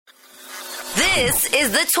This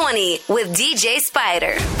is The 20 with DJ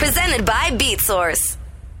Spider, presented by BeatSource.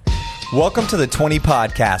 Welcome to The 20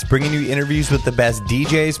 Podcast, bringing you interviews with the best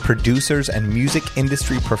DJs, producers, and music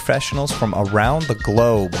industry professionals from around the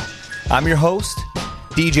globe. I'm your host,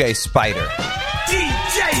 DJ Spider.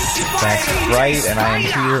 DJ Spider! That's right, and I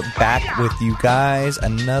am here back with you guys.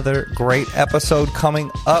 Another great episode coming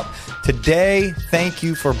up today. Thank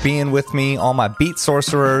you for being with me, all my beat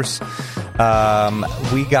sorcerers.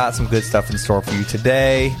 We got some good stuff in store for you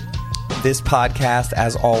today. This podcast,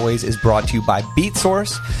 as always, is brought to you by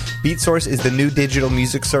BeatSource. BeatSource is the new digital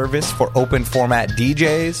music service for open format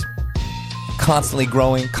DJs. Constantly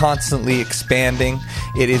growing, constantly expanding.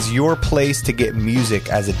 It is your place to get music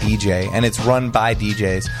as a DJ, and it's run by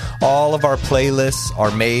DJs. All of our playlists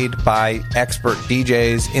are made by expert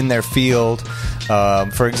DJs in their field.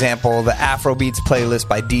 For example, the Afrobeats playlist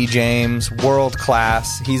by D. James, world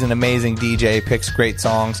class. He's an amazing DJ, picks great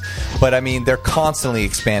songs. But I mean, they're constantly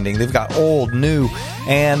expanding. They've got old, new,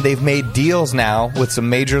 and they've made deals now with some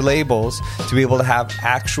major labels to be able to have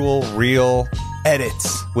actual, real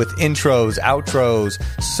edits with intros, outros.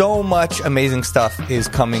 So much amazing stuff is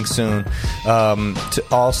coming soon.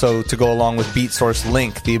 To go along with BeatSource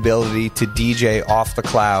Link, the ability to DJ off the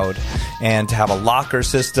cloud and to have a locker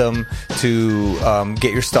system to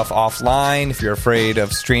get your stuff offline if you're afraid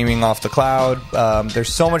of streaming off the cloud.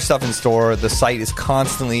 There's so much stuff in store. The site is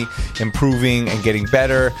constantly improving and getting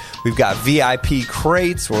better. We've got VIP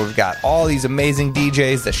crates where we've got all these amazing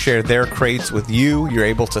DJs that share their crates with you. You're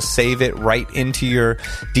able to save it right into your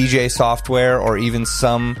DJ software or even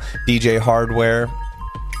some DJ hardware.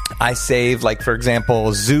 I save, like, for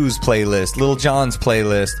example, Zoo's playlist, Lil Jon's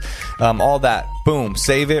playlist, all that. Boom,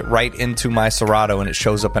 save it right into my Serato, and it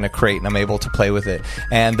shows up in a crate, and I'm able to play with it.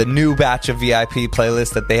 And the new batch of VIP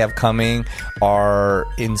playlists that they have coming are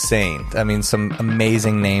insane. I mean, some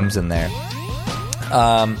amazing names in there.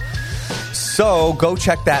 So go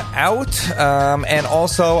check that out. And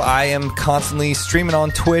also, I am constantly streaming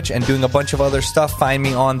on Twitch and doing a bunch of other stuff. Find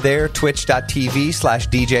me on there,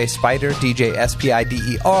 twitch.tv/DJ Spider, DJ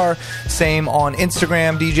SPIDER. Same on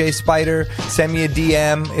Instagram, DJ Spider. Send me a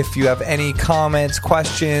DM if you have any comments,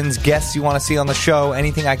 questions, guests you want to see on the show,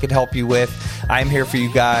 anything I could help you with. I'm here for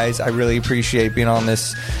you guys. I really appreciate being on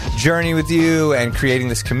this journey with you and creating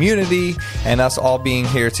this community and us all being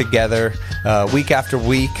here together week after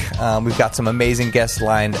week. We've got some amazing guests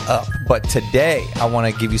lined up, but today I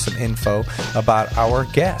want to give you some info about our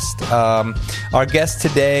guest. Our guest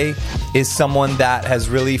today is someone that has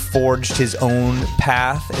really forged his own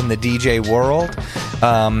path in the DJ world.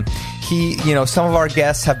 Some of our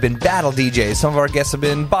guests have been battle DJs. Some of our guests have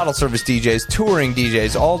been bottle service DJs, touring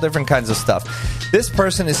DJs, all different kinds of stuff. This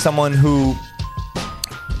person is someone who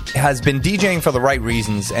has been DJing for the right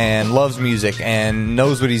reasons and loves music and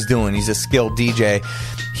knows what he's doing. He's a skilled DJ.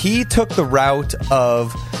 He took the route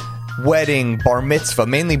of wedding, bar mitzvah,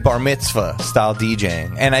 mainly bar mitzvah style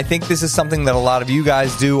DJing. And I think this is something that a lot of you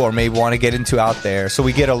guys do or may want to get into out there. So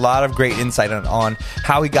we get a lot of great insight on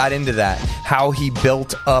how he got into that, how he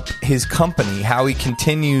built up his company, how he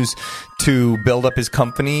continues to build up his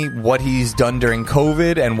company, what he's done during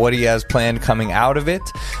COVID, and what he has planned coming out of it.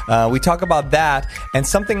 We talk about that. And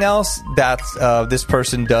something else that this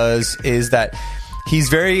person does is that he's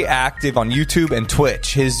very active on YouTube and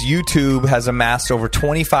Twitch. His YouTube has amassed over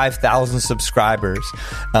 25,000 subscribers,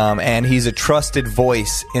 and he's a trusted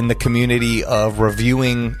voice in the community of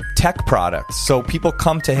reviewing tech products. So people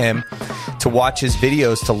come to him to watch his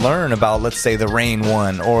videos to learn about, let's say, the Rain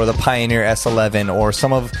 1 or the Pioneer S11 or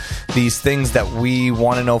some of these things that we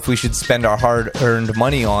want to know if we should spend our hard-earned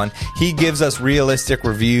money on. He gives us realistic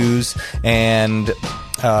reviews and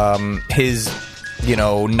his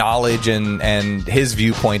knowledge and his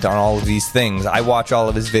viewpoint on all of these things. I watch all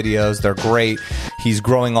of his videos. They're great. He's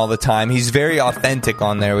growing all the time. He's very authentic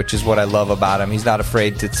on there, which is what I love about him. He's not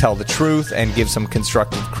afraid to tell the truth and give some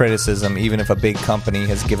constructive criticism, even if a big company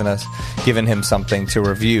has given him something to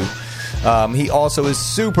review. He also is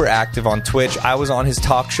super active on Twitch. I was on his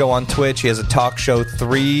talk show on Twitch. He has a talk show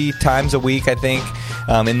 3 times a week, I think,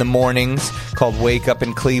 in the mornings called Wake Up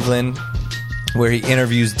in Cleveland, where he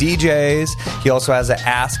interviews DJs. He also has a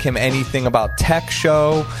Ask Him Anything About Tech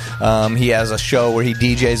show. He has a show where he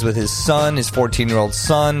DJs with his son, his 14-year-old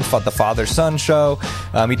son, the father-son show.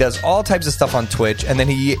 He does all types of stuff on Twitch, and then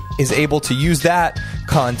he is able to use that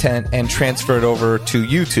content and transfer it over to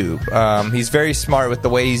YouTube. He's very smart with the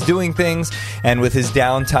way he's doing things, and with his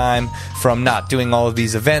downtime from not doing all of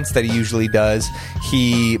these events that he usually does,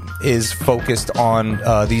 he is focused on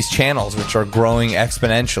these channels, which are growing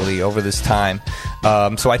exponentially over this time.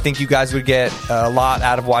 fun. So I think you guys would get a lot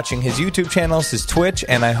out of watching his YouTube channels, his Twitch,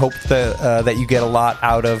 and I hope that you get a lot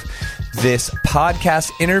out of this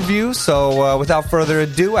podcast interview. So without further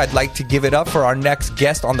ado, I'd like to give it up for our next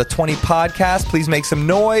guest on the 20 podcast. Please make some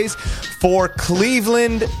noise for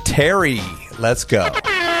Cleveland Terry. Let's go.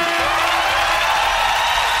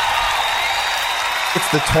 It's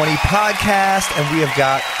the 20 podcast, and we have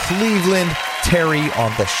got Cleveland Terry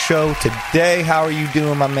on the show today. How are you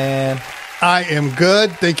doing, my man? I am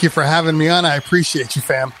good. Thank you for having me on. I appreciate you,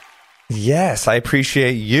 fam. Yes, I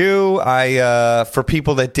appreciate you. For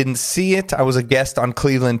people that didn't see it, I was a guest on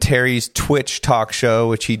Cleveland Terry's Twitch talk show,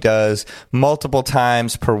 which he does multiple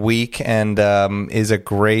times per week, and is a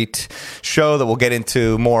great show that we'll get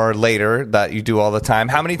into more later, that you do all the time.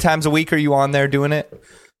 How many times a week are you on there doing it?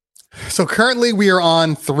 So currently we are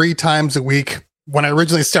on 3 times a week. When I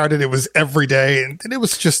originally started, it was every day, and it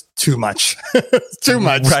was just too much. Too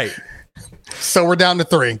much. Right. So we're down to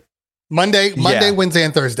 3. Monday, Yeah. Wednesday,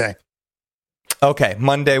 and Thursday. Okay,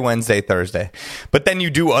 Monday, Wednesday, Thursday. But then you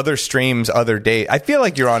do other streams other days. I feel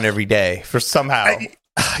like you're on every day for somehow.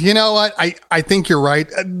 You know what? I think you're right.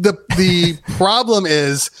 The problem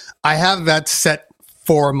is I have that set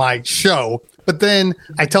for my show, but then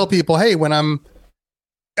I tell people, hey, when I'm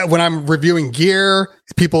reviewing gear,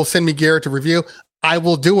 people send me gear to review, I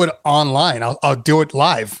will do it online. I'll do it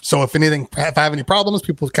live. So if I have any problems,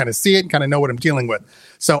 people kind of see it and kind of know what I'm dealing with.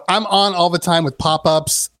 So I'm on all the time with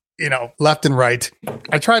pop-ups, left and right.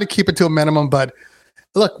 I try to keep it to a minimum, but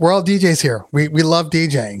look, we're all DJs here. We love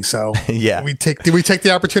DJing. So Yeah. we take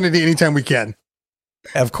the opportunity anytime we can.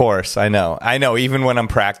 Of course, I know. Even when I'm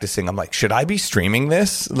practicing, I'm like, should I be streaming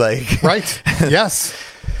this? Like, Right. Yes.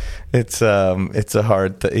 it's a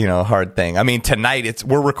hard thing. I mean, tonight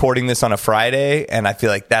we're recording this on a Friday, and I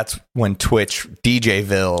feel like that's when Twitch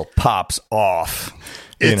DJville pops off.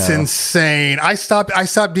 It's insane. I stopped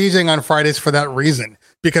DJing on Fridays for that reason,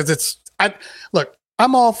 because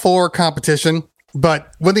I'm all for competition,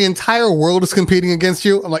 but when the entire world is competing against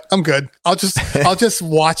you, I'm like, I'm good. I'll just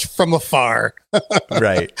watch from afar.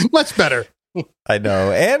 Right. Much better. I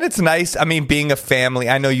know. And it's nice. I mean, being a family,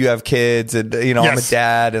 I know you have kids, and I'm a Yes.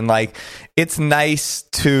 dad, and like, it's nice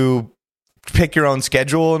to pick your own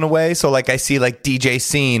schedule in a way. So like, I see like DJ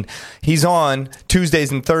Scene, he's on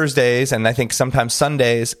Tuesdays and Thursdays, and I think sometimes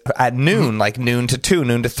Sundays at noon, like noon to 2,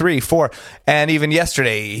 noon to 3, 4. And even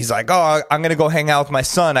yesterday, he's like, oh, I'm going to go hang out with my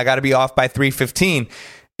son. I got to be off by 3:15.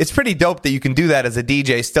 It's pretty dope that you can do that as a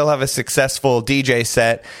DJ, still have a successful DJ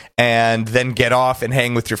set, and then get off and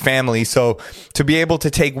hang with your family. So to be able to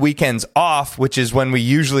take weekends off, which is when we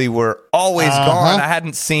usually were always gone. I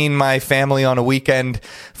hadn't seen my family on a weekend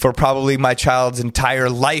for probably my child's entire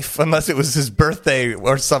life, unless it was his birthday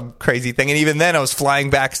or some crazy thing. And even then I was flying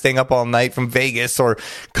back, staying up all night from Vegas, or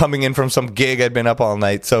coming in from some gig. I'd been up all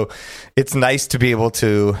night. So it's nice to be able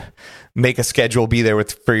to make a schedule, be there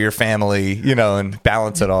for your family, and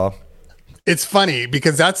balance it all. It's funny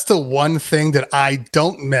because that's the one thing that I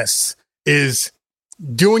don't miss, is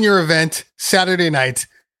doing your event Saturday night,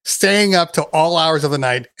 staying up to all hours of the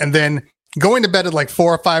night, and then going to bed at like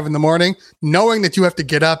 4 or 5 in the morning, knowing that you have to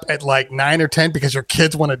get up at like 9 or 10 because your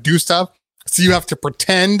kids want to do stuff. So you have to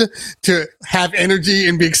pretend to have energy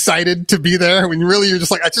and be excited to be there when really you're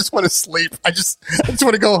just like, I just want to sleep. I just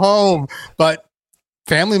want to go home. But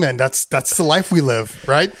family men, that's the life we live,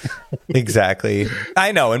 right? Exactly.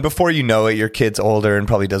 I know. And before you know it, your kid's older and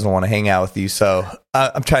probably doesn't want to hang out with you. So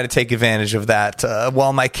I'm trying to take advantage of that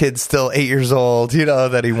while my kid's still 8 years old,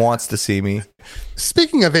 that he wants to see me.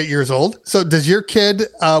 Speaking of 8 years old, so does your kid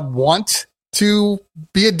want to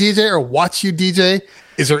be a DJ or watch you DJ?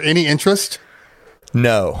 Is there any interest?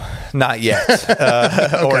 No, not yet.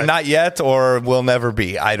 Okay. Or not yet, or will never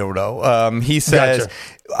be. I don't know. He says, Gotcha.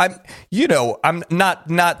 I'm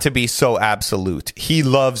not to be so absolute. He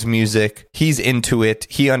loves music. He's into it.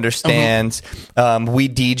 He understands. We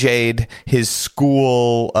DJ'd his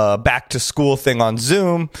school, back to school thing on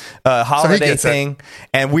Zoom, holiday thing.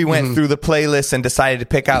 And we went through the playlist and decided to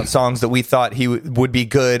pick out songs that we thought he would be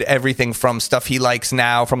good. Everything from stuff he likes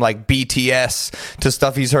now, from like BTS to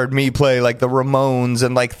stuff he's heard me play, like the Ramones,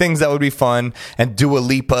 and like things that would be fun, and Dua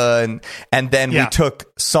Lipa. And then we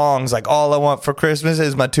took songs like All I Want for Christmas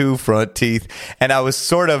Is My 2 Front Teeth. And I was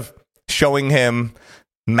sort of showing him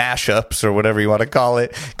mashups or whatever you want to call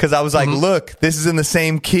it, because I was like, look, this is in the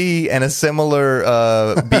same key and a similar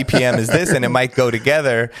BPM as this, and it might go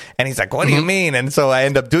together. And he's like, what do you mean? And so I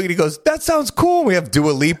end up doing it. He goes, that sounds cool. We have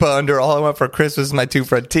Dua Lipa under All I Want for Christmas Is My 2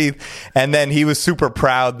 Front Teeth. And then he was super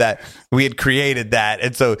proud that we had created that.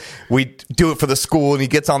 And so we do it for the school, and he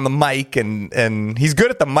gets on the mic, and he's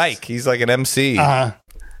good at the mic. He's like an MC.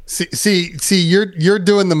 See, you're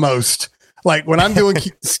doing the most. Like when I'm doing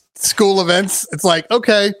school events, it's like,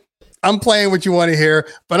 okay, I'm playing what you want to hear,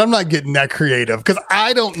 but I'm not getting that creative because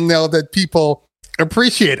I don't know that people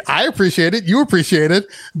appreciate it. I appreciate it. You appreciate it.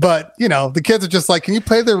 But, the kids are just like, can you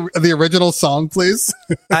play the original song, please?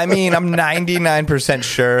 I mean, I'm 99%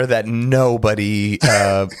 sure that nobody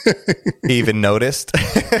even noticed.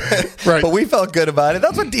 Right. But we felt good about it.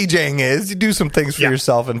 That's what DJing is. You do some things for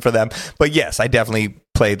yourself and for them. But yes, I definitely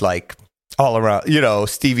played like all around,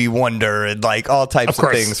 Stevie Wonder and like all types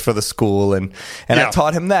of things for the school. And I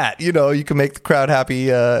taught him that, you can make the crowd happy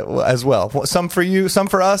as well. Some for you, some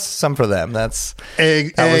for us, some for them. That was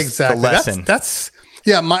exactly the lesson. That's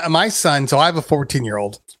my son. So I have a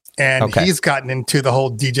 14-year-old and he's gotten into the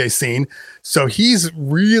whole DJ scene. So he's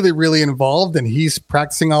really, really involved and he's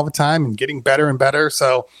practicing all the time and getting better and better.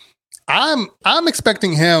 So I'm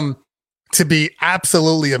expecting him to be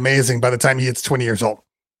absolutely amazing by the time he hits 20 years old.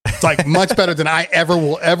 It's like much better than I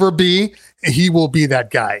will ever be. He will be that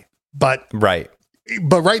guy. But right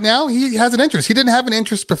now he has an interest. He didn't have an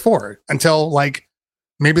interest before until like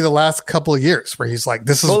maybe the last couple of years where he's like,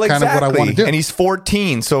 this is kind of what I want to do. And he's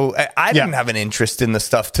 14. So I didn't have an interest in the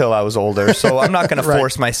stuff till I was older. So I'm not going to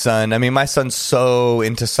force my son. I mean, my son's so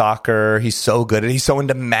into soccer. He's so good at it. He's so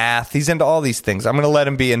into math. He's into all these things. I'm going to let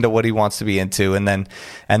him be into what he wants to be into. And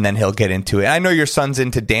then he'll get into it. I know your son's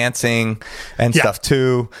into dancing and stuff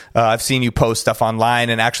too. I've seen you post stuff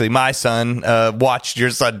online, and actually my son watched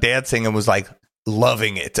your son dancing and was like,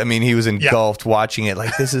 loving it. I mean, he was engulfed watching it.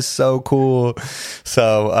 Like, this is so cool.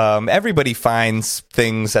 So everybody finds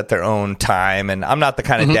things at their own time, and I'm not the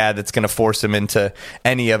kind of dad that's going to force him into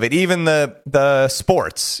any of it. Even the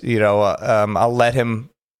sports, I'll let him.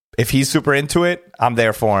 If he's super into it, I'm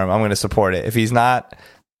there for him. I'm going to support it. If he's not,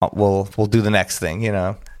 we'll do the next thing.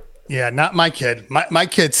 Yeah, not my kid. My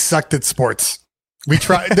kid sucked at sports. We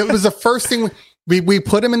tried. That was the first thing we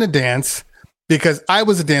put him in a dance because I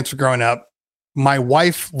was a dancer growing up. My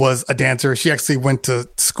wife was a dancer. She actually went to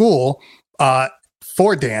school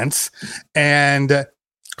for dance. And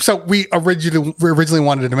so we originally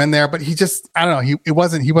wanted him in there, but he just, I don't know, he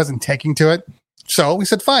wasn't taking to it. So we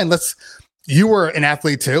said, fine, you were an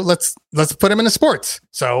athlete too. Let's put him into sports.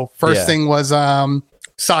 So first thing was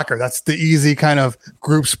soccer. That's the easy kind of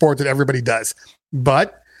group sport that everybody does.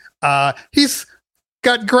 But he's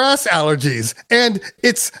got grass allergies and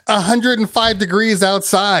it's 105 degrees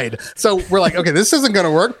outside. So we're like, okay, this isn't going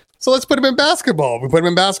to work. So let's put him in basketball. We put him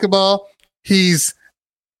in basketball. He's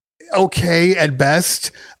okay at best,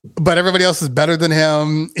 but everybody else is better than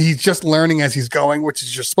him. He's just learning as he's going, which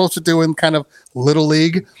is you're supposed to do in kind of little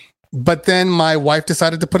league. But then my wife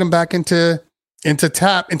decided to put him back into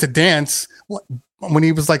dance when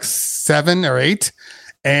he was like 7 or 8.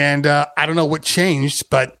 And I don't know what changed,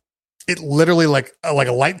 but it literally like a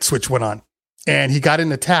light switch went on and he got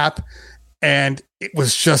into tap, and it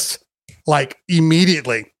was just like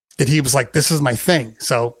immediately that he was like, this is my thing.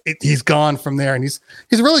 So he's gone from there, and he's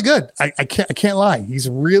really good. I can't lie. He's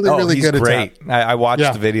really good at great. tap. I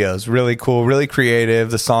watched the videos, really cool, really creative,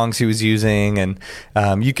 the songs he was using. And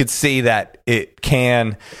you could see that it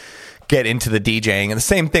can get into the DJing, and the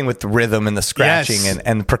same thing with the rhythm and the scratching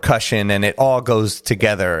and the percussion, and it all goes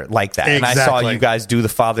together like that. Exactly. And I saw you guys do the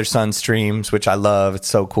father-son streams, which I love. It's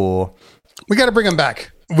so cool. We got to bring him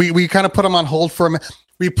back. We kind of put him on hold for him.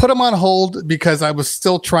 We put him on hold because I was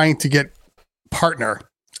still trying to get partner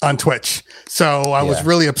on Twitch. So I was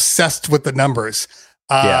really obsessed with the numbers.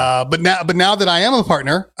 But now that I am a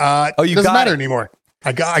partner, it doesn't matter anymore.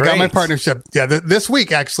 I got my partnership. Yeah, this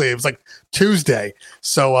week actually. It was like Tuesday.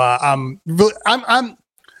 So I'm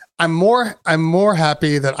more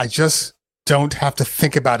happy that I just don't have to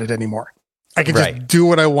think about it anymore. I can just do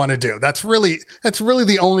what I want to do. That's really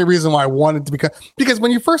the only reason why I wanted to because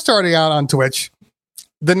when you first started out on Twitch,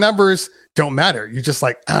 the numbers don't matter. You're just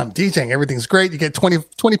like, I'm DJing, everything's great. You get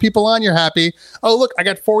 20 people on, you're happy. Oh, look, I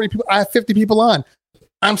got 40 people. I have 50 people on.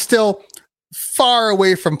 I'm still far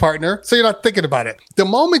away from partner, so you're not thinking about it. The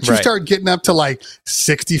moment you start getting up to like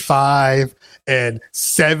 65 and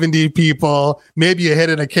 70 people, maybe you hit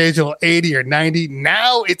an occasional 80 or 90,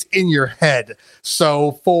 now it's in your head.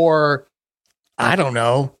 So for, I don't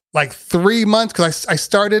know, like 3 months, because I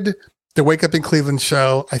started the Wake Up in Cleveland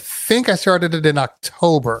show, I think I started it in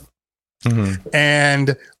October. Mm-hmm.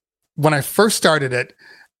 And when I first started it,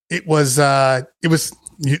 it was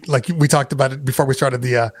like we talked about it before we started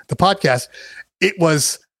the podcast. It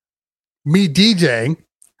was me DJing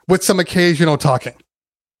with some occasional talking.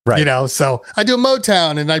 Right. You know, so I do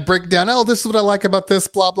Motown and I break down, oh, this is what I like about this,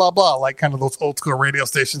 blah, blah, blah. Like kind of those old school radio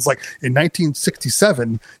stations. Like in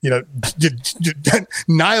 1967, you know,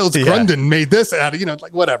 Niles Grundon made this out of, you know,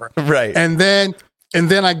 like whatever. Right. And then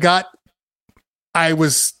I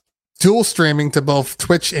was dual streaming to both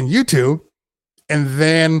Twitch and YouTube. And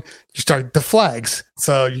then you start the flags.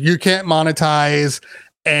 So you can't monetize.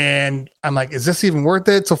 And I'm like, is this even worth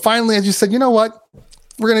it? So finally, I just said, you know what?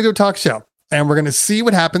 We're going to do a talk show. And we're going to see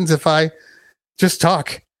what happens if I just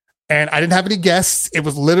talk. And I didn't have any guests. It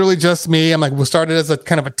was literally just me. I'm like, we'll start it as a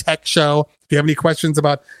kind of a tech show. If you have any questions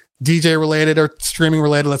about DJ related or streaming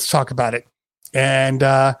related, let's talk about it. And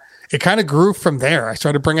it kind of grew from there. I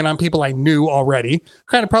started bringing on people I knew already.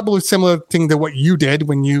 Kind of probably similar thing to what you did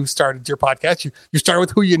when you started your podcast. You start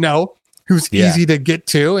with who you know, who's easy to get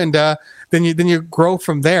to, and then you grow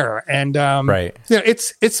from there. And right. You know,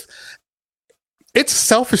 it's a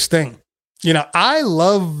selfish thing. You know, I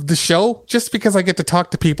love the show just because I get to talk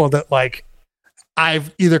to people that like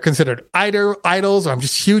I've either considered idols or I'm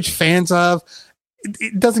just huge fans of.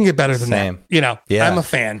 It doesn't get better than that. You know, I'm a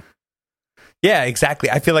fan. Yeah, exactly.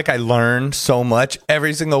 I feel like I learn so much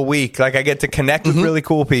every single week. Like I get to connect with really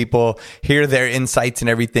cool people, hear their insights and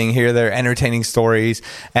everything, hear their entertaining stories,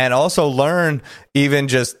 and also learn even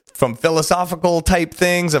just from philosophical type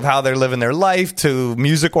things of how they're living their life to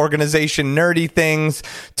music organization, nerdy things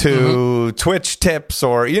to Twitch tips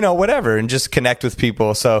or, you know, whatever, and just connect with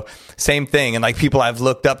people. So same thing. And like people I've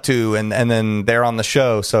looked up to and then they're on the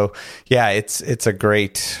show. So yeah, it's a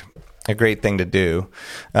great thing to do.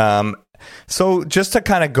 So just to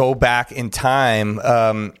kind of go back in time,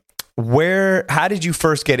 how did you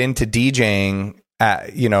first get into DJing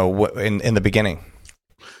in the beginning?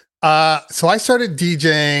 So I started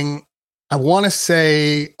DJing, I want to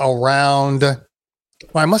say around,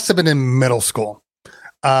 I must have been in middle school.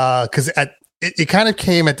 Cause it kind of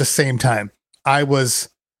came at the same time. I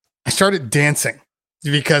started dancing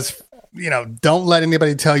because, you know, don't let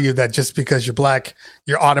anybody tell you that just because you're black,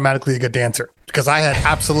 you're automatically a good dancer. Because I had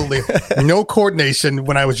absolutely no coordination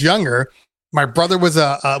when I was younger. My brother was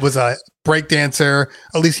a break dancer.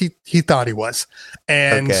 At least he thought he was.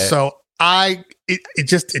 And so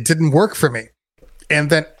it didn't work for me. And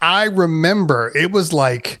then I remember it was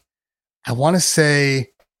like, I want to say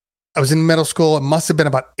I was in middle school. It must have been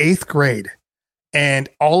about 8th grade. And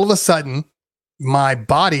all of a sudden my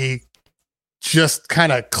body just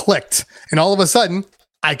kind of clicked. And all of a sudden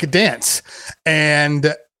I could dance.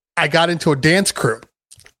 And I got into a dance crew.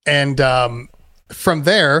 And from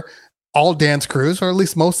there, all dance crews, or at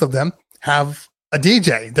least most of them, have a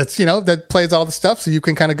DJ that's, you know, that plays all the stuff so you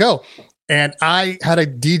can kind of go. And I had a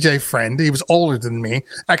DJ friend. He was older than me.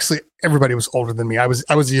 Actually, everybody was older than me. I was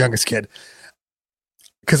the youngest kid.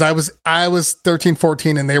 Because I was 13,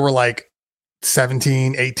 14, and they were like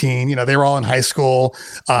 17, 18. You know, they were all in high school.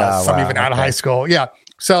 Some even out of high school. Yeah.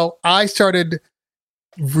 So I started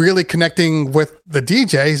really connecting with the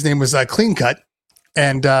DJ. His name was Clean Cut.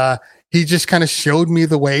 And he just kind of showed me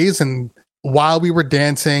the ways. And while we were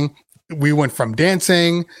dancing, we went from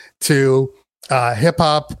dancing to hip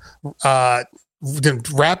hop,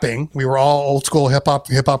 rapping. We were all old school hip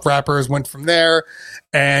hop rappers, went from there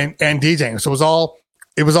and DJing. So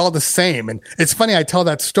it was all the same. And it's funny, I tell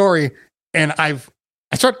that story and I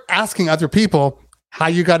start asking other people how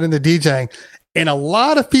you got into DJing. And a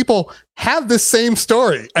lot of people have the same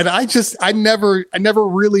story. And I never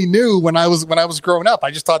really knew when I was growing up.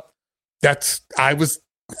 I just thought that's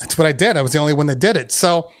what I did. I was the only one that did it.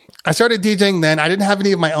 So I started DJing then. I didn't have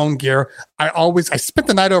any of my own gear. I spent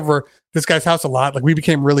the night over this guy's house a lot. Like we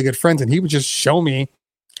became really good friends and he would just show me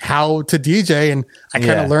how to DJ and I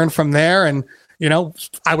kind of learned from there. And, you know,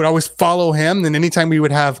 I would always follow him. And anytime we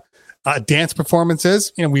would have dance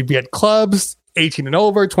performances, you know, we'd be at clubs, 18 and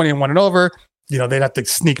over, 21 and over. You know, they'd have to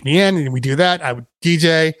sneak me in and we do that. I would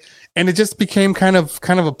DJ and it just became kind of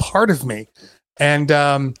a part of me. And,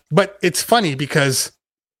 but it's funny because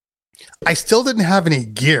I still didn't have any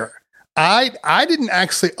gear. I didn't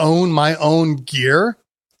actually own my own gear.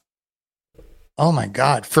 Oh my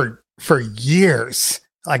God. For years,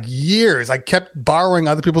 like years, I kept borrowing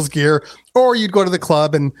other people's gear, or you'd go to the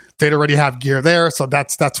club and they'd already have gear there. So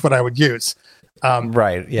that's what I would use.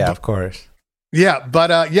 Right. Yeah, of course. Yeah,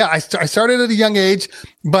 but I started at a young age,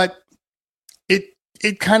 but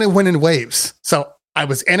it kind of went in waves. So I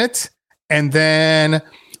was in it, and then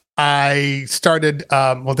I started.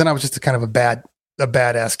 Then I was just a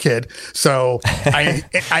badass kid. So I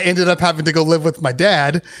ended up having to go live with my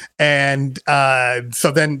dad, and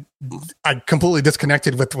so then I completely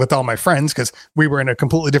disconnected with all my friends because we were in a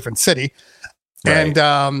completely different city.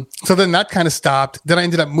 And so then that kind of stopped. Then I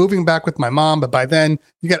ended up moving back with my mom, but by then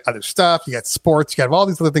you got other stuff, you got sports, you got all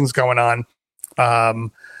these other things going on.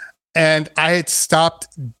 And I had stopped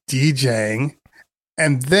DJing,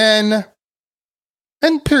 and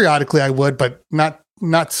periodically I would, but not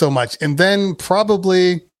so much. And then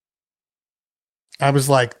probably I was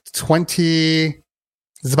like 23,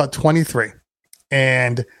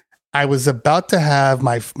 and I was about to have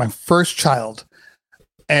my first child,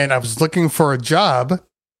 and I was looking for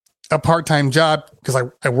a part-time job, because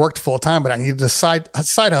I worked full time, but I needed a side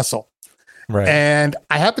hustle. Right. And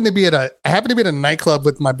I happened to be at a nightclub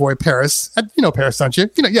with my boy Paris. You know Paris, don't you?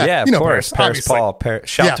 You know Paris. Paris Paul.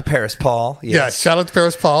 Shout out to Paris Paul. Yes. Yeah, shout out to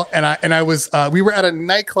Paris Paul. And I was we were at a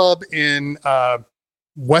nightclub in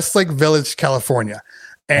Westlake Village, California,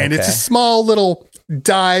 and it's a small little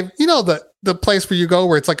dive. You know the place where you go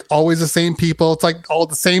where it's like always the same people. It's like all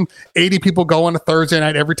the same 80 people go on a Thursday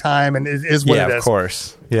night every time, and it is what it is. Yeah, of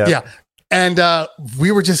course. Yeah. Yeah. And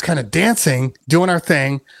we were just kind of dancing, doing our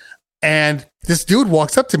thing. And this dude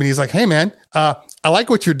walks up to me. He's like, "Hey, man, I like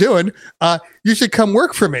what you're doing. You should come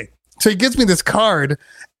work for me." So he gives me this card,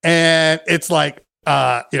 and it's like,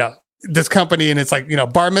 this company, and it's like,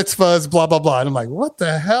 bar mitzvahs, blah, blah, blah. And I'm like, what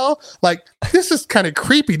the hell? Like, this is kind of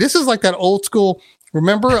creepy. This is like that old school.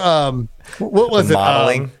 Remember, what was it?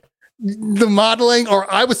 Modeling. The modeling,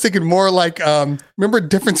 or I was thinking more like, remember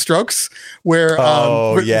Different Strokes, where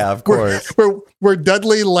of course, where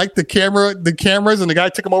Dudley liked the cameras, and the guy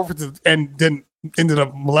took him over and then ended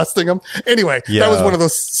up molesting him. Anyway, that was one of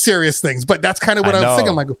those serious things. But that's kind of what I was thinking.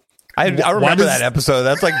 I'm like, I remember that episode.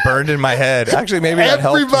 That's like burned in my head. Actually, maybe that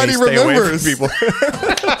helped me stay remembers. away from people.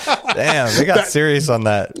 Damn, they got serious on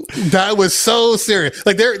that. That was so serious.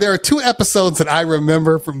 Like there are 2 episodes that I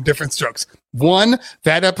remember from Different Strokes. 1,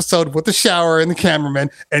 that episode with the shower and the cameraman,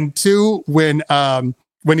 and 2, when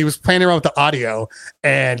he was playing around with the audio,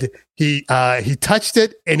 and he touched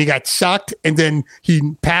it and he got shocked, and then he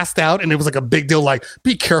passed out, and it was like a big deal. Like,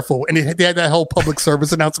 be careful. And they had that whole public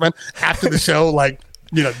service announcement after the show, like,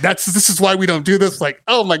 this is why we don't do this. Like,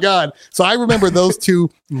 oh my God. So I remember those 2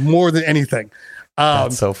 more than anything.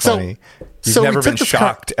 That's so funny. You've never been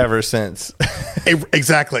shocked ever since.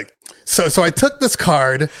 Exactly. So I took this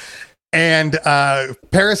card, and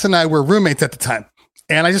Paris and I were roommates at the time,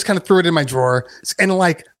 and I just kind of threw it in my drawer, and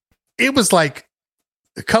like, it was like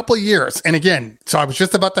a couple of years. And again, so I was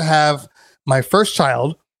just about to have my first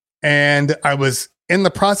child, and I was in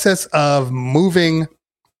the process of moving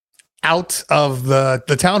out of the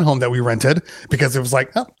townhome that we rented, because it was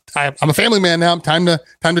like, oh, I'm a family man now. Time to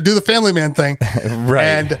do the family man thing. Right.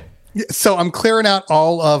 And so I'm clearing out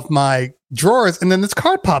all of my drawers, and then this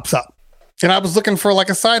card pops up, and I was looking for like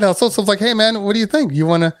a side hustle. So I was like, hey man, what do you think? You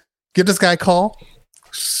want to give this guy a call?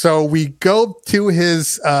 So we go to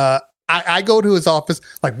his, I go to his office,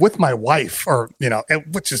 like with my wife, or,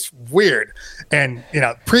 which is weird. And,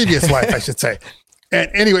 previous wife, I should say. And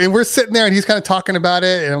anyway, and we're sitting there, and he's kind of talking about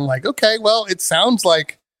it, and I'm like, okay, well, it sounds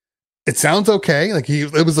okay. Like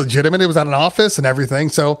it was legitimate. It was at an office and everything.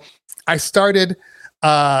 So I started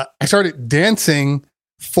dancing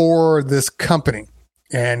for this company,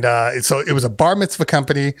 and so it was a bar mitzvah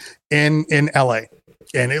company in LA,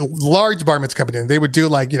 and a large bar mitzvah company. And they would do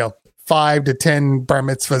 5 to 10 bar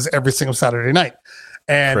mitzvahs every single Saturday night.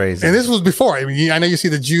 And Crazy. And this was before. I mean, I know you see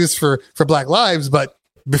the Jews for Black Lives, but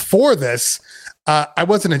before this, I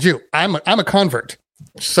wasn't a Jew. I'm a convert.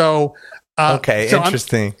 So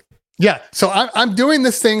interesting. So I'm doing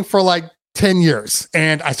this thing for like 10 years,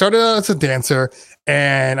 and I started out as a dancer,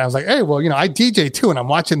 and I was like, hey, well, I DJ too, and I'm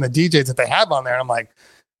watching the DJs that they have on there, and I'm like,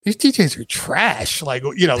 these DJs are trash. Like,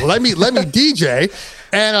 let me DJ.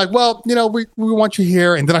 And like, well, we want you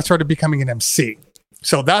here. And then I started becoming an MC.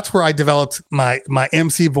 So that's where I developed my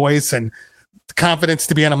MC voice and confidence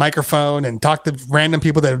to be on a microphone and talk to random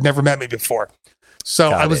people that have never met me before. So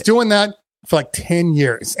I was doing that for like 10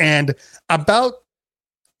 years. And about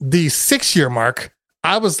the 6-year mark,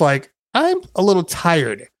 I was like, I'm a little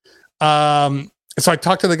tired. So I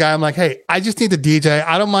talked to the guy. I'm like, hey, I just need to DJ.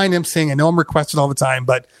 I don't mind emceeing. I know I'm requested all the time,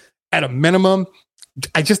 but at a minimum,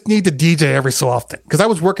 I just need to DJ every so often, because I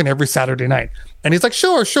was working every Saturday night. And he's like,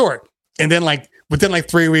 sure. And then within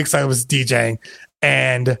 3 weeks, I was DJing,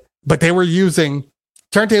 but they were using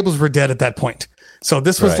turntables were dead at that point. So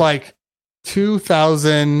this was like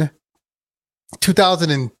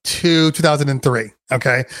 2002, 2003.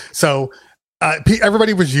 Okay. So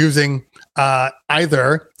everybody was using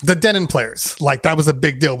either the Denon players, like that was a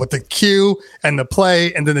big deal with the cue and the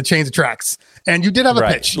play, and then the change of tracks. And you did have a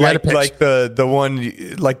pitch. You had a pitch, like the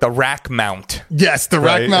one, like the rack mount. Yes, the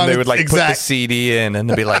rack mount. And they would like put the CD in, and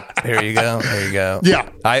they'd be like, "Here you go, there you go." Yeah,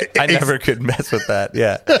 I never could mess with that.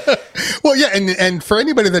 Yeah. Well, yeah, and for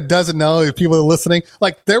anybody that doesn't know, if people are listening,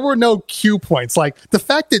 like there were no cue points. Like the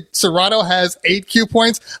fact that Serato has 8 cue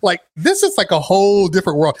points, like this is like a whole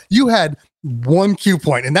different world. You had one cue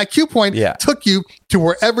point, and that cue point took you to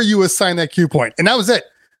wherever you assigned that cue point, and that was it.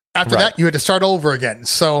 After that, you had to start over again.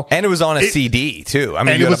 So, and it was on a CD too. I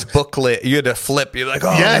mean, you had a booklet. You had to flip. You're like, oh,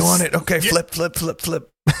 I want it. Okay, flip.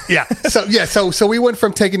 Yeah. So we went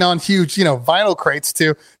from taking on huge, vinyl crates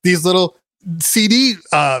to these little CD.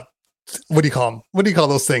 What do you call them? What do you call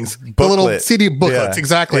those things? Booklet. The little CD booklets. Yeah.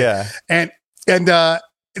 Exactly. Yeah.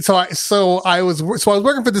 So I was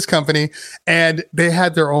working for this company, and they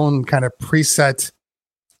had their own kind of preset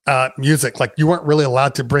music. Like you weren't really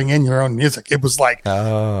allowed to bring in your own music. It was like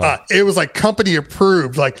company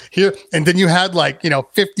approved, like here. And then you had 50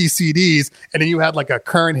 CDs, and then you had like a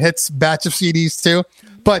current hits batch of CDs too,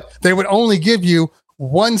 but they would only give you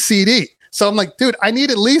one CD. So I'm like, dude, I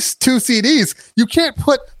need at least 2 CDs. You can't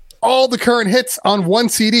put all the current hits on one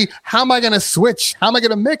CD. How am I going to switch? How am I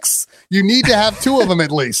going to mix? You need to have 2 of them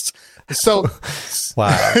at least. So,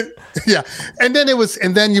 wow. Yeah. And then you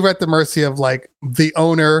were at the mercy of like the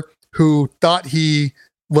owner who thought he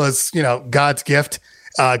was, God's gift,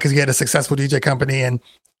 because he had a successful DJ company, and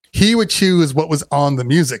he would choose what was on the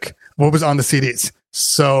music, what was on the CDs.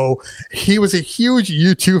 So he was a huge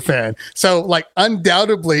U2 fan. So like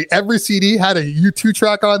undoubtedly every CD had a U2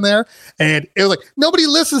 track on there, and it was like, nobody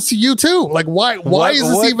listens to U2. Like why is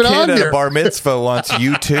this even on there? there? A bar mitzvah wants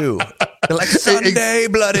U2. They're like, Sunday,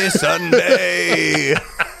 bloody Sunday.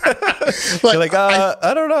 You're like,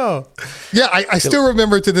 I don't know. Yeah, I still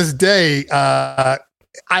remember to this day.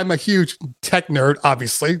 I'm a huge tech nerd,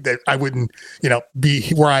 obviously, that I wouldn't, be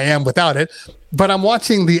where I am without it. But I'm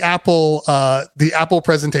watching the Apple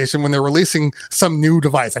presentation when they're releasing some new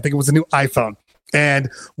device. I think it was a new iPhone. And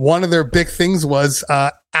one of their big things was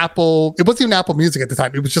Apple. It wasn't even Apple Music at the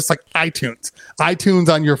time. It was just like iTunes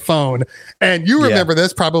on your phone. And you remember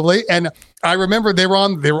this probably. And I remember they were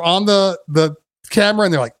on the camera,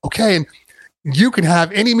 and they're like, okay, and you can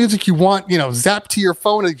have any music you want, zap to your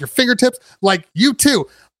phone at your fingertips, like U2.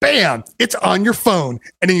 Bam, it's on your phone.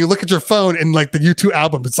 And then you look at your phone, and like the U2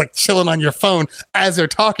 album, it's like chilling on your phone as they're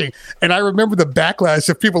talking. And I remember the backlash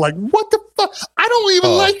of people like, what the fuck? I don't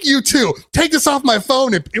even like U2. Take this off my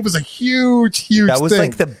phone. It was a huge that was thing.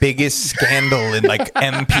 Like the biggest scandal in like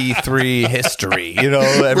MP3 history.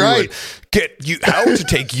 Everyone, how to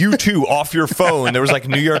take U2 off your phone. There was like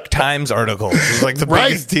New York Times articles. It was like the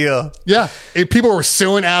biggest deal. Yeah. People were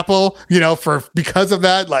suing Apple, because of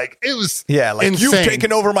that. Like it was insane. You've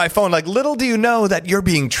taken over my phone. Like little do you know that you're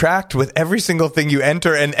being tracked with every single thing you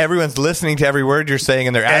enter, and everyone's listening to every word you're saying,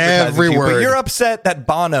 and they're advertising to you. But you're upset that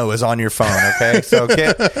Bono is on your phone. Okay. So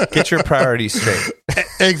get your priorities straight.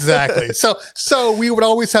 Exactly. So we would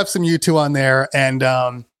always have some U2 on there, and,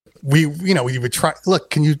 we would try,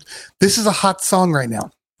 look, this is a hot song right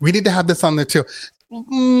now. We need to have this on there too.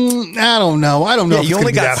 I don't know. Yeah, you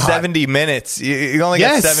only got 70 minutes. You only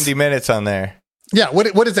got 70 minutes on there. Yeah.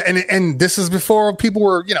 What is it? And this is before people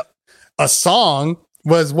were, a song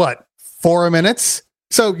was what, 4 minutes.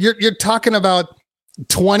 So you're talking about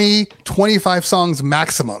 20, 25 songs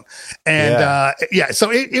maximum. And,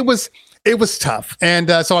 so it was tough. And,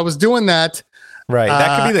 so I was doing that. Right.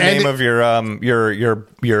 That could be the name of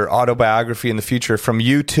your autobiography in the future, From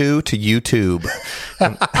U2 to YouTube.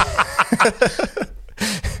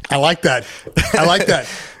 I like that.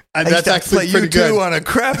 And that's actually pretty good. On a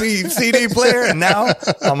crappy CD player, and now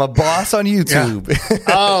I'm a boss on YouTube. Yeah.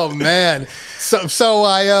 Oh man. So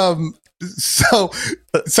I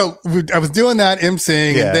was doing that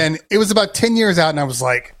emceeing, and then it was about 10 years out, and I was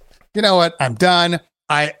like, you know what? I'm done.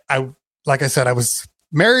 I like I said, I was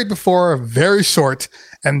married before, very short,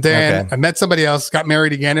 and then I met somebody else, got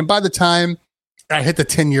married again, and by the time I hit the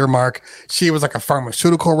 10-year mark, she was like a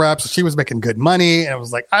pharmaceutical rep, so she was making good money, and I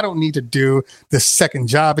was like, I don't need to do this second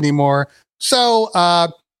job anymore. So,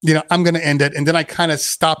 I'm going to end it. And then I kind of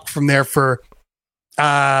stopped from there for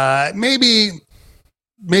maybe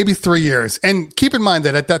 3 years. And keep in mind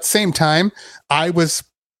that at that same time, I was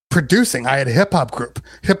producing. I had a hip hop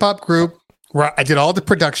group where I did all the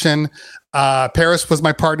production. Paris was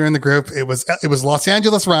my partner in the group. It was Los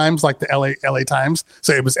Angeles Rhymes, like the LA Times.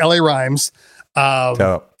 So it was LA Rhymes.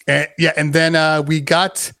 And then we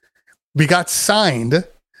got signed,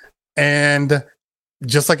 and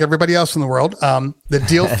just like everybody else in the world, the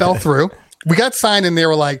deal fell through. we got signed and they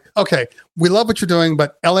were like, okay, we love what you're doing,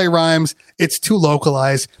 but LA Rhymes, it's too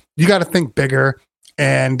localized. You got to think bigger.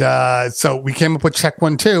 And so we came up with Check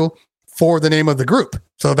 1 2 for the name of the group.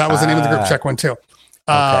 So that was the name of the group, Check 1 2.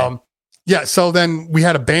 Okay. Yeah. So then we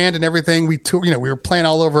had a band and everything. We toured, we were playing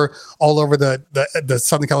all over the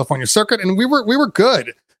Southern California circuit, and we were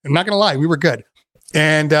good. I'm not gonna lie, we were good.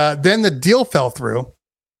 And then the deal fell through,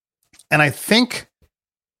 and I think,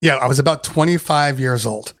 I was about 25 years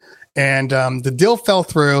old, and the deal fell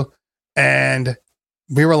through, and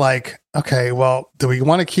we were like, okay, well, do we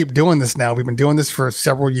want to keep doing this now? We've been doing this for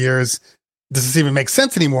several years. Does this even make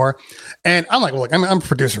sense anymore? And I'm like, well, look, I'm a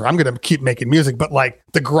producer. I'm going to keep making music, but like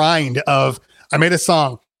the grind of, I made a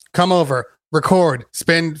song, come over, record,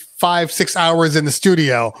 spend 5-6 hours in the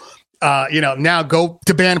studio, now go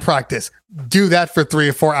to band practice, do that for 3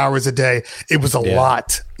 or 4 hours a day. It was a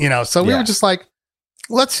lot, so we were just like,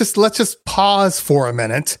 let's just pause for a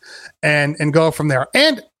minute and go from there.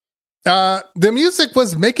 And the music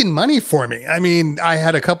was making money for me. I mean, I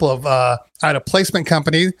had I had a placement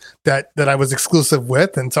company that I was exclusive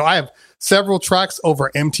with. And so I have several tracks over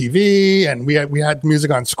MTV, and we had music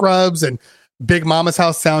on Scrubs and Big Mama's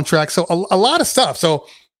House soundtrack. So a lot of stuff. So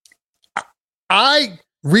I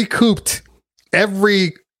recouped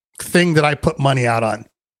everything that I put money out on.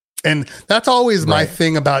 And that's always my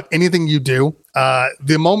thing about anything you do.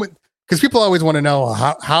 The moment, because people always want to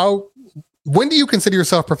know when do you consider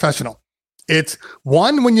yourself professional? It's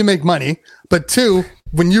 1, when you make money, but 2,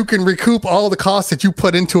 when you can recoup all the costs that you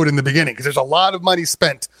put into it in the beginning, because there's a lot of money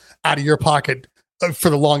spent out of your pocket for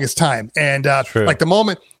the longest time. And like the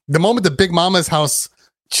moment the Big Mama's House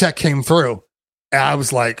check came through, I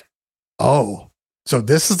was like, oh, so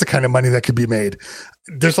this is the kind of money that could be made.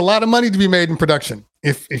 There's a lot of money to be made in production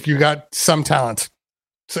if you got some talent,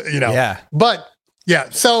 so, but yeah,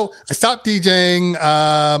 so I stopped DJing.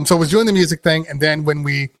 So I was doing the music thing. And then when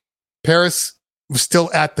Paris was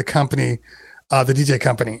still at the company, the DJ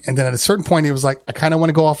company. And then at a certain point, he was like, I kind of want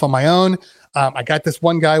to go off on my own. I got this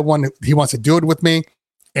one guy, he wants to do it with me.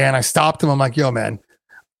 And I stopped him. I'm like, yo, man,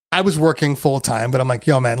 I was working full time, but I'm like,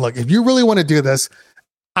 yo, man, look, if you really want to do this,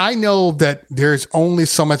 I know that there's only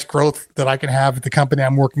so much growth that I can have at the company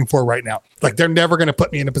I'm working for right now. Like, they're never going to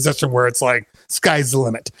put me in a position where it's like sky's the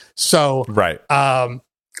limit. So,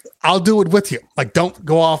 I'll do it with you. Like, don't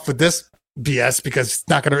go off with this BS, because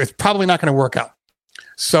it's probably not going to work out.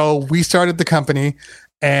 So we started the company,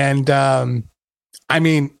 and I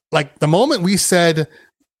mean, like the moment we said,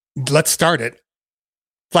 let's start it,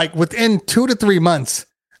 like within 2 to 3 months,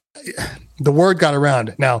 the word got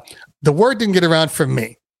around. Now, the word didn't get around from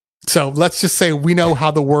me. So let's just say we know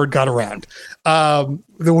how the word got around. The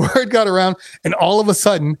word got around, and all of a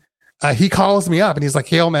sudden, he calls me up and he's like,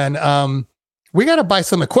 hey, man, we got to buy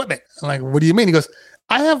some equipment. I'm like, what do you mean? He goes,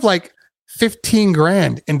 I have like 15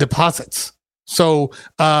 grand in deposits. So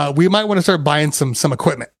we might want to start buying some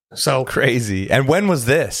equipment. So crazy. And when was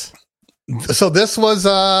this? So this was,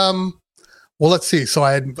 well, let's see. So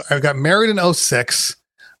I got married in 2006.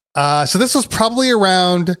 So this was probably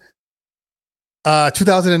around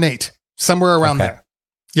 2008, somewhere around there.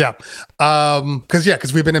 Yeah.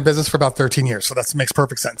 Because we've been in business for about 13 years. So that makes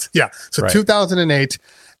perfect sense. Yeah. So 2008.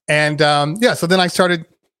 And so then I started,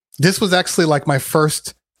 this was actually like my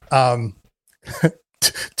first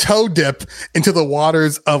toe dip into the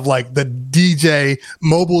waters of like the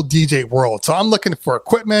mobile DJ world. So I'm looking for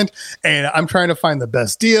equipment, and I'm trying to find the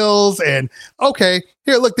best deals. And okay,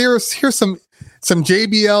 here, look, here's some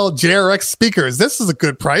JBL JRX speakers. This is a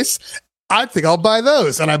good price. I think I'll buy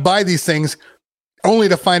those. And I buy these things only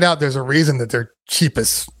to find out there's a reason that they're cheap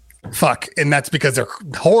as fuck, and that's because they're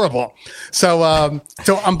horrible. So I'm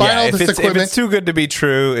buying all this equipment. If it's too good to be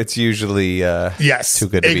true, it's usually too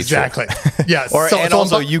good to be true. Exactly. Yes.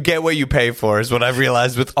 Also you get what you pay for is what I've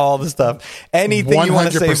realized with all the stuff. Anything 100%. You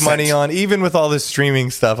want to save money on, even with all this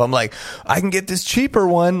streaming stuff, I'm like, I can get this cheaper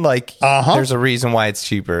one. Like, there's a reason why it's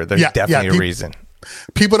cheaper. There's definitely a reason.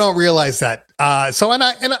 People don't realize that. So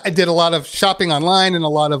I did a lot of shopping online and a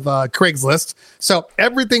lot of Craigslist. So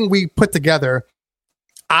everything we put together,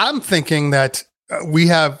 I'm thinking that we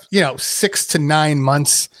have, 6 to 9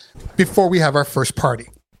 months before we have our first party.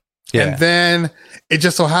 Yeah. And then it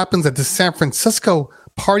just so happens that the San Francisco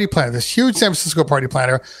party planner, this huge San Francisco party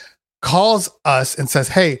planner, calls us and says,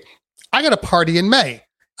 hey, I got a party in May.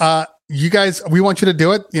 You guys, we want you to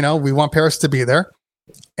do it. We want Paris to be there.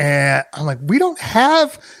 And I'm like, we don't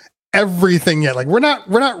have everything yet. Like, we're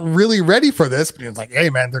not really ready for this. But it's like, hey,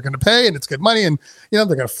 man, they're going to pay, and it's good money, and they're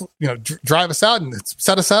going to drive us out and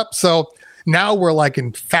set us up. So now we're like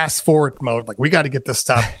in fast forward mode. Like, we got to get this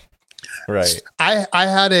stuff. Right. I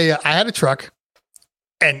had a truck,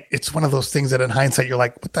 And it's one of those things that in hindsight, you're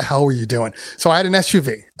like, what the hell were you doing? So I had an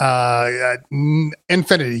SUV,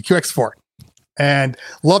 Infiniti QX4, and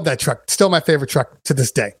love that truck. Still my favorite truck to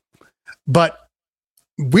this day. But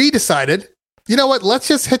we decided, you know what? Let's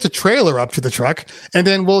just hitch a trailer up to the truck and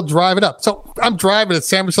then we'll drive it up. So I'm driving to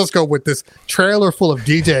San Francisco with this trailer full of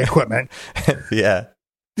DJ equipment. Yeah.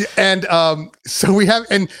 And so we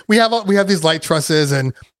have these light trusses,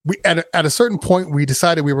 and we at a certain point we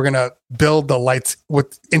decided we were going to build the lights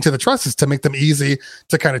into the trusses to make them easy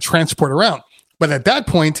to kind of transport around. But at that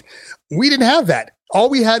point, we didn't have that. All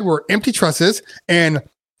we had were empty trusses and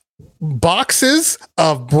boxes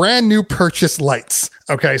of brand new purchased lights.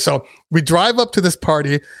 Okay, so we drive up to this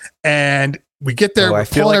party and we get there. I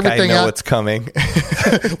feel like I know what's coming.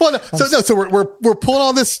 Well, so we're pulling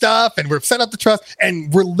all this stuff and we're set up the truss,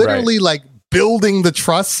 and we're literally like building the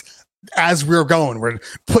truss as we're going. We're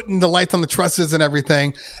putting the lights on the trusses and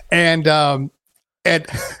everything, and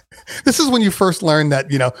this is when you first learn that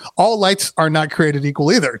all lights are not created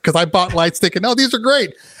equal either. Because I bought lights thinking, oh, these are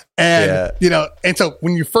great, and and so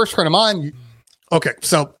when you first turn them on, okay.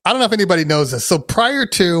 So I don't know if anybody knows this. So prior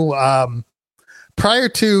to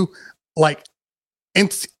like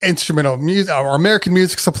instrumental music or American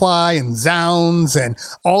Music Supply and Zounds and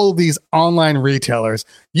all of these online retailers,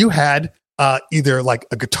 you had either like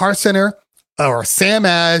a Guitar Center or a Sam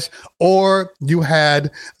Ash, or you had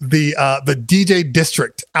the DJ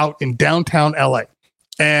District out in downtown LA.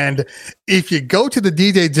 And if you go to the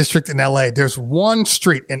DJ District in LA, there's one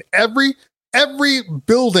street, and every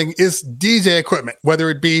building is DJ equipment, whether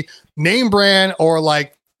it be name brand or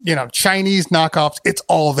like Chinese knockoffs. It's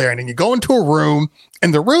all there. And then you go into a room,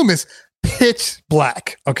 and the room is pitch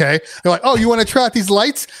black. Okay. You're like, oh, you want to try out these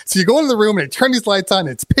lights? So you go into the room and they turn these lights on.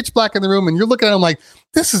 It's pitch black in the room, and you're looking at them like,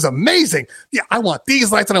 this is amazing. Yeah, I want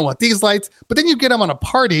these lights and I want these lights. But then you get them on a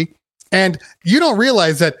party, and you don't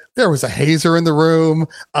realize that there was a hazer in the room.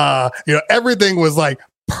 Everything was like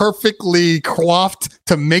perfectly coiffed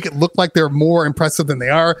to make it look like they're more impressive than they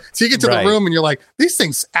are. So you get to the room and you're like, these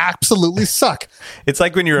things absolutely suck. It's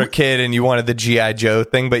like when you were a kid and you wanted the G.I. Joe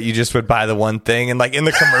thing, but you just would buy the one thing, and like in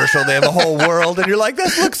the commercial they have a whole world, and you're like,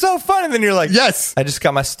 this looks so fun, and then you're like, yes, I just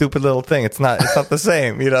got my stupid little thing. It's not the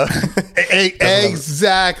same,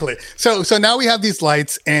 Exactly. So now we have these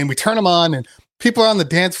lights, and we turn them on, and people are on the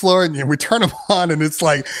dance floor, and we turn them on, and it's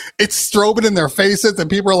like, it's strobing in their faces, and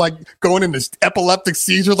people are like going into epileptic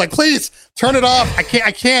seizures, like, please turn it off. I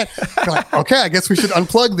can't. Like, okay, I guess we should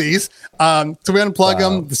unplug these. So we unplug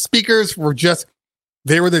them. The speakers were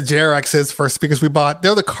they were the JRXs, first speakers we bought.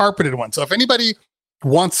 They're the carpeted ones. So if anybody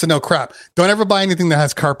wants to know crap, don't ever buy anything that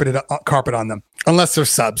has carpet on them, unless they're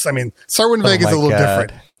subs. I mean, Cerwin Vega is a little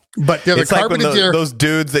different. But they're it's like when those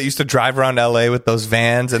dudes that used to drive around LA with those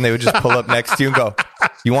vans, and they would just pull up next to you and go,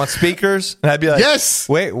 you want speakers? And I'd be like, yes.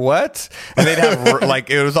 Wait, what? And they'd have like,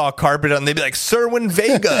 it was all carpeted, and they'd be like, Cerwin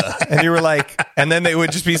Vega. And you were like, and then they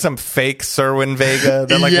would just be some fake Cerwin Vega.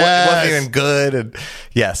 They're like, what, wasn't even good. And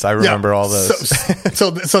yes, I remember all those.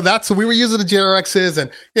 So that's, we were using the JRXs,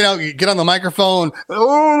 and you get on the microphone,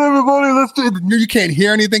 oh, everybody, let's do it. You can't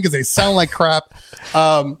hear anything because they sound like crap.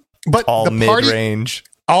 But all the mid-range.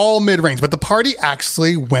 All mid-range, but the party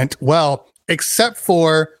actually went well, except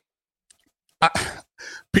for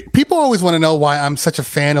people always want to know why I'm such a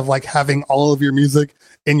fan of like having all of your music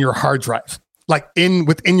in your hard drive, like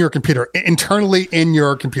within your computer, internally in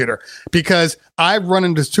your computer, because I've run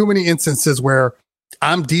into too many instances where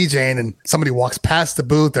I'm DJing and somebody walks past the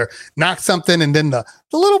booth or knocks something, and then the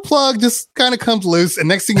little plug just kind of comes loose, and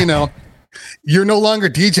next thing you know, you're no longer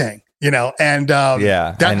DJing. And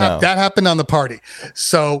that happened on the party.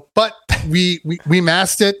 So, but we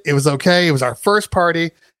masked it. It was okay. It was our first party.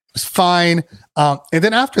 It was fine. And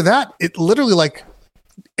then after that, it literally like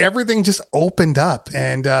everything just opened up,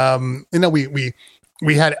 and we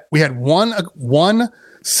had one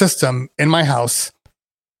system in my house,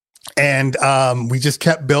 and we just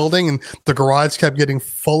kept building, and the garage kept getting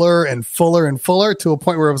fuller and fuller and fuller to a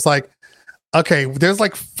point where it was like, okay, there's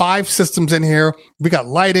like 5 systems in here. We got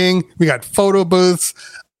lighting, we got photo booths.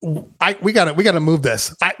 We got to move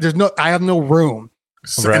this. I have no room.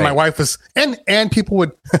 So, and my wife was, and people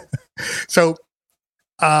would. So,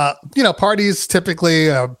 parties typically,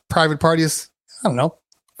 private parties, I don't know,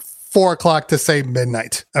 4:00 to say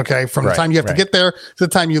midnight. Okay, from the time you have to get there to the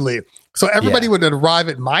time you leave. So everybody would arrive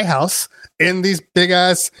at my house in these big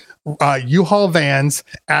ass U-Haul vans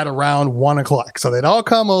at around 1:00. So they'd all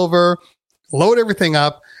come over, load everything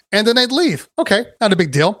up, and then they'd leave. Okay, not a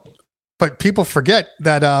big deal. But people forget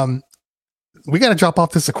that we got to drop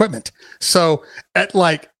off this equipment. So at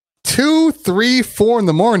like 2, 3, 4 in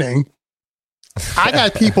the morning, I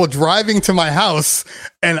got people driving to my house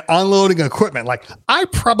and unloading equipment. Like, I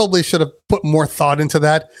probably should have put more thought into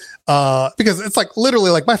that because it's like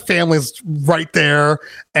literally like my family's right there.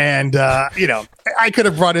 And, I could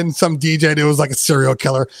have brought in some DJ that was like a serial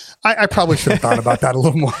killer. I probably should have thought about that a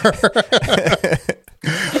little more.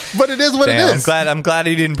 But it is what it is. I'm glad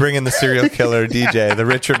he didn't bring in the serial killer DJ, the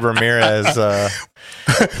Richard Ramirez.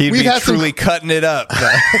 He'd be truly cutting it up.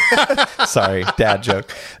 Sorry, dad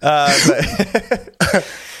joke.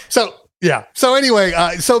 So anyway,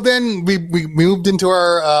 so then we moved into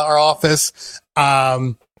our office.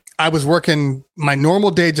 I was working my normal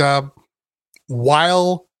day job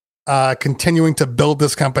while continuing to build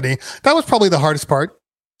this company. That was probably the hardest part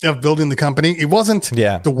of building the company. It wasn't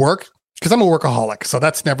the work, because I'm a workaholic, so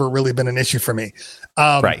that's never really been an issue for me.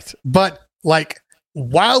 Right. But like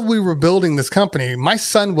while we were building this company, my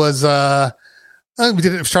son was we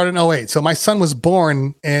did it started in 2008. So my son was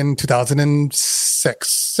born in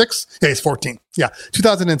 2006. Yeah, he's 14. Yeah,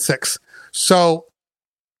 2006. So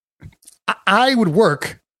I would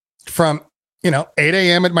work from 8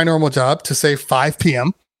 a.m. at my normal job to say 5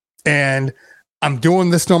 p.m. and I'm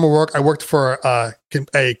doing this normal work. I worked for a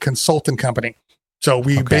consultant company. So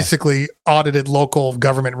we basically audited local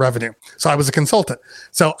government revenue. So I was a consultant.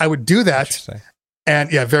 So I would do that.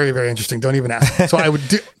 And yeah, very, very interesting. Don't even ask. So I would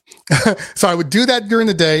do that during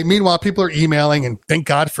the day. Meanwhile, people are emailing, and thank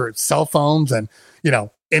God for cell phones and,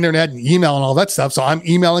 internet and email and all that stuff. So I'm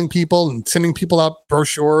emailing people and sending people out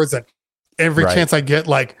brochures, and every chance I get,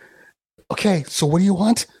 like, okay, so what do you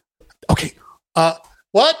want? Okay.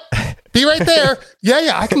 What? Be right there.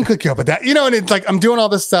 Yeah, I can cook you up with that. And it's like I'm doing all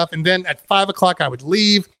this stuff, and then at 5 o'clock I would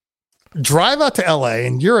leave, drive out to LA,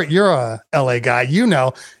 and you're a LA guy,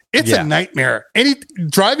 it's a nightmare.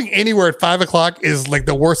 Driving anywhere at 5 o'clock is like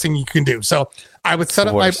the worst thing you can do. So I would set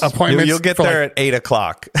up my appointments. You'll get there at 8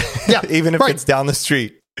 o'clock. Yeah, even if it's down the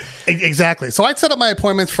street. Exactly. So I'd set up my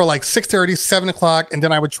appointments for like 6:30, 7 o'clock, and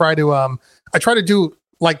then I would try to do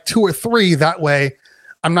like 2 or 3. That way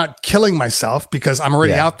I'm not killing myself because I'm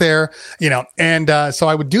already out there, and so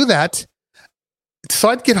I would do that. So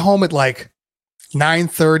I'd get home at like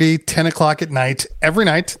 9:30, 10 o'clock at night, every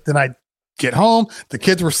night. Then I'd get home. The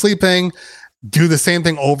kids were sleeping, do the same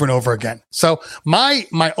thing over and over again. So my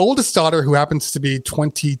oldest daughter, who happens to be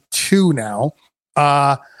 22 now,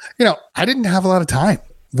 I didn't have a lot of time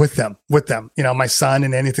with them, my son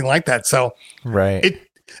and anything like that. So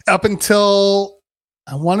up until,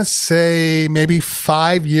 I want to say maybe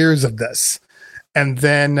 5 years of this. And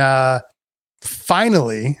then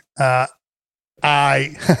finally, I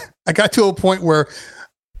got to a point where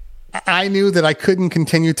I knew that I couldn't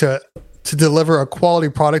continue to deliver a quality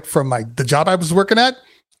product from the job I was working at,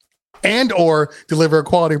 and or deliver a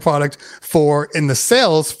quality product in the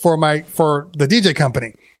sales for the DJ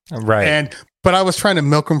company. Right. But I was trying to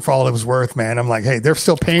milk them for all it was worth, man. I'm like, hey, they're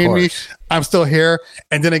still paying me. I'm still here.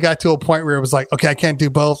 And then it got to a point where it was like, okay, I can't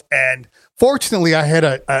do both. And fortunately, I had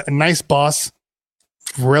a nice boss,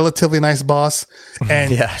 relatively nice boss.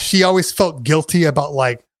 And she always felt guilty about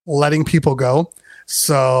like letting people go.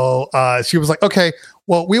 So she was like, okay,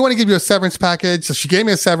 well, we want to give you a severance package. So she gave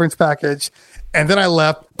me a severance package. And then I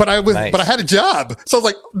left, but I had a job. So I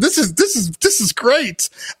was like, this is great.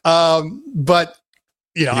 But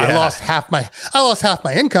I lost half my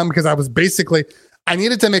income because I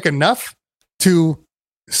needed to make enough to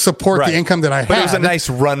support the income that I had. But it was a nice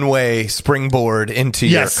runway springboard into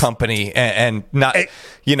your company and not,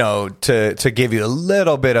 to give you a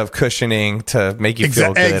little bit of cushioning to make you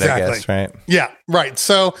feel good, I guess, right? Yeah, right.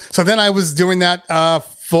 So then I was doing that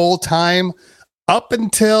full time up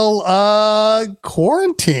until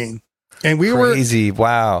quarantine. And we were crazy.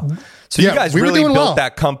 Wow. So you guys really built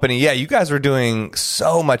that company. Yeah, you guys were doing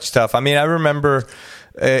so much stuff. I mean, I remember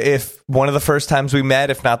if one of the first times we met,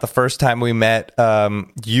 if not the first time we met,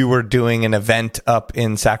 you were doing an event up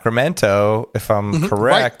in Sacramento, if I'm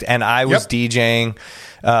correct, and I was DJing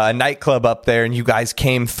a nightclub up there, and you guys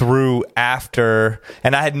came through after,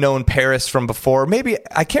 and I had known Paris from before. Maybe,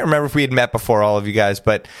 I can't remember if we had met before, all of you guys,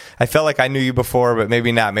 but I felt like I knew you before, but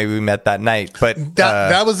maybe not. Maybe we met that night. But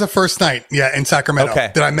that was the first night, in Sacramento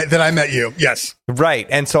that I met you. Yes. Right.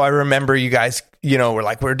 And so I remember you guys, were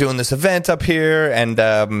like, we're doing this event up here, and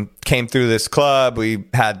came through this club. We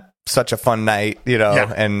had such a fun night,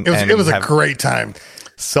 and it was a great time.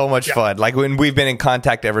 So much fun. Like, when we've been in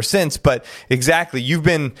contact ever since. But exactly, you've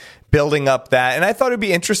been building up that. And I thought it'd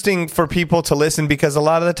be interesting for people to listen, because a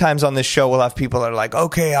lot of the times on this show, we'll have people that are like,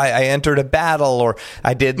 okay, I entered a battle, or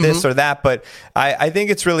I did this or that. But I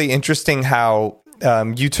think it's really interesting how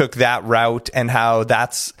you took that route, and how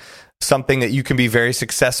that's something that you can be very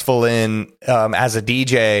successful in as a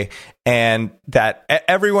DJ, and that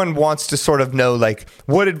everyone wants to sort of know, like,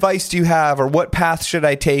 what advice do you have, or what path should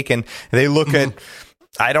I take? And they look at,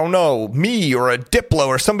 I don't know, me or a Diplo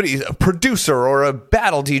or somebody, a producer or a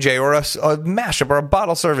battle DJ or a mashup or a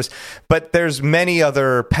bottle service. But there's many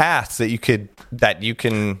other paths that you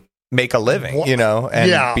can make a living, you know,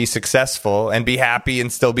 and be successful and be happy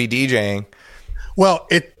and still be DJing. Well,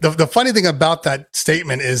 the funny thing about that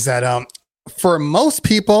statement is that for most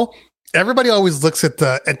people, everybody always looks at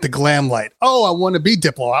the glam light. Oh, I want to be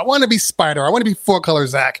Diplo. I want to be Spider. I want to be Four Color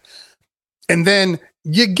Zach. And then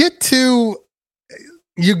you get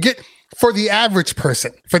for the average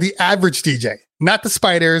person, for the average DJ, not the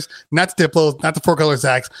Spiders, not the Diplos, not the Four Color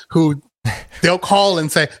Zachs, who they'll call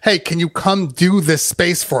and say, hey, can you come do this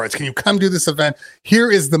space for us? Can you come do this event?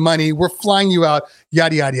 Here is the money. We're flying you out,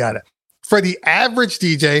 yada, yada, yada. For the average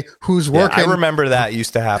DJ who's working, I remember that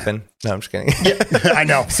used to happen. No, I'm just kidding. Yeah, I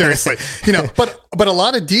know, seriously. You know, but a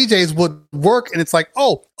lot of DJs would work, and it's like,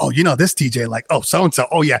 oh, you know, this DJ, like, oh, so and so,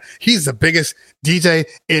 oh yeah, he's the biggest DJ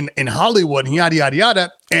in Hollywood, and yada yada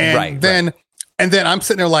yada. And then I'm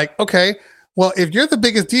sitting there like, okay, well, if you're the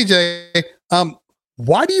biggest DJ,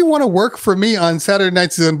 why do you want to work for me on Saturday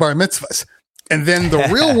nights and bar mitzvahs? And then the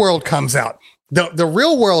real world comes out. The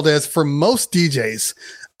real world is, for most DJs,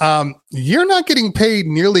 you're not getting paid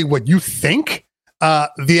nearly what you think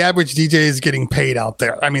the average DJ is getting paid out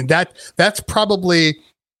there. I mean, that's probably,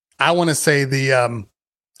 I want to say, the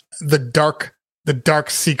dark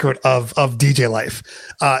secret of DJ life.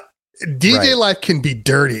 DJ life can be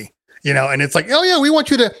dirty, you know, and it's like, oh yeah, we want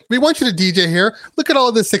you to DJ here. Look at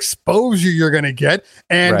all this exposure you're going to get,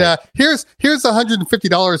 and here's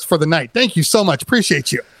 $150 for the night. Thank you so much,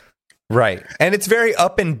 appreciate you. Right. And it's very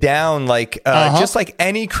up and down, like just like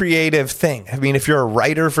any creative thing. I mean, if you're a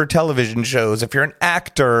writer for television shows, if you're an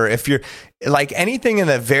actor, if you're like anything in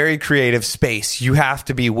that very creative space, you have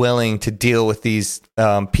to be willing to deal with these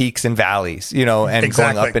peaks and valleys, you know, and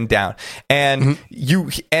going up and down. And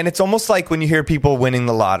and it's almost like when you hear people winning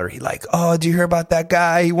the lottery, like, oh, do you hear about that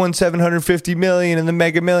guy? He won 750 million in the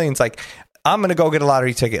Mega Millions. Like, I'm going to go get a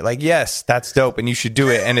lottery ticket. Like, yes, that's dope, and you should do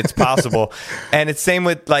it, and it's possible. And it's same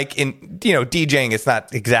with, like, in, you know, DJing. It's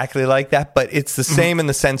not exactly like that, but it's the same in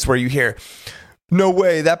the sense where you hear, no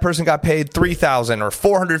way, that person got paid $3,000 or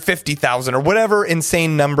 $450,000 or whatever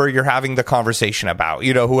insane number you're having the conversation about,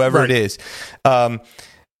 you know, whoever it is.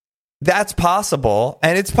 That's possible,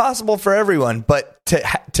 and it's possible for everyone, but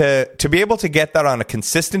to be able to get that on a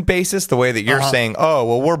consistent basis, the way that you're saying, oh,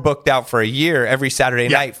 well, we're booked out for a year, every Saturday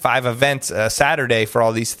night, 5 events a Saturday for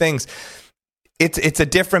all these things. It's a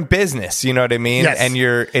different business, you know what I mean? Yes.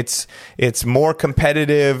 And it's more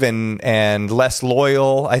competitive and less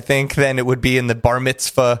loyal, I think, than it would be in the bar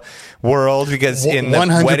mitzvah world, because in the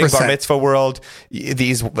 100%. Wedding bar mitzvah world,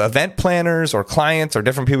 these event planners or clients or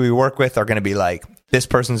different people we work with are going to be like, this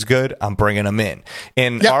person's good, I'm bringing them in.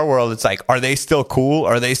 In our world, it's like, are they still cool?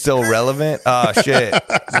 Are they still relevant? Oh shit!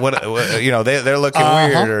 What you know, they're looking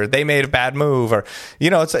weird, or they made a bad move, or you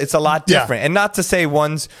know, it's a lot different. And not to say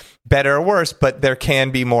one's better or worse, but there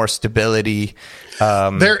can be more stability.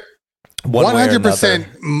 There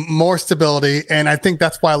 100% more stability, and I think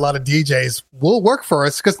that's why a lot of DJs will work for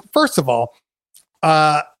us, because first of all,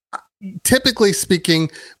 typically speaking,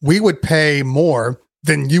 we would pay more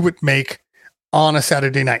than you would make on a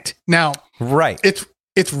Saturday night. Now,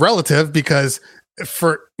 it's relative, because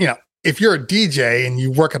for, you know, if you're a DJ and you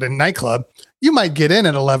work at a nightclub, you might get in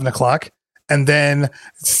at 11 o'clock and then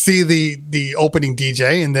see the opening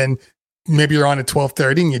DJ, and then maybe you're on at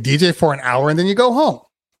 12:30 and you DJ for an hour and then you go home.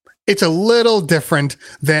 It's a little different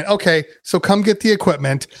than, okay, so come get the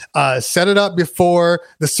equipment, set it up before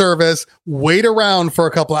the service, wait around for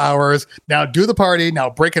a couple of hours, now do the party, now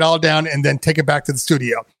break it all down, and then take it back to the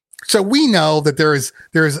studio. So we know that there's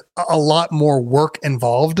a lot more work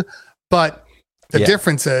involved, but the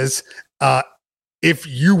difference is, if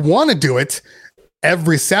you want to do it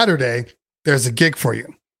every Saturday, there's a gig for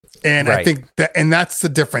you. And I think that's the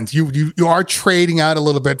difference. You are trading out a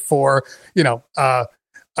little bit for, you know,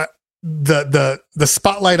 the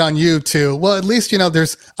spotlight on you to, well, at least, you know,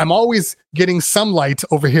 I'm always getting some light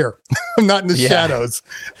over here. I'm not in the shadows.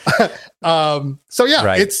 So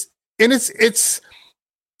it's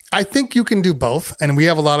I think you can do both, and we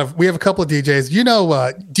have a couple of DJs. You know,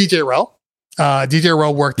 DJ Rel. DJ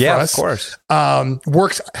Rel worked for us. Yeah, of course.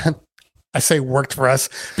 Works I say worked for us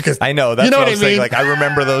because I know that's you know what what I'm I saying. mean? Like I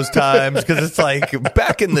remember those times because it's like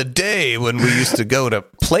back in the day when we used to go to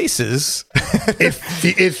places.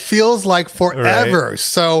 it feels like forever. Right.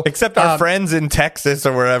 So Except our friends in Texas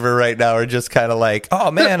or wherever right now are just kind of like,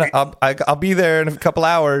 oh man, I'll be there in a couple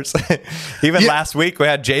hours. Even last week we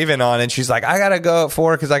had Javen on and she's like, I gotta go at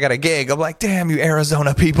 4 because I got a gig. I'm like, damn you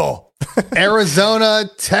Arizona people. Arizona,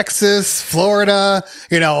 Texas, Florida,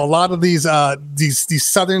 you know, a lot of these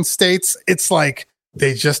southern states, it's like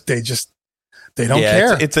they don't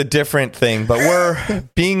care. It's a different thing, but we're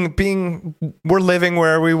we're living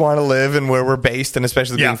where we want to live and where we're based, and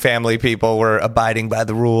especially being family people, we're abiding by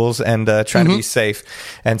the rules and trying to be safe.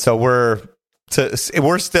 And so we're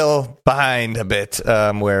still behind a bit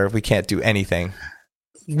where we can't do anything.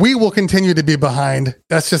 We will continue to be behind.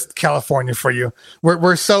 That's just California for you.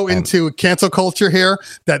 We're so into cancel culture here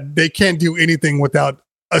that they can't do anything without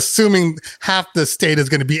assuming half the state is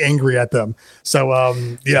going to be angry at them. So,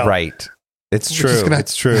 right. It's true.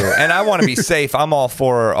 It's true. And I want to be safe. I'm all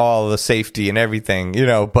for all the safety and everything, you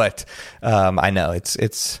know, but I know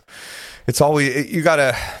it's always, you got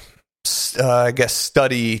to, I guess,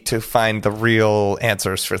 study to find the real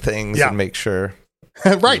answers for things and make sure.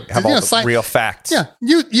 Right. Have all the real facts. Yeah.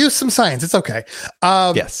 Use some science. It's okay.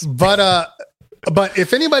 Yes. But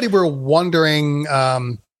if anybody were wondering,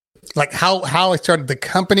 like how I started the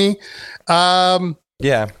company,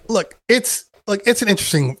 look, it's an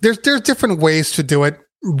interesting, there's different ways to do it.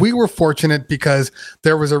 We were fortunate because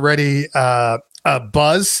there was already a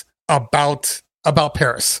buzz about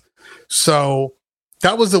Paris. So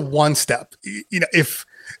that was the one step. You know, if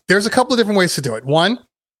there's a couple of different ways to do it. One,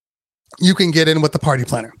 you can get in with the party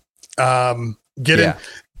planner. Get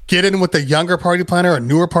in with the younger party planner, a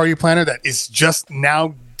newer party planner that is just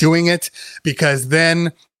now doing it, because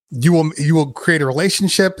then you will create a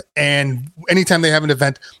relationship, and anytime they have an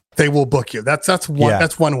event, they will book you. That's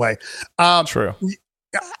one way. True.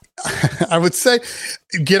 I would say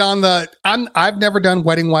get on I've never done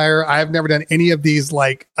Wedding Wire. I've never done any of these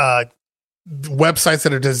like websites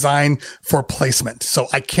that are designed for placement. So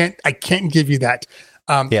I can't give you that.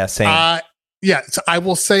 Same. So I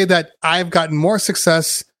will say that I've gotten more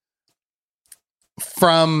success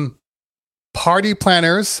from party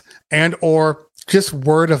planners and or just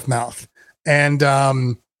word of mouth. And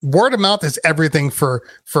word of mouth is everything for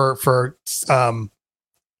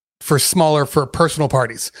smaller, for personal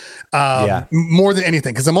parties. More than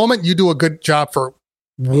anything. Because the moment you do a good job for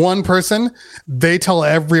one person, they tell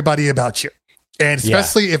everybody about you. And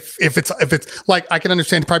especially if it's like, I can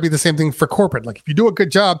understand probably the same thing for corporate. Like if you do a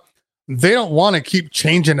good job, they don't want to keep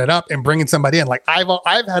changing it up and bringing somebody in. Like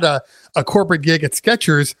I've had a corporate gig at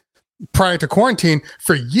Skechers prior to quarantine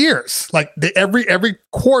for years. Like every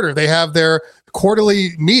quarter they have their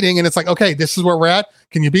quarterly meeting, and it's like, okay, this is where we're at.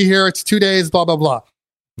 Can you be here? It's 2 days, blah, blah, blah.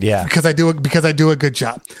 Yeah. Because I do a good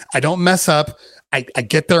job. I don't mess up. I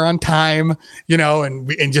get there on time, you know,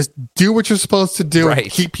 and just do what you're supposed to do and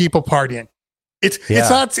keep people partying.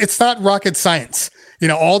 It's not rocket science. You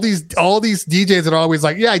know, all these DJs that are always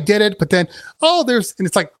like, yeah, I did it. But then, and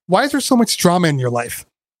it's like, why is there so much drama in your life?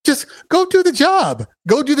 Just go do the job.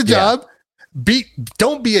 Go do the job.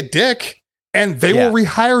 Don't be a dick, and they will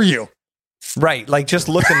rehire you. Right. Like just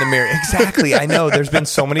look in the mirror. Exactly. I know there's been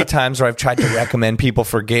so many times where I've tried to recommend people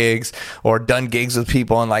for gigs or done gigs with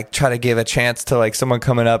people and like try to give a chance to like someone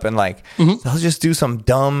coming up and like, they'll just do some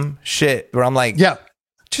dumb shit where I'm like,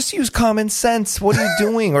 just use common sense. What are you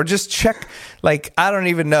doing? Or just check, like, I don't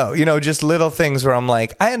even know, you know, just little things where I'm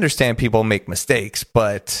like, I understand people make mistakes,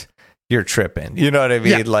 but you're tripping. You know what I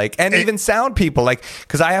mean? Yeah. Like, and even sound people, like,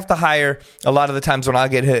 because I have to hire a lot of the times when I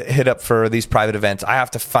get hit up for these private events, I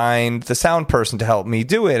have to find the sound person to help me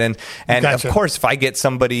do it. And of course, if I get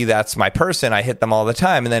somebody that's my person, I hit them all the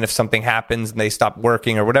time. And then if something happens and they stop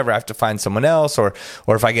working or whatever, I have to find someone else. Or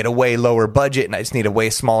if I get a way lower budget and I just need a way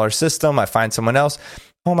smaller system, I find someone else.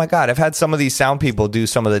 Oh my God, I've had some of these sound people do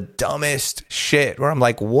some of the dumbest shit where I'm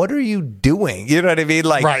like, what are you doing? You know what I mean?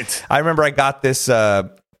 Like, I remember I got this, I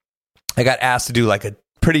got asked to do like a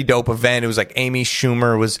pretty dope event. It was like Amy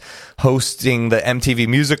Schumer was hosting the MTV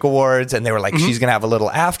Music Awards, and they were like, she's going to have a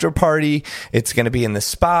little after party. It's going to be in the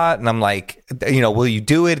spot. And I'm like, you know, will you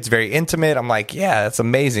do it? It's very intimate. I'm like, yeah, that's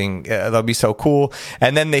amazing. That'll be so cool.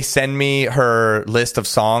 And then they send me her list of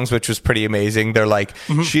songs, which was pretty amazing. They're like,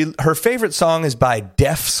 her favorite song is by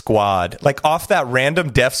Def Squad, like off that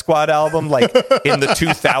random Def Squad album, like in the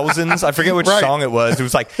 2000s. I forget which song it was. It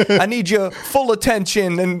was like, I need your full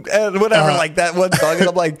attention and whatever, like that one song. And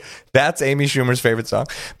I'm like, that's Amy Schumer's favorite song.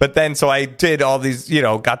 But then, so I did all these,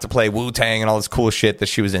 got to play Wu-Tang and all this cool shit that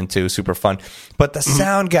she was into. Super fun. But the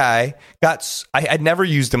sound guy I'd never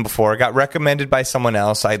used him before. Got recommended by someone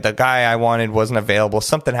else. The guy I wanted wasn't available.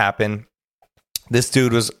 Something happened. This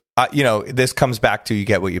dude was, this comes back to you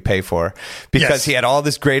get what you pay for, because he had all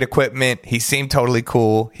this great equipment. He seemed totally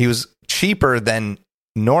cool. He was cheaper than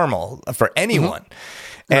normal for anyone.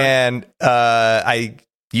 Right. And I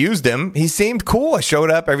used him. He seemed cool. I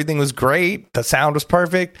showed up. Everything was great. The sound was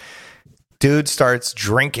perfect. Dude starts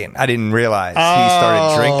drinking. I didn't realize he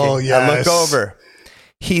started drinking. Yes. I look over.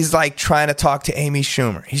 He's like trying to talk to Amy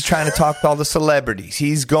Schumer. He's trying to talk to all the celebrities.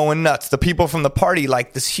 He's going nuts. The people from the party,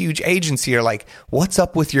 like this huge agency, are like, what's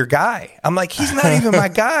up with your guy? I'm like, he's not even my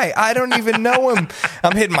guy. I don't even know him.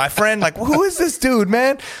 I'm hitting my friend like, who is this dude,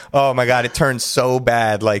 man? Oh my God. It turned so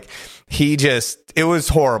bad. Like it was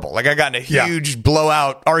horrible. Like I got in a huge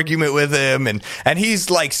blowout argument with him, and he's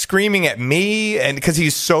like screaming at me, and because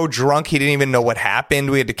he's so drunk, he didn't even know what happened.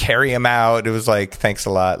 We had to carry him out. It was like, thanks a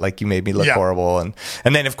lot. Like you made me look horrible. And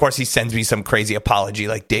then of course he sends me some crazy apology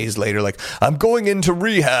like days later, like, I'm going into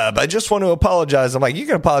rehab. I just want to apologize. I'm like, you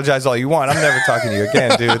can apologize all you want. I'm never talking to you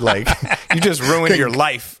again, dude. Like you just ruined your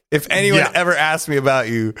life. If anyone ever asks me about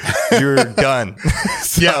you, you're done.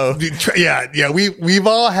 So we've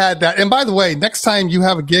all had that. And by the way, next time you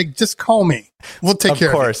have a gig, just call me. We'll take care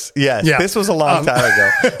of it. Of course. Yes. Yeah. This was a long time ago.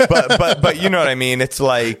 But you know what I mean? It's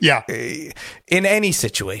like, in any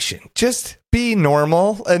situation, just be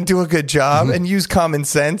normal and do a good job and use common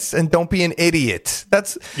sense and don't be an idiot.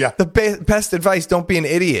 That's the best advice. Don't be an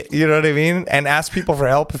idiot. You know what I mean? And ask people for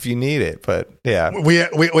help if you need it. But we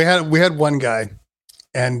had one guy,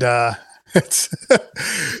 and it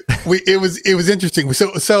was interesting.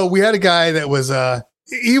 So we had a guy that was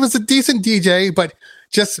he was a decent DJ, but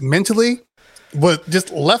just mentally was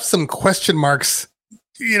just left some question marks.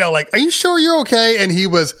 Like, are you sure you're okay? And he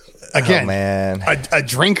was again a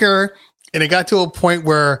drinker, and it got to a point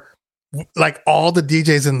where like all the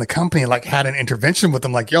DJs in the company like had an intervention with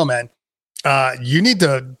him. Like, yo, man, you need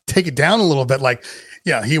to take it down a little bit. Like,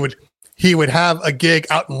 he would have a gig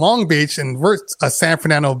out in Long Beach, and we're a San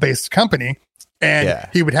Fernando based company. And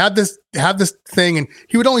he would have this thing, and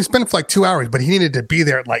he would only spend it for like 2 hours, but he needed to be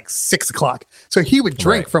there at like 6 o'clock. So he would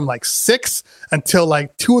drink from like 6 until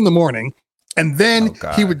like 2 a.m. And then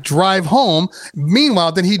he would drive home.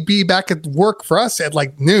 Meanwhile, then he'd be back at work for us at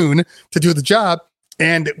like noon to do the job.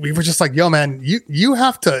 And we were just like, yo, man, you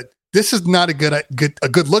have to, this is not a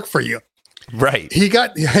good look for you. Right. He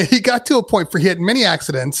got to a point where he had many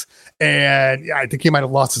accidents, and I think he might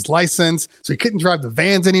have lost his license, so he couldn't drive the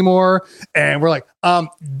vans anymore. And we're like,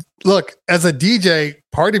 look, as a DJ,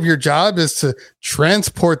 part of your job is to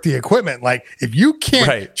transport the equipment. Like, if you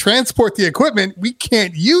can't transport the equipment, we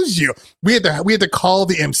can't use you. We had to call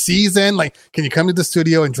the MCs in, like, can you come to the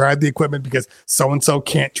studio and drive the equipment because so and so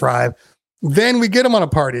can't drive? Then we get him on a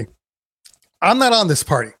party. I'm not on this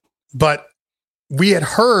party, but we had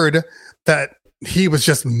heard that he was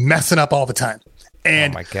just messing up all the time.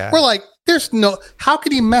 And we're like, how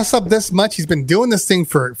could he mess up this much? He's been doing this thing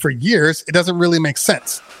for years. It doesn't really make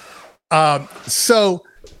sense. So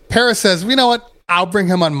Paris says, you know what? I'll bring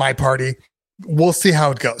him on my party. We'll see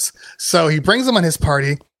how it goes. So he brings him on his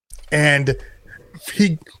party, and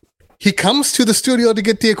he comes to the studio to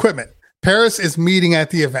get the equipment. Paris is meeting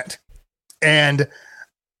at the event, and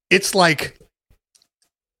it's like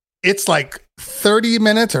 30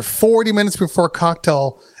 minutes or 40 minutes before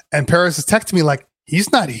cocktail, and Paris is texting me like,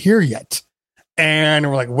 he's not here yet. And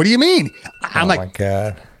we're like, what do you mean? I'm like, my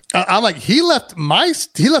God. I'm like, he left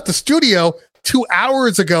the studio 2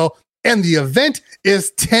 hours ago, and the event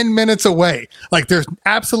is 10 minutes away. Like, there's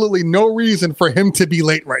absolutely no reason for him to be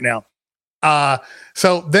late right now.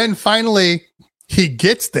 So then finally he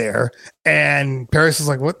gets there, and Paris is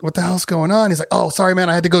like, what the hell's going on? He's like, oh, sorry, man.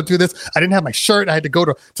 I had to go do this. I didn't have my shirt. I had to go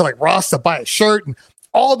to like Ross to buy a shirt and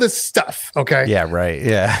all this stuff. Okay. Yeah. Right.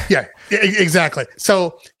 Yeah. Yeah, exactly.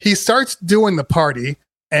 So he starts doing the party,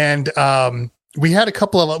 and we had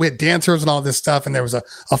we had dancers and all this stuff, and there was a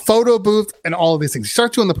photo booth and all of these things. He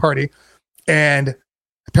starts doing the party, and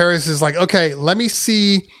Paris is like, okay, let me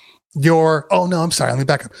see oh no, I'm sorry. Let me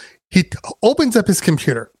back up. He opens up his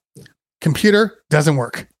computer. Computer doesn't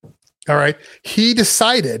work. All right. He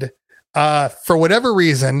decided, for whatever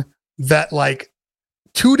reason, that like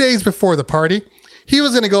 2 days before the party, he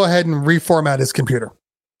was going to go ahead and reformat his computer.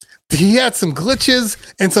 He had some glitches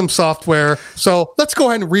and some software. So let's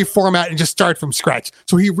go ahead and reformat and just start from scratch.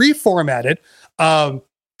 So he reformatted.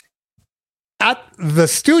 at the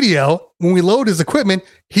studio, when we load his equipment,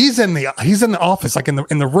 he's in the office, like in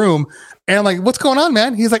the room, and I'm like, what's going on,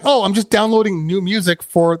 man? He's like, oh, I'm just downloading new music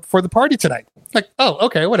for the party tonight. Like, oh,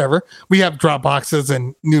 okay, whatever. We have drop boxes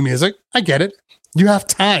and new music. I get it. You have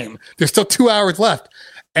time. There's still 2 hours left.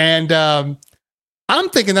 And I'm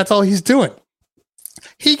thinking that's all he's doing.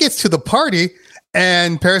 He gets to the party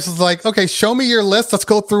and Paris is like, okay, show me your list. Let's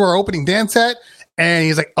go through our opening dance set. And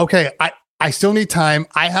he's like, okay, I still need time.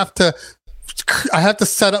 I have to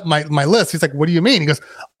set up my list. He's like, what do you mean? He goes,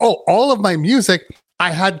 oh, all of my music I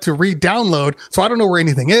had to re-download, so I don't know where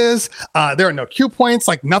anything is. There are no cue points.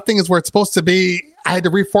 Like nothing is where it's supposed to be. I had to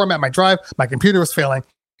reformat my drive. My computer was failing.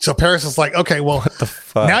 So Paris is like, okay, well, What the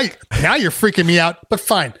fuck? now you're freaking me out. But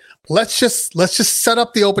fine, let's just set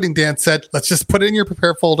up the opening dance set. Let's just put it in your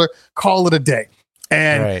prepare folder. Call it a day.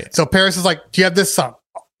 And so Paris is like, do you have this song?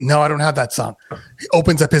 No, I don't have that song. He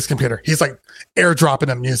opens up his computer. He's like airdropping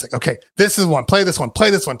them music. Okay, this is one. Play this one. Play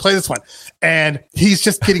this one. Play this one. And he's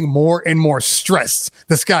just getting more and more stressed.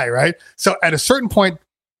 This guy, right? So at a certain point,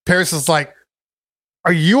 Paris is like,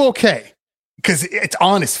 "Are you okay?" Because it's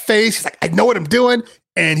on his face. He's like, "I know what I'm doing."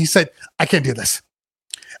 And he said, "I can't do this.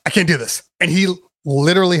 I can't do this." And he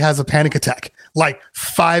literally has a panic attack, like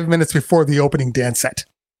 5 minutes before the opening dance set.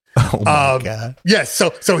 Oh my God. Yes.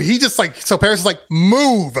 So he just like, so Paris is like,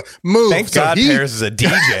 move. Thank God Paris is a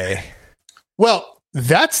DJ. Well,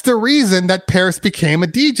 that's the reason that Paris became a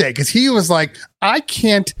DJ, because he was like, I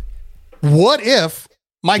can't, what if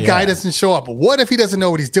my guy doesn't show up? What if he doesn't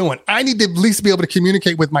know what he's doing? I need to at least be able to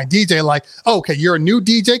communicate with my DJ like, oh, okay, you're a new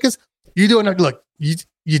DJ because you do enough, look,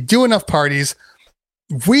 you do enough parties.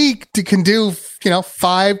 We can do,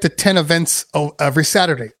 5 to 10 events every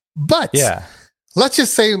Saturday. But let's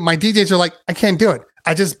just say my DJs are like, I can't do it.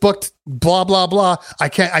 I just booked blah, blah, blah. I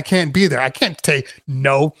can't be there. I can't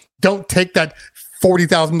don't take that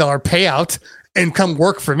 $40,000 payout and come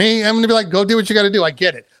work for me. I'm going to be like, go do what you got to do. I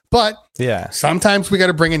get it. But sometimes we got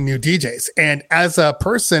to bring in new DJs. And as a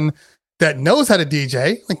person that knows how to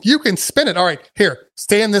DJ, like you can spin it. All right, here,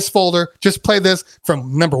 stay in this folder. Just play this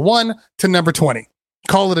from number 1 to number 20.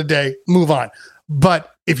 Call it a day, move on.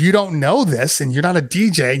 But if you don't know this and you're not a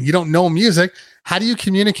DJ and you don't know music, how do you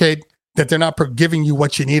communicate that they're not giving you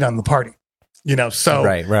what you need on the party? So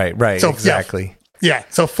right. So, exactly. Yeah.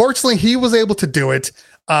 So fortunately, he was able to do it.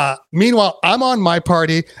 Meanwhile, I'm on my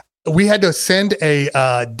party. We had to send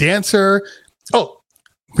a dancer. Oh,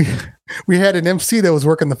 we had an MC that was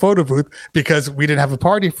working the photo booth because we didn't have a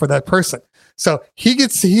party for that person. So he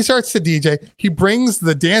starts to DJ. He brings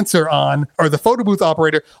the dancer on, or the photo booth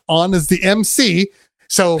operator on as the MC.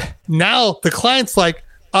 So now the client's like,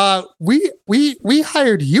 we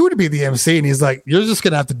hired you to be the MC. And he's like, you're just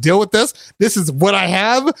going to have to deal with this. This is what I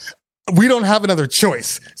have. We don't have another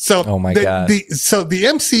choice. So oh my God.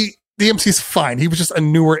 The MC's fine. He was just a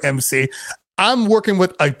newer MC. I'm working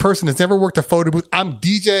with a person that's never worked a photo booth. I'm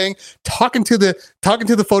DJing, talking to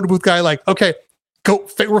the photo booth guy, like, okay, go.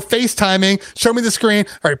 We're FaceTiming. Show me the screen.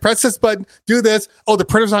 All right, press this button. Do this. Oh, the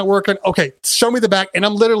printer's not working. Okay, show me the back. And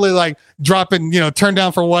I'm literally like dropping, turn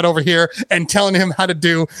down for what over here, and telling him how to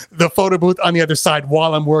do the photo booth on the other side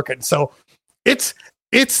while I'm working. So it's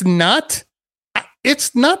not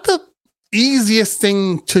the easiest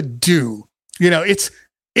thing to do.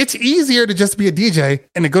 It's easier to just be a DJ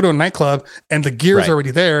and to go to a nightclub and the gear's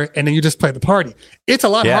already there and then you just play the party. It's a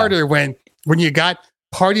lot harder when you got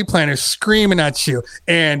party planners screaming at you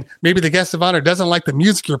and maybe the guest of honor doesn't like the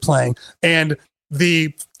music you're playing and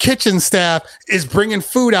the kitchen staff is bringing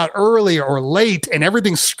food out early or late and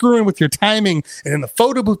everything's screwing with your timing and then the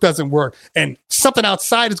photo booth doesn't work and something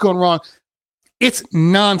outside is going wrong. It's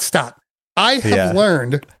nonstop. I have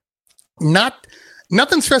learned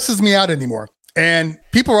nothing stresses me out anymore. And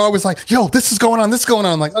people are always like, yo, this is going on.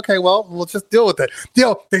 I'm like, okay, well, we'll just deal with it.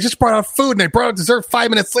 They just brought out food and they brought out dessert 5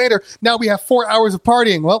 minutes later. Now we have 4 hours of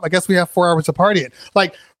partying. Well, I guess we have 4 hours of partying.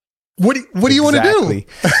 Like, what do you want to do?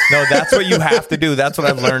 No, that's what you have to do. That's what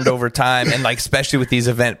I've learned over time. And like, especially with these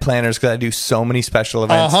event planners, because I do so many special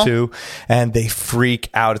events too, and they freak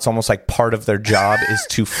out. It's almost like part of their job is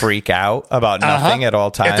to freak out about nothing at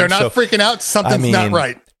all times. If they're not freaking out, something's not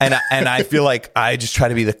right. And I feel like I just try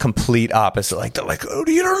to be the complete opposite. Like, they're like, oh,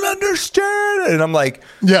 you don't understand. And I'm like,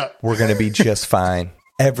 we're going to be just fine.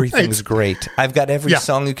 Everything's great. I've got every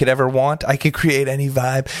song you could ever want. I could create any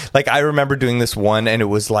vibe. Like, I remember doing this one and it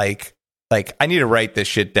was like I need to write this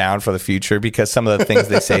shit down for the future because some of the things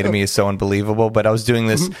they say to me is so unbelievable. But I was doing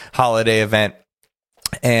this holiday event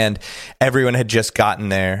And everyone had just gotten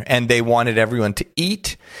there, and they wanted everyone to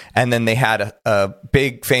eat. And then they had a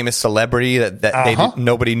big famous celebrity that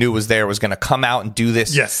nobody knew was there, was going to come out and do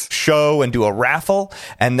this show and do a raffle.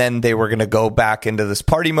 And then they were going to go back into this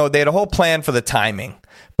party mode. They had a whole plan for the timing,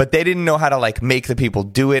 but they didn't know how to like make the people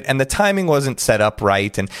do it. And the timing wasn't set up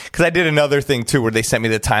right. And because I did another thing too, where they sent me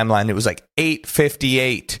the timeline. It was like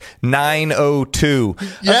 8:58, 9:02.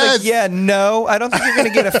 Yes. I was like, yeah, no, I don't think you're going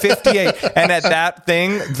to get a 58. And at that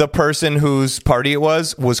thing, the person whose party it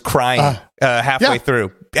was crying halfway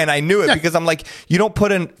through. And I knew it because I'm like, you don't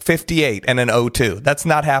put in 58 and an 02. That's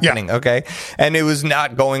not happening. Okay. And it was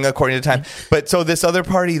not going according to time. But so this other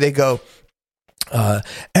party, they go,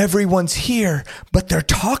 everyone's here, but they're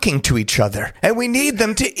talking to each other and we need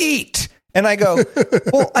them to eat. And I go,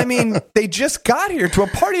 well, I mean, they just got here to a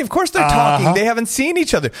party. Of course they're talking. They haven't seen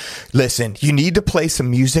each other. Listen, you need to play some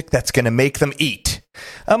music that's going to make them eat.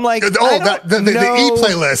 I'm like, the eat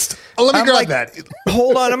playlist. Let me grab that.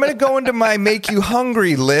 Hold on, I'm going to go into my make you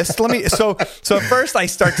hungry list. So at first I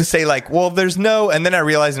start to say like, well, there's no, and then I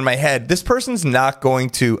realize in my head, this person's not going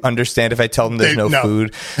to understand if I tell them there's no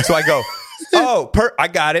food. So I go, I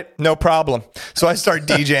got it. No problem. So I start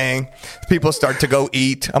DJing. People start to go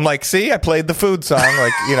eat. I'm like, see, I played the food song.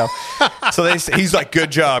 Like, you know, so he's like,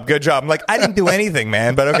 good job. I'm like, I didn't do anything,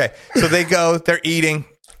 man, but okay. So they go, they're eating.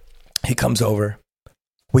 He comes over.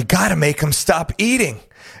 We got to make him stop eating.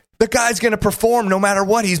 The guy's going to perform no matter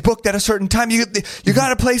what. He's booked at a certain time. You got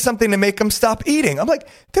to play something to make him stop eating. I'm like,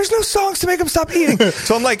 there's no songs to make him stop eating.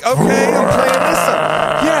 So I'm like, okay, I'm playing this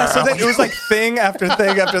song. Yeah, so then it was like thing after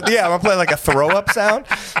thing after I'm going to play like a throw-up sound.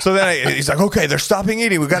 So then he's like, okay, they're stopping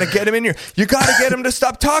eating. We got to get him in here. You got to get him to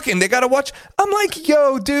stop talking. They got to watch. I'm like,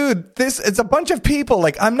 yo, dude, it's a bunch of people.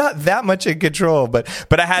 Like, I'm not that much in control. But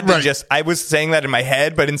I had to I was saying that in my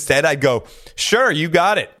head, but instead I'd go, sure, you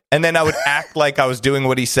got it. And then I would act like I was doing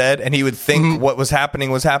what he said, and he would think what was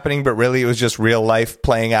happening, but really it was just real life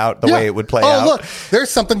playing out the way it would play out. Oh, look, there's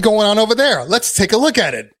something going on over there. Let's take a look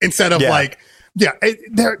at it. Instead of So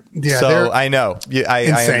I know. I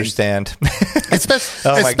understand.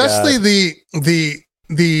 Especially the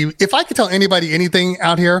if I could tell anybody anything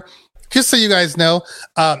out here, just so you guys know,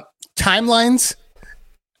 timelines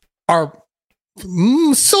are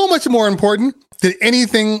so much more important than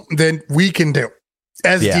anything that we can do.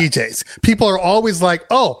 As DJs, people are always like,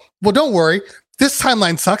 oh, well, don't worry. This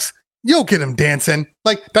timeline sucks. You'll get them dancing.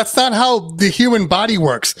 Like, that's not how the human body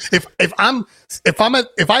works. If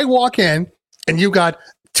I walk in and you got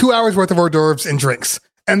 2 hours worth of hors d'oeuvres and drinks,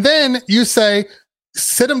 and then you say,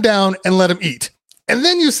 sit them down and let them eat. And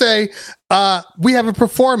then you say, we have a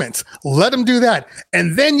performance. Let them do that.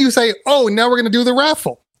 And then you say, oh, now we're going to do the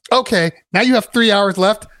raffle. Okay. Now you have 3 hours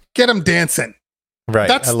left. Get them dancing. Right.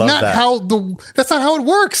 That's not how it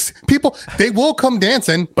works. People, they will come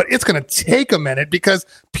dancing, but it's going to take a minute because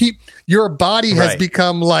your body has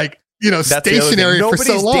become like, stationary for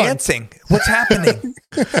so long. Nobody's dancing. What's happening?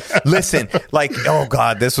 Listen, like, oh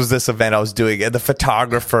God, this event I was doing. The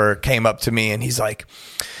photographer came up to me and he's like,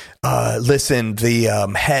 listen, the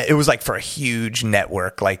head, it was like for a huge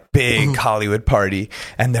network, like big Hollywood party.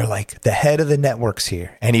 And they're like, the head of the network's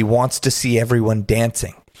here and he wants to see everyone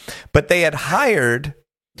dancing. But they had hired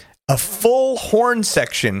a full horn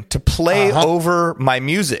section to play over my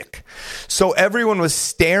music. So everyone was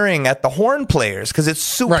staring at the horn players because it's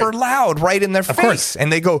super loud right in their face. Course.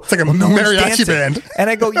 And they go, it's like a mariachi band. And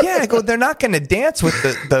I go, they're not going to dance with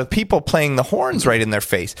the people playing the horns right in their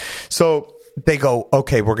face. So they go,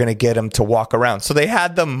 okay, we're going to get them to walk around. So they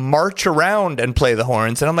had them march around and play the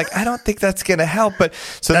horns. And I'm like, I don't think that's going to help. But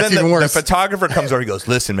so that's then the photographer comes over. He goes,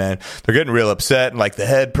 listen, man, they're getting real upset. And like the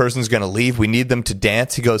head person's going to leave. We need them to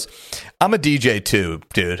dance. He goes, I'm a DJ too,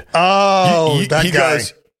 dude. Oh, he guy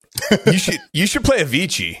goes, you should play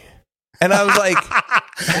Avicii. And I was like,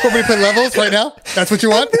 want me to play levels right now? That's what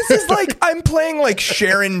you want? This is like, I'm playing like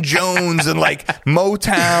Sharon Jones and like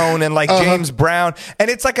Motown and like James Brown.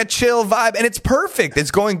 And it's like a chill vibe and it's perfect.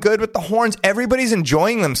 It's going good with the horns. Everybody's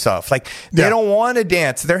enjoying themselves. Like they don't want to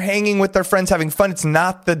dance. They're hanging with their friends, having fun. It's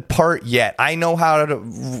not the part yet. I know how to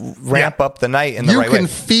ramp up the night in the right way. You can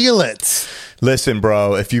feel it. Listen,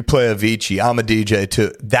 bro, if you play Avicii, I'm a DJ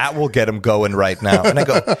too. That will get them going right now. And I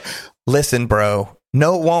go, listen, bro.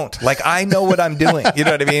 No, it won't. Like, I know what I'm doing. You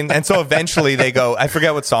know what I mean? And so eventually they go, I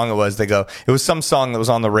forget what song it was. They go, it was some song that was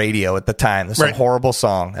on the radio at the time. There's some horrible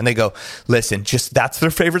song. And they go, listen, that's their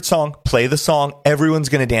favorite song. Play the song. Everyone's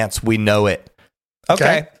going to dance. We know it.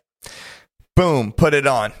 Okay. Boom. Put it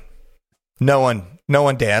on. No one No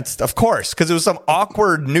one danced, of course, because it was some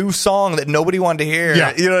awkward new song that nobody wanted to hear.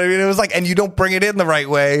 Yeah. You know what I mean? It was like, and you don't bring it in the right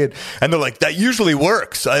way. And they're like, that usually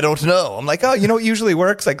works. I don't know. I'm like, oh, you know what usually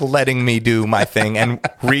works? Like letting me do my thing and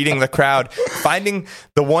reading the crowd, finding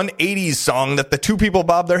the one 80s song that the two people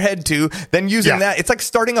bob their head to, then using that. It's like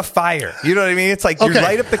starting a fire. You know what I mean? It's like you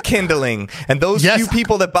light up the kindling, and those few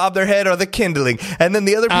people that bob their head are the kindling, and then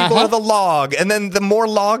the other people are the log, and then the more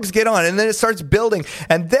logs get on, and then it starts building,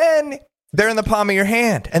 and then they're in the palm of your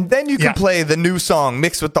hand, and then you can play the new song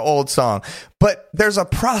mixed with the old song. But there's a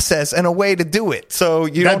process and a way to do it, so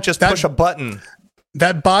you don't just push a button.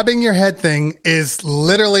 That bobbing your head thing is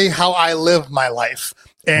literally how I live my life.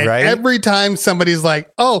 And every time somebody's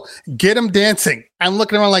like, oh, get them dancing, I'm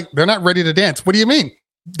looking around like, they're not ready to dance. What do you mean?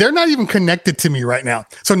 They're not even connected to me right now.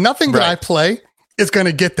 So nothing that I play is going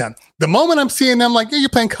to get them. The moment I'm seeing them, like, you're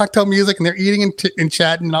playing cocktail music and they're eating and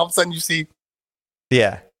chatting, and all of a sudden you see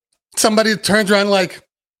somebody turns around like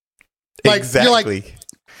exactly. You're like,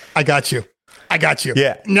 I got you.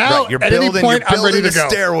 Yeah. Now, you're at any point, I'm ready to go.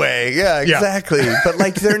 Stairway. Yeah, exactly. But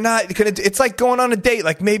like, they're not gonna. It's like going on a date.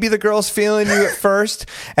 Like maybe the girl's feeling you at first,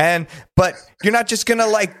 but you're not just gonna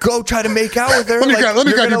like go try to make out with her. Let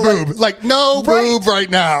me grab your boob. Like no boob right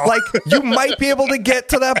now. Like you might be able to get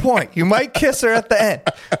to that point. You might kiss her at the end,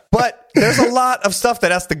 but there's a lot of stuff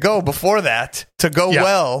that has to go before that to go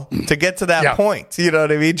well to get to that point. You know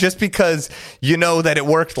what I mean? Just because you know that it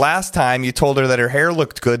worked last time, you told her that her hair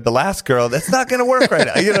looked good, the last girl, that's not going to work right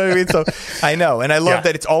now. You know what I mean? So I know. And I love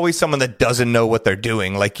that it's always someone that doesn't know what they're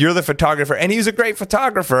doing. Like you're the photographer, and he's a great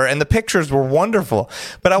photographer, and the pictures were wonderful.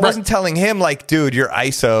 But I wasn't telling him like, dude, your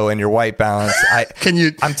ISO and your white balance.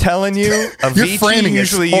 I'm telling you, Avicii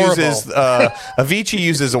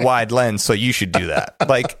uses a wide lens, so you should do that.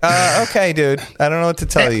 Like, okay, dude. I don't know what to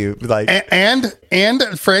tell you. Like, and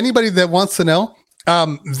for anybody that wants to know,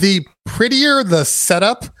 the prettier the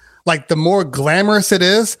setup, like the more glamorous it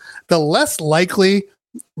is, the less likely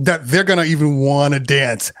that they're gonna even want to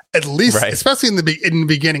dance. At least, especially in the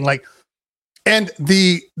beginning. Like, and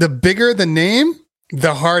the bigger the name,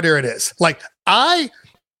 the harder it is. Like, I'm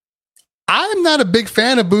not a big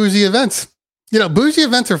fan of bougie events. You know, bougie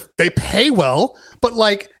events they pay well, but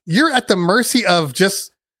like you're at the mercy of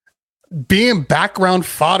just being background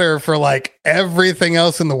fodder for like everything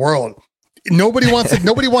else in the world. Nobody wants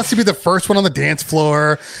to be the first one on the dance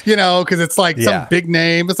floor, you know, because it's like some big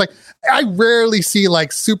name. It's like I rarely see like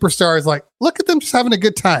superstars like, look at them just having a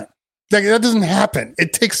good time. Like that doesn't happen.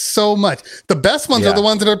 It takes so much. The best ones are the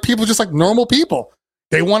ones that are people just like normal people.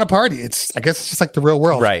 They want to party. I guess it's just like the real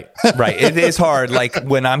world. Right. It is hard. Like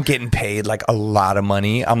when I'm getting paid like a lot of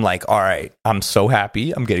money, I'm like, all right, I'm so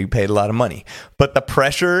happy. I'm getting paid a lot of money. But the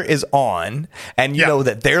pressure is on, and you know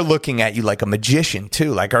that they're looking at you like a magician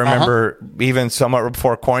too. Like I remember even somewhat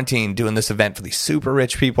before quarantine doing this event for these super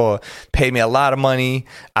rich people, paid me a lot of money.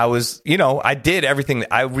 I was, I did everything.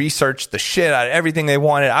 I researched the shit out of everything they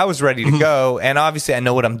wanted. I was ready to go. And obviously I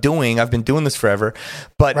know what I'm doing. I've been doing this forever,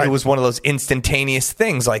 but it was one of those instantaneous things.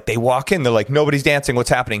 Like they walk in, they're like, nobody's dancing. What's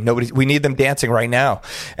happening? We need them dancing right now.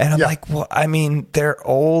 And I'm like, well, I mean, they're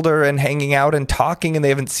older and hanging out and talking, and they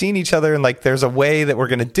haven't seen each other. And like, there's a way that we're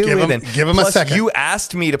going to do it. And give them a second. You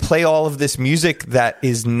asked me to play all of this music that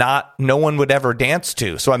is no one would ever dance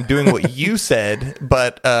to. So I'm doing what you said,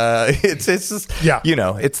 but it's just,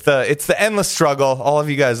 it's the endless struggle. All of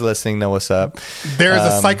you guys listening know what's up. There's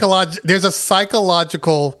a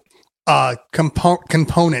psychological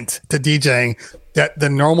component to DJing that the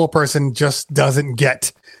normal person just doesn't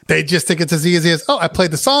get. They just think it's as easy as, oh, I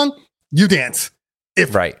played the song, you dance.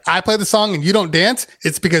 If I play the song and you don't dance,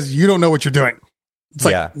 it's because you don't know what you're doing. It's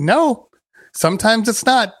like, no, sometimes it's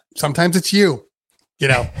not. Sometimes it's you,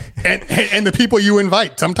 and the people you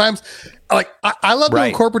invite. Sometimes, like, I love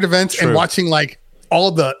doing corporate events and watching like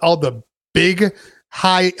all the big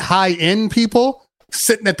high end people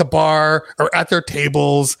sitting at the bar or at their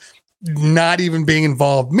tables, not even being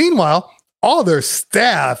involved. Meanwhile, all their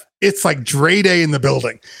staff, it's like Dre Day in the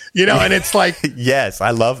building, and it's like, yes,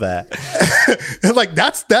 I love that. Like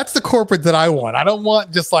that's the corporate that I want. I don't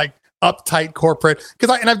want just like uptight corporate, because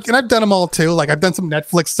I've done them all too. Like I've done some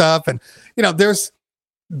Netflix stuff, and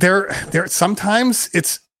there sometimes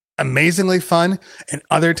it's amazingly fun, and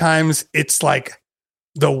other times it's like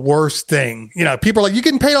the worst thing. People are like, you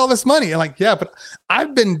getting paid all this money, and like, yeah, but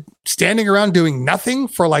I've been standing around doing nothing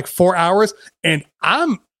for like 4 hours, and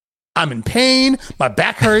I'm in pain. My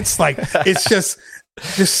back hurts. Like it's just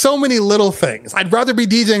there's so many little things. I'd rather be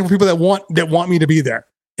DJing for people that want me to be there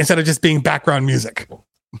instead of just being background music.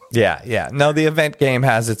 Yeah. No, the event game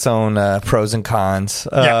has its own pros and cons.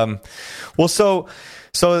 Well, so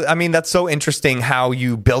So, I mean, that's so interesting how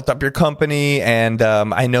you built up your company, and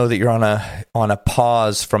I know that you're on a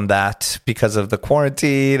pause from that because of the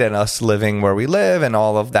quarantine and us living where we live and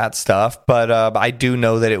all of that stuff. But I do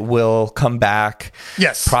know that it will come back,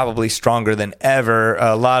 Yes. probably stronger than ever.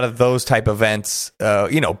 A lot of those type events, bar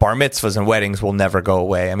mitzvahs and weddings will never go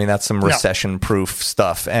away. I mean, that's some recession-proof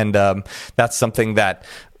stuff, and that's something that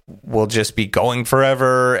will just be going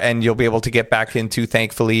forever, and you'll be able to get back into,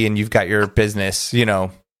 thankfully, and you've got your business,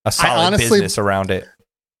 a solid business around it.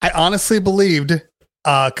 I honestly believed,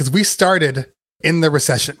 because we started in the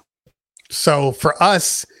recession. So for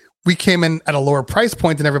us, we came in at a lower price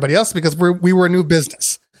point than everybody else because we were a new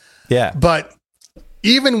business. Yeah. But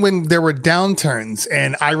even when there were downturns,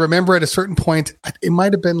 and I remember at a certain point, it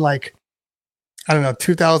might have been like, I don't know,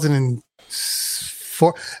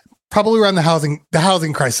 2004, probably around the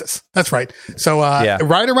housing crisis. That's right. So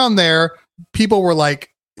right around there, people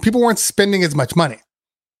weren't spending as much money,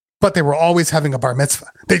 but they were always having a bar mitzvah.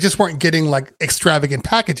 They just weren't getting like extravagant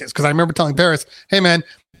packages. Because I remember telling Paris, hey man,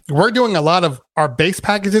 we're doing a lot of our base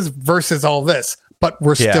packages versus all this, but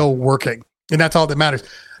we're still working. And that's all that matters.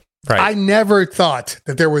 Right. I never thought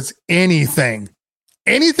that there was anything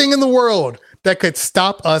in the world that could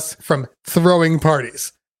stop us from throwing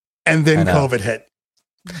parties. And then COVID hit.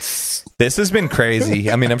 This has been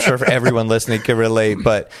crazy. I mean, I'm sure for everyone listening can relate,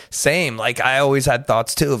 but same. Like, I always had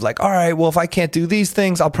thoughts too of like, all right, well, if I can't do these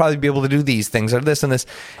things, I'll probably be able to do these things or this and this.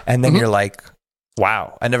 And then you're like,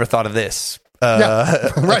 wow, I never thought of this.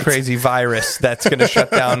 A crazy virus that's going to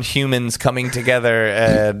shut down humans coming together,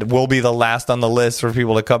 and we'll be the last on the list for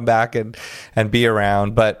people to come back and be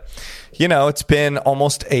around. But it's been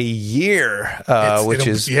almost a year, which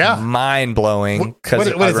is mind blowing, because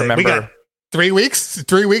I remember 3 weeks.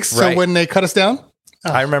 3 weeks. Right. So when they cut us down,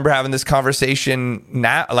 I remember having this conversation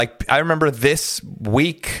now. Like, I remember this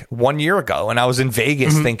week 1 year ago, and I was in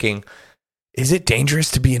Vegas thinking, is it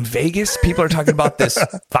dangerous to be in Vegas? People are talking about this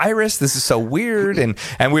virus. This is so weird. And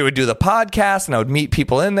we would do the podcast, and I would meet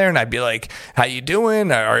people in there, and I'd be like, how you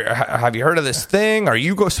doing? Or have you heard of this thing? Are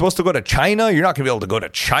you supposed to go to China? You're not going to be able to go to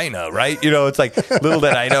China, right? It's like, little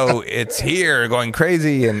did I know it's here going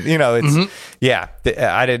crazy. And,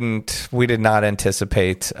 we did not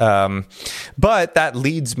anticipate. But that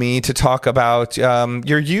leads me to talk about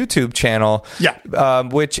your YouTube channel,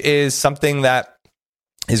 which is something that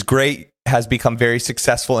is great, has become very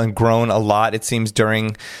successful and grown a lot, it seems,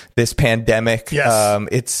 during this pandemic.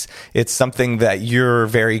 Yes. It's something that you're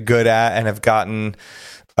very good at and have gotten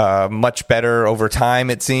much better over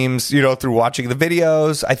time, it seems, through watching the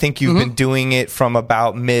videos. I think you've been doing it from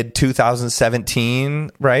about mid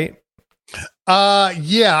 2017, right?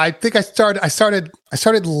 I think I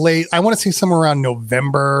started late. I want to say somewhere around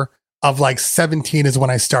November of like 17 is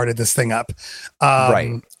when I started this thing up.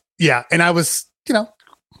 Right. Yeah. And I was,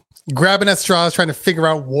 grabbing at straws, trying to figure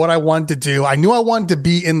out what I wanted to do. I knew I wanted to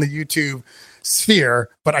be in the YouTube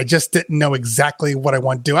sphere, but I just didn't know exactly what I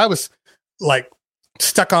wanted to do. I was like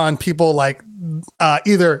stuck on people like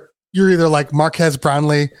you're either like Marquez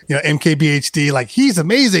Brownlee, MKBHD, like he's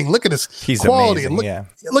amazing. Look at his quality, amazing, and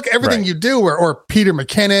look at everything you do. Or Peter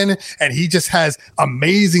McKinnon, and he just has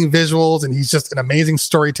amazing visuals, and he's just an amazing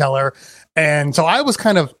storyteller. And so I was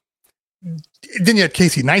kind of. Then you had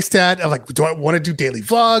Casey Neistat. I'm like, do I want to do daily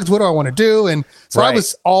vlogs? What do I want to do? And so I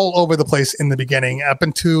was all over the place in the beginning, up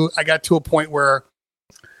until I got to a point where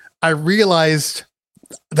I realized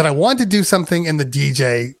that I wanted to do something in the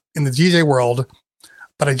DJ world,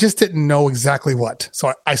 but I just didn't know exactly what.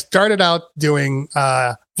 So I started out doing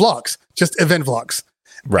vlogs, just event vlogs.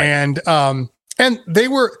 Right. And they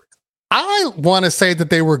were, I want to say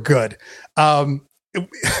that they were good. When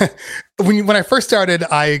I first started,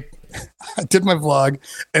 I did my vlog,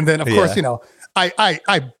 and then of course,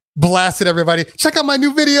 I blasted everybody. Check out my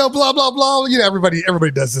new video, blah blah blah.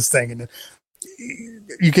 Everybody does this thing, and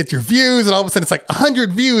you get your views, and all of a sudden it's like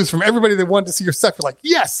 100 views from everybody that wanted to see your stuff. You're like,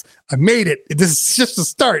 yes, I made it. This is just a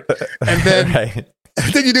start. And then,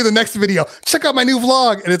 then you do the next video. Check out my new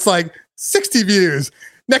vlog, and it's like 60 views.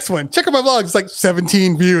 Next one, check out my vlog. It's like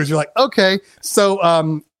 17 views. You're like, okay, so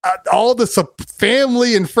all the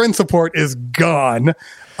family and friend support is gone.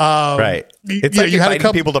 Right. It's like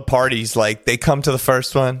inviting people to parties. Like, they come to the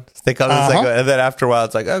first one, they come, and then after a while,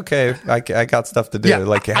 it's like, okay, I got stuff to do. Yeah,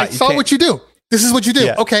 like, I saw what you do. This is what you do.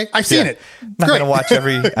 Yeah. Okay, I've seen it. Not going to watch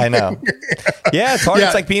I know. Yeah, it's hard. Yeah.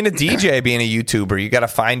 It's like being a DJ, being a YouTuber. You got to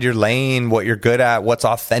find your lane, what you're good at, what's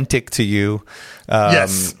authentic to you.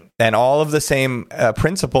 Yes. And all of the same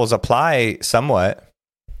principles apply somewhat.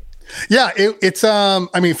 Yeah, it's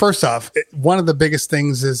first off, one of the biggest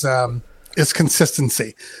things is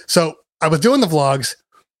consistency. So I was doing the vlogs,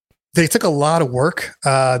 they took a lot of work.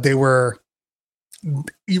 When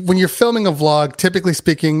you're filming a vlog, typically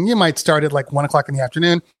speaking, you might start at like 1 o'clock in the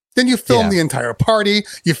afternoon. Then you film the entire party,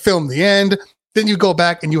 you film the end, then you go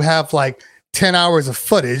back and you have like 10 hours of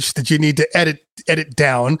footage that you need to edit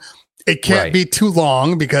down. It can't be too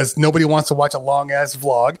long because nobody wants to watch a long ass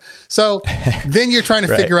vlog. So then you're trying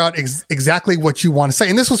to figure out exactly what you want to say.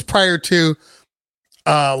 And this was prior to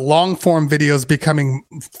long form videos becoming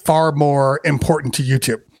far more important to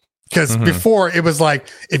YouTube. Because before it was like,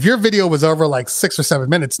 if your video was over like 6 or 7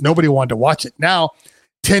 minutes, nobody wanted to watch it. Now,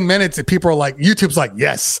 10 minutes and people are like, YouTube's like,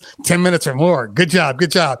 yes, 10 minutes or more. Good job.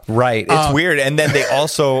 Right. It's weird. And then they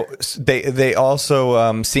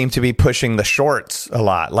also seem to be pushing the shorts a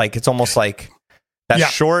lot. Like it's almost like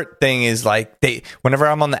that short thing is like whenever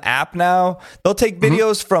I'm on the app now, they'll take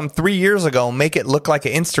videos from 3 years ago and make it look like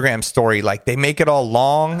an Instagram story. Like they make it all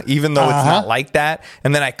long, even though it's not like that.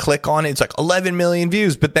 And then I click on it, it's like 11 million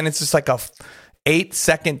views, but then it's just like a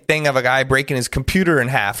 8-second thing of a guy breaking his computer in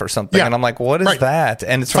half or something. And I'm like, what is that?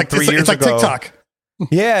 And it's from 3 years ago. It's like TikTok.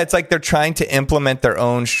 Yeah, it's like they're trying to implement their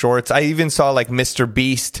own shorts. I even saw like Mr.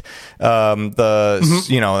 Beast,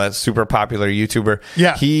 that super popular YouTuber.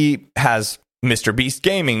 Yeah. He has Mr. Beast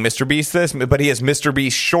Gaming, Mr. Beast this, but he has Mr.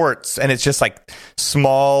 Beast Shorts, and it's just like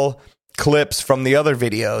small clips from the other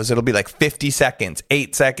videos. It'll be like 50 seconds,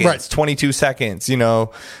 8 seconds, 22 seconds,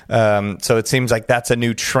 So it seems like that's a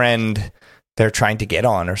new trend they're trying to get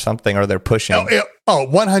on or something, or they're pushing.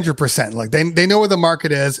 100%. Like they know where the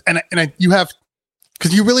market is. And you have,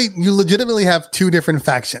 because you legitimately have two different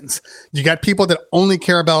factions. You got people that only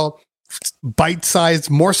care about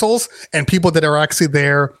bite-sized morsels and people that are actually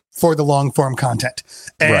there for the long form content.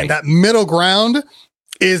 And that middle ground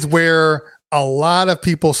is where a lot of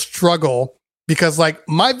people struggle, because like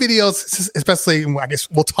my videos, especially, I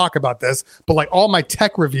guess we'll talk about this, but like all my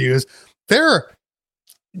tech reviews, they're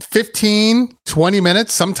 15, 20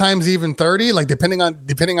 minutes, sometimes even 30, like depending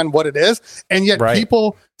on what it is. And yet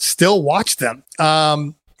people still watch them.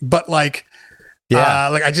 But like,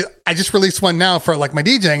 like I just released one now for like my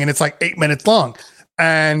DJing, and it's like 8 minutes long.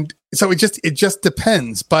 And so it just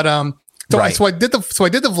depends. But so I did the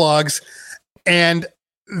vlogs, and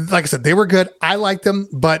like I said, they were good. I liked them,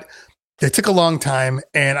 but they took a long time,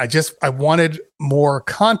 and I wanted more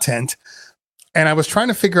content, and I was trying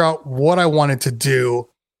to figure out what I wanted to do.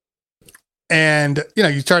 And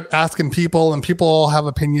you start asking people, and people all have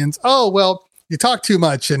opinions. Oh, well, you talk too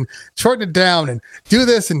much, and shorten it down, and do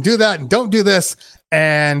this and do that, and don't do this.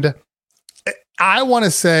 And I want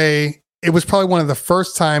to say it was probably one of the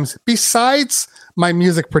first times, besides my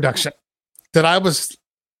music production, that I was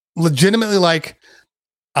legitimately like,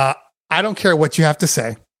 I don't care what you have to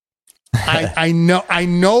say. I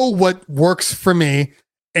know what works for me,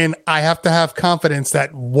 and I have to have confidence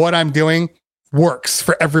that what I'm doing works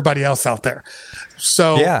for everybody else out there.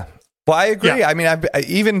 So yeah. Well, I agree. Yeah. I mean, I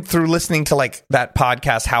even through listening to like that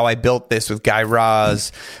podcast, How I Built This with Guy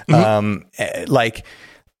Raz, and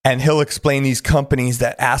he'll explain these companies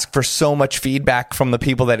that ask for so much feedback from the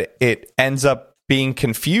people that it ends up being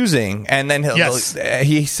confusing. And then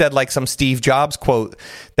he said like some Steve Jobs quote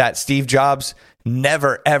that Steve Jobs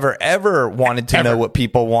never, ever, ever wanted to know what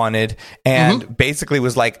people wanted. And basically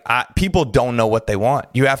was like, people don't know what they want.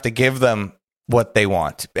 You have to give them what they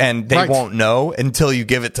want, and they won't know until you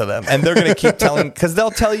give it to them, and they're going to keep telling, because they'll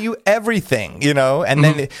tell you everything, and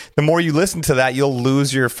then the more you listen to that, you'll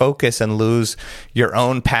lose your focus and lose your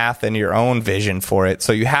own path and your own vision for it.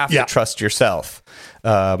 So you have to trust yourself.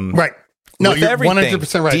 No, you're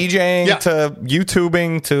 100% right. DJing to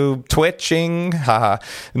YouTubing to Twitching.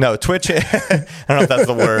 No, Twitching. I don't know if that's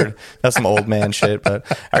the word. That's some old man shit.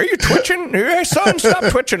 But are you twitching? Hey, son, stop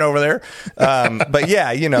twitching over there. But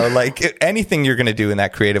yeah, like anything you're going to do in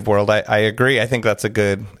that creative world, I agree. I think that's a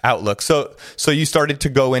good outlook. So you started to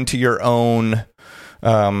go into your own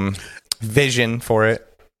vision for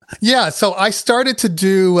it. Yeah. So I started to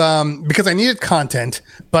do because I needed content,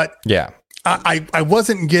 but I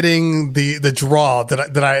wasn't getting the draw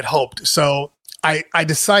that I had hoped. So I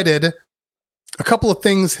decided a couple of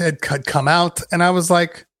things had come out, and I was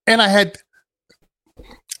like, and I had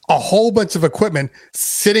a whole bunch of equipment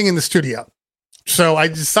sitting in the studio. So I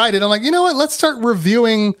decided, I'm like, you know what? Let's start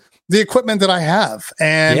reviewing the equipment that I have,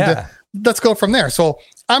 and let's go from there. So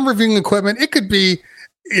I'm reviewing equipment. It could be,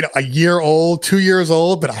 a year old, 2 years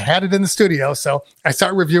old, but I had it in the studio. So I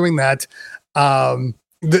started reviewing that.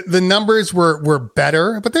 The numbers were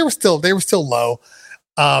better, but they were still low.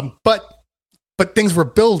 But things were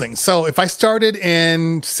building. So if I started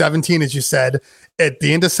in 17, as you said, at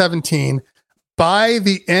the end of 17, by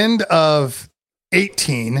the end of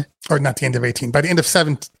 18, or not the end of 18, by the end of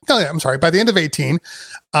 17, no, I'm sorry, by the end of 18,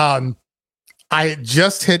 I had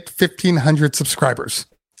just hit 1,500 subscribers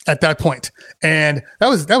at that point. And that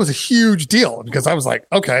was a huge deal because I was like,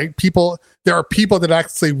 okay, there are people that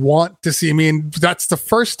actually want to see me. And that's the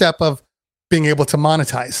first step of being able to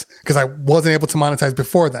monetize, because I wasn't able to monetize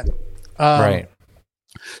before then. Right.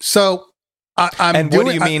 So what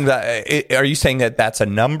do you mean? Are you saying that that's a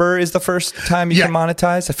number is the first time you can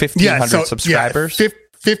monetize? 1,500 subscribers?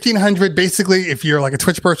 1,500, basically, if you're like a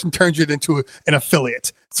Twitch person, turns you into an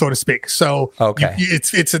affiliate, so to speak. So okay.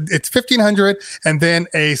 It's 1,500 and then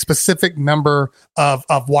a specific number of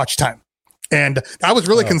watch time. And I was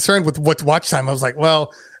really concerned with what's watch time. I was like,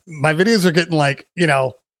 well, my videos are getting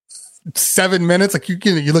 7 minutes. Like you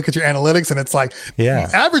look at your analytics and it's like,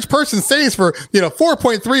 average person stays for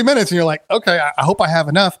 4.3 minutes, and you're like, okay, I hope I have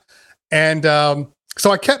enough. And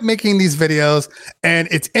so I kept making these videos, and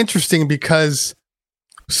it's interesting because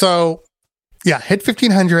hit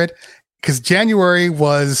 1,500 because January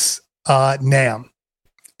was NAMM,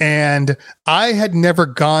 and I had never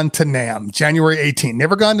gone to NAMM. January 18,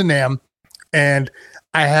 never gone to NAMM, and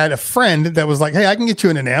I had a friend that was like, hey, I can get you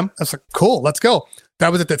into NAMM. I was like, cool, let's go.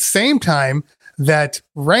 That was at the same time that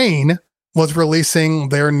Rane was releasing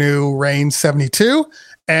their new Rane 72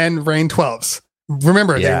 and Rane 12s.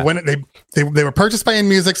 Remember, they were purchased by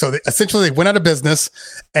InMusic, so essentially they went out of business.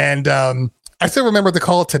 And I still remember the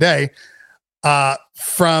call today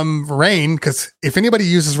from Rane, because if anybody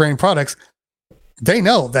uses Rane products, they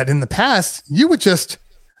know that in the past you would just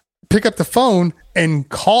pick up the phone and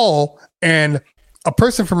call, and a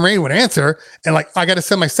person from Rane would answer, and I got to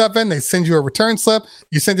send my stuff in. They send you a return slip.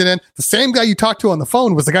 You send it in. The same guy you talked to on the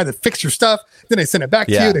phone was the guy that fixed your stuff. Then they send it back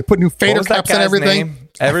to you. They put new fader caps and everything. Name?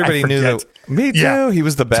 Everybody knew that. Me too. Yeah, he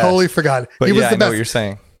was the best. Totally forgot. But he was the I know best. what you're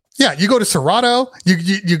saying. Yeah, you go to Serato.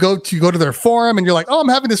 You go to their forum, and you're like, oh, I'm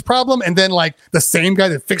having this problem. And then the same guy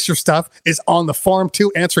that fixed your stuff is on the forum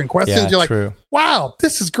too, answering questions. You're like, wow,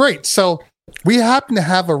 this is great. So we happen to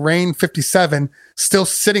have a Rane 57 still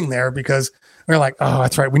sitting there because we're like, oh,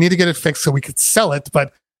 that's right. We need to get it fixed so we could sell it,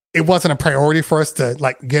 but it wasn't a priority for us to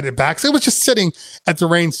get it back. So it was just sitting at the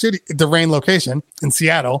Rane studio, the Rane location in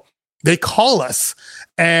Seattle. They call us,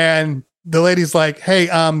 and the lady's like, hey,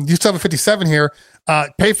 you still have a 57 here.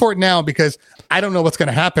 Pay for it now because I don't know what's going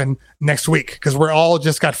to happen next week because we're all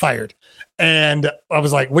just got fired. And I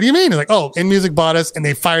was like, what do you mean? He's like, oh, InMusic bought us and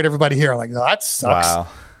they fired everybody here. I'm like, no, that sucks. Wow.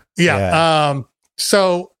 Yeah.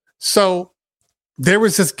 So there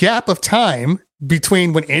was this gap of time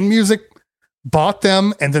between when InMusic bought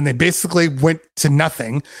them and then they basically went to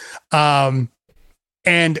nothing.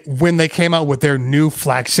 And when they came out with their new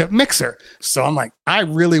flagship mixer. So I'm like, I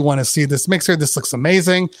really want to see this mixer. This looks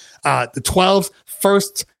amazing. The 12's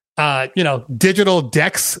first, digital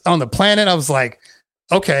decks on the planet. I was like,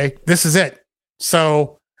 okay, this is it.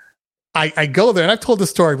 So I go there, and I've told this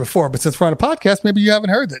story before, but since we're on a podcast, maybe you haven't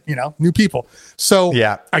heard it, new people. So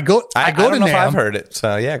yeah, I go I to don't know NAMM. if I've heard it.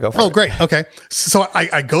 So yeah, go for it. Oh, great. Okay. So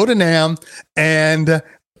I go to NAMM, and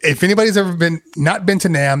if anybody's ever not been to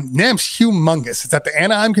NAMM, NAMM's humongous. It's at the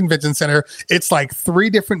Anaheim Convention Center. It's like 3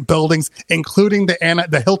 different buildings, including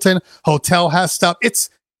the Hilton Hotel has stuff. It's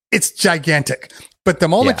gigantic. But the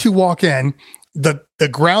moment you walk in, the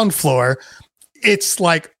ground floor, it's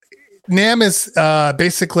like NAMM is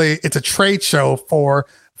basically it's a trade show for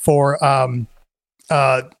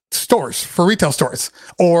stores, for retail stores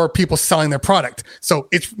or people selling their product. So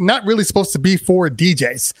it's not really supposed to be for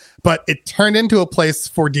DJs, but it turned into a place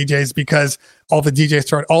for DJs because all the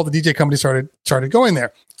DJ companies started going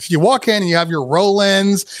there. So you walk in and you have your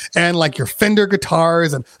Roland's and your Fender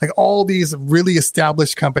guitars and all these really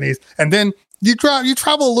established companies. And then you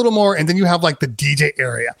travel a little more, and then you have the DJ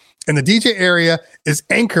area. And the DJ area is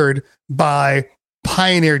anchored by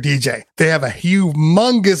Pioneer DJ. They have a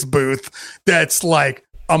humongous booth that's like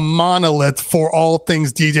a monolith for all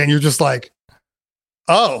things DJ. And you're just like,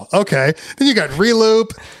 oh, okay. Then you got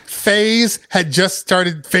Reloop. FaZe just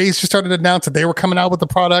started to announce that they were coming out with the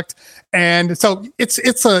product. And so it's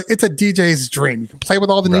a DJ's dream. You can play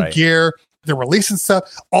with all the new gear. They're releasing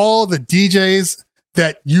stuff. All the DJs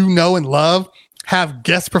that you know and love have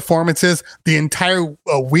guest performances the entire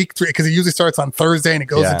week because it usually starts on Thursday and it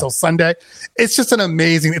goes until Sunday. It's just an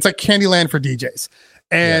amazing, it's like Candyland for DJs.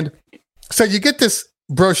 And so you get this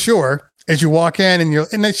brochure as you walk in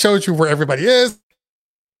and it shows you where everybody is.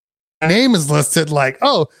 Name is listed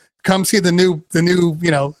come see the new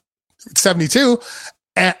 72.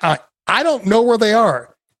 And I don't know where they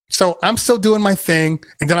are. So I'm still doing my thing.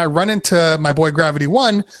 And then I run into my boy Gravity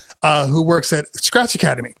One, who works at Scratch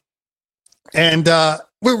Academy. And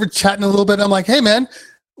we were chatting a little bit. I'm like, hey man,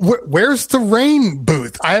 where's the rain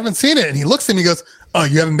booth? I haven't seen it. And he looks at me and goes, oh,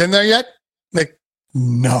 you haven't been there yet? Like,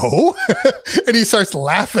 no. And he starts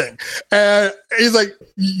laughing. And he's like,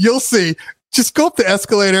 you'll see. Just go up the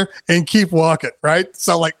escalator and keep walking, right?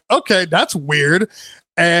 So like, okay, that's weird.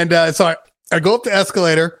 And so I go up the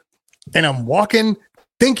escalator and I'm walking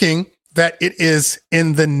thinking that it is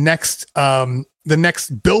in the next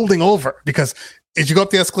building over, because as you go up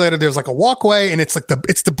the escalator, there's like a walkway and it's like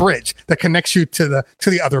it's the bridge that connects you to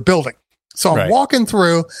the other building. So I'm walking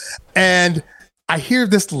through and I hear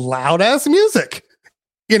this loud ass music,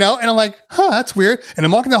 and I'm like, that's weird. And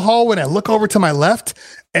I'm walking the hallway and I look over to my left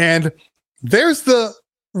and there's the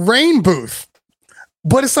rain booth,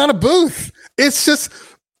 but it's not a booth. It's just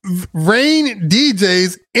rain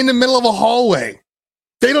DJs in the middle of a hallway.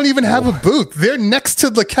 They don't even have a booth. They're next to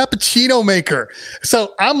the cappuccino maker.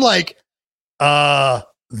 So I'm like,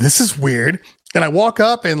 this is weird. And I walk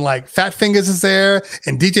up and like Fat Fingers is there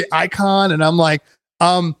and DJ Icon. And I'm like,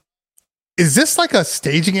 is this like a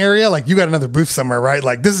staging area? Like you got another booth somewhere, right?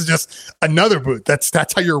 Like this is just another booth. That's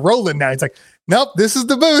how you're rolling now. It's like, nope, this is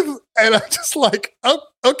the booth. And I'm just like, oh,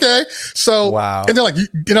 okay. So, wow. And they're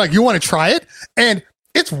like, you want to try it? And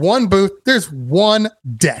it's one booth. There's one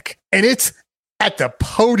deck and it's at the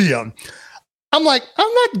podium. I'm like,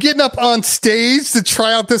 I'm not getting up on stage to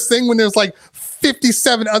try out this thing when there's like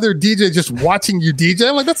 57 other DJs just watching you DJ.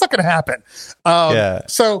 I'm like, that's not going to happen.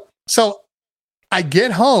 So I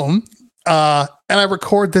get home and I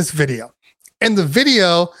record this video. And the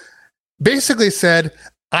video basically said,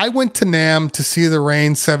 I went to NAMM to see the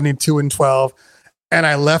Rain 72 and 12, and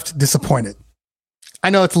I left disappointed. I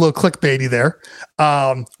know it's a little clickbaity there,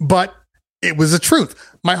 but it was the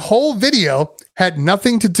truth. My whole video had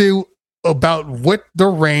nothing to do about what the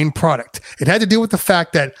Rain product. It had to do with the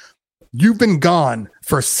fact that you've been gone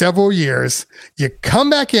for several years. You come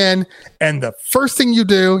back in, and the first thing you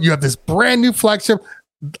do, you have this brand new flagship.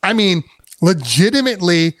 I mean,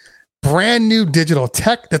 legitimately brand new digital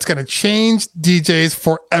tech that's going to change DJs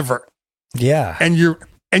forever. Yeah. And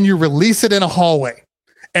you release it in a hallway.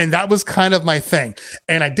 And that was kind of my thing.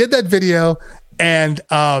 And I did that video, and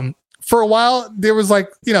for a while there was like,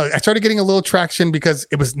 I started getting a little traction because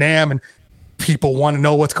it was NAMM and people want to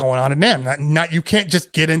know what's going on in NAMM. Not you can't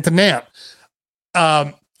just get into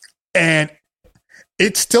NAMM. And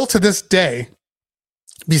it's still to this day,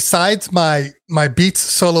 besides my Beats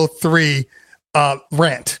Solo 3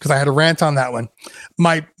 rant, because I had a rant on that one,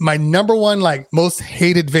 my number one, like, most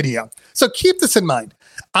hated video. So keep this in mind.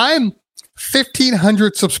 I'm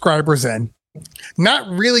 1,500 subscribers in, not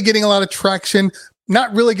really getting a lot of traction,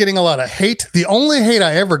 not really getting a lot of hate. The only hate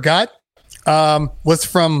I ever got was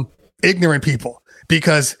from ignorant people,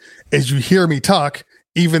 because as you hear me talk,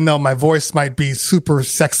 even though my voice might be super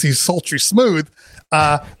sexy, sultry, smooth,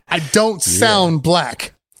 I don't sound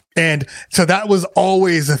black. And so that was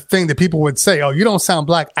always a thing that people would say, oh, you don't sound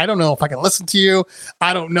black. I don't know if I can listen to you.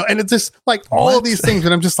 I don't know. And it's just like all of these things.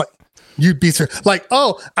 And I'm just like, you beats her. Like,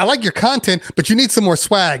 oh, I like your content, but you need some more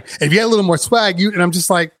swag. And if you had a little more swag, and I'm just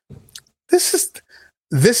like, this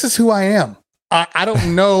is who I am. I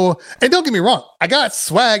don't know. And don't get me wrong, I got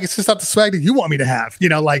swag. It's just not the swag that you want me to have.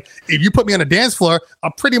 Like if you put me on a dance floor,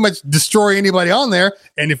 I'll pretty much destroy anybody on there.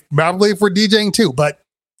 And probably if we're DJing too, but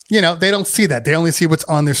they don't see that. They only see what's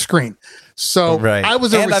on their screen. So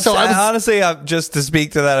honestly, just to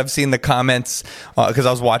speak to that, I've seen the comments because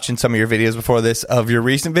I was watching some of your videos before this of your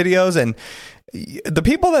recent videos, and the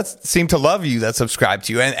people that seem to love you, that subscribe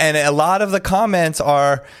to you, and a lot of the comments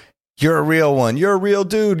are, you're a real one. You're a real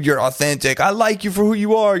dude. You're authentic. I like you for who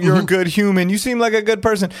you are. You're a good human. You seem like a good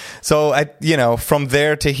person. So from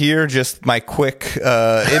there to here, just my quick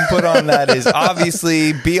input on that is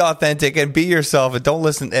obviously be authentic and be yourself, and don't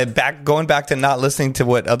listen. And going back to not listening to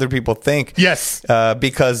what other people think. Yes,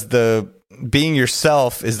 because being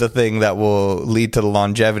yourself is the thing that will lead to the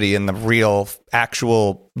longevity and the real,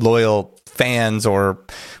 actual, loyal fans, or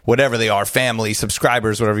whatever they are, family,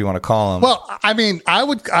 subscribers, whatever you want to call them. Well, I mean, I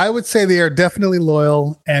would say they are definitely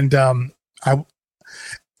loyal, and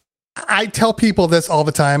I tell people this all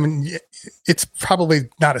the time, and it's probably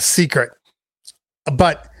not a secret,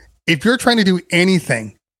 but if you're trying to do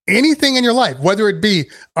anything in your life, whether it be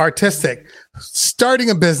artistic, starting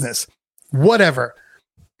a business, whatever,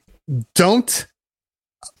 don't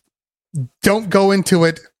go into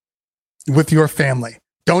it with your family.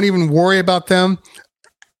 Don't even worry about them.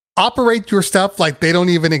 Operate your stuff like they don't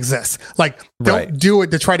even exist. Like, don't do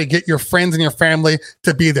it to try to get your friends and your family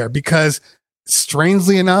to be there, because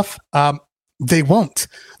strangely enough, they won't.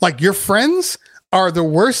 Like, your friends are the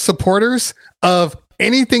worst supporters of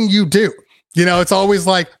anything you do. It's always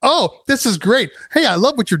like, oh, this is great. Hey, I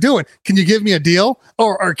love what you're doing. Can you give me a deal?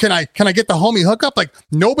 Or can I get the homie hookup? Like,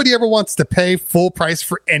 nobody ever wants to pay full price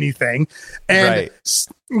for anything. And,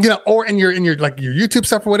 or in your like your YouTube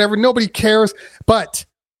stuff or whatever, nobody cares. But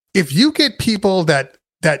if you get people that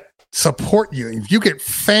support you, if you get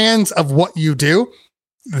fans of what you do,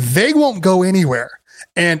 they won't go anywhere.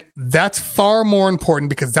 And that's far more important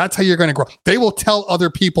because that's how you're going to grow. They will tell other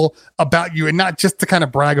people about you and not just to kind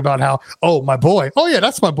of brag about how, oh, my boy. Oh, yeah,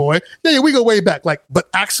 that's my boy. Yeah, we go way back. Like, but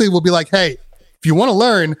actually we'll be like, hey, if you want to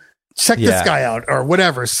learn, check this guy out or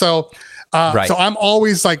whatever. So, so I'm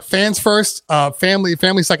always like fans first, family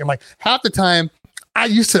second. Like half the time I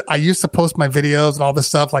used to post my videos and all this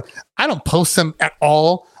stuff. Like I don't post them at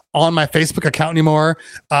all on my Facebook account anymore.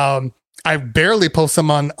 I barely post them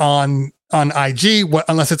on IG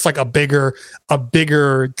unless it's like a bigger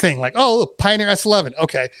thing. Like, oh, look, Pioneer S11.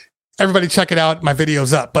 Okay, everybody check it out. My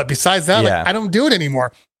video's up. But besides that, like, I don't do it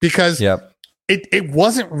anymore because it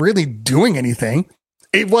wasn't really doing anything.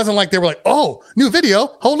 It wasn't like they were like, oh, new video.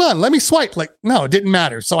 Hold on, let me swipe. Like, no, it didn't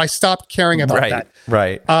matter. So I stopped caring about that.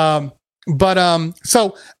 Right.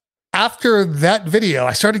 So after that video,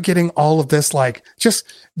 I started getting all of this, like just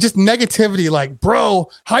negativity. Like, bro,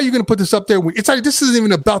 how are you going to put this up there? It's like, this isn't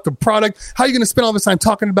even about the product. How are you going to spend all this time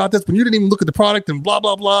talking about this when you didn't even look at the product and blah,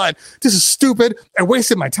 blah, blah. And this is stupid. I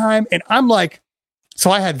wasted my time. And I'm like,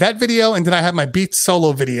 so I had that video. And then I had my Beats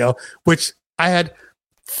solo video, which I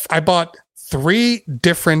bought 3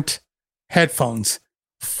 different headphones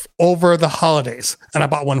over the holidays. And I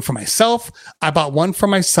bought one for myself. I bought one for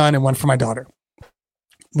my son and one for my daughter.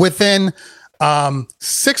 Within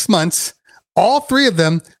 6 months, all 3 of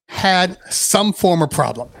them had some form of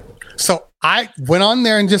problem. So I went on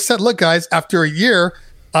there and just said, look, guys, after a year,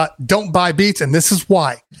 don't buy Beats. And this is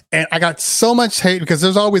why. And I got so much hate because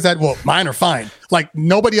there's always that, well, mine are fine. Like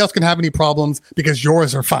nobody else can have any problems because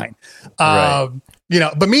yours are fine. But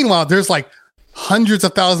meanwhile, there's like hundreds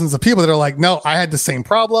of thousands of people that are like, no, I had the same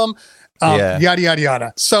problem. Yada, yada,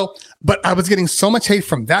 yada. So, but I was getting so much hate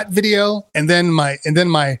from that video. And then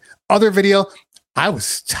my other video, I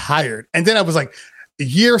was tired. And then I was like a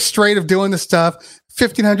year straight of doing this stuff,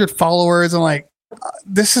 1,500 followers. I'm like,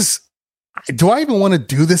 do I even want to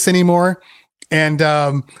do this anymore? And,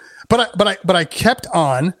 but I kept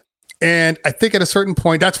on. And I think at a certain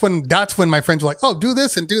point, that's when my friends were like, oh, do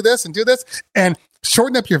this and do this and do this and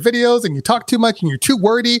shorten up your videos and you talk too much and you're too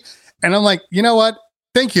wordy. And I'm like, you know what?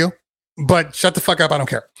 Thank you. But shut the fuck up. I don't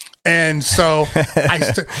care. And so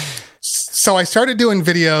I started doing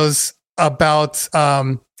videos about,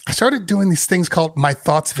 I started doing these things called my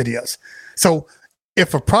thoughts videos. So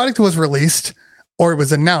if a product was released or it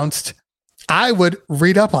was announced, I would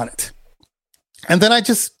read up on it. And then I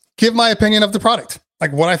just give my opinion of the product,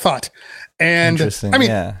 like what I thought. And I mean,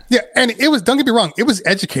 and it was, don't get me wrong, it was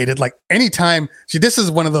educated. Like anytime, this is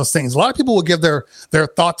one of those things. A lot of people will give their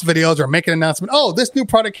thoughts videos or make an announcement. Oh, this new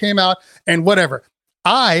product came out and whatever.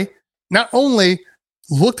 I not only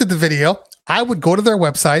looked at the video, I would go to their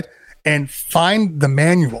website and find the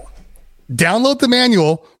manual, download the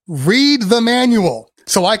manual, read the manual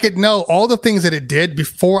so I could know all the things that it did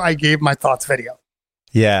before I gave my thoughts video.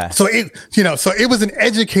 Yeah. So it was an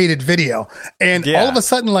educated video. And all of a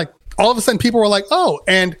sudden people were like, oh,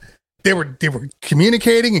 and they were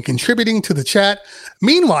communicating and contributing to the chat.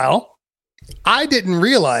 Meanwhile, I didn't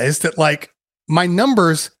realize that like my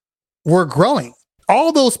numbers were growing.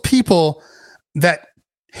 All those people that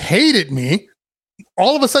hated me,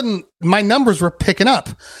 all of a sudden my numbers were picking up.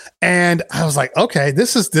 And I was like, okay,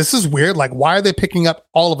 this is weird. Like, why are they picking up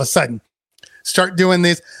all of a sudden? Start doing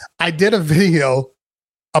this. I did a video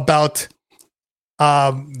about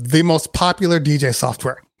the most popular DJ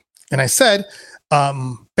software. And I said,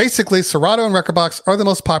 basically, Serato and Rekordbox are the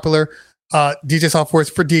most popular DJ softwares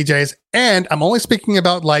for DJs. And I'm only speaking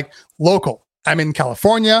about like local. I'm in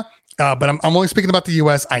California, but I'm only speaking about the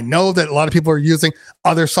US. I know that a lot of people are using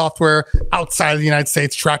other software outside of the United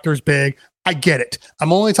States. Tractor's big. I get it.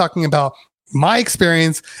 I'm only talking about my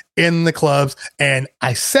experience in the clubs. And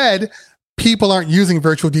I said, people aren't using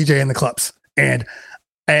virtual DJ in the clubs. And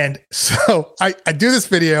so I do this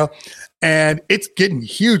video and it's getting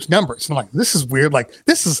huge numbers. And I'm like, this is weird. Like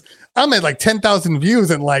I'm at like 10,000 views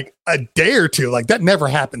in like a day or two. Like that never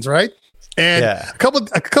happens. Right. And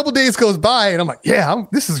a couple days goes by and I'm like,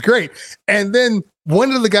 this is great. And then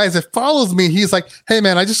one of the guys that follows me, he's like, hey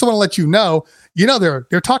man, I just want to let you know,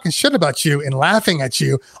 they're talking shit about you and laughing at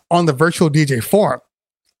you on the virtual DJ forum.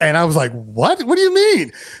 And I was like, what do you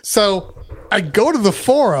mean? So I go to the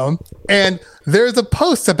forum and there's a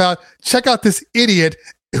post about check out this idiot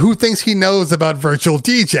who thinks he knows about virtual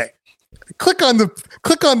DJ. click on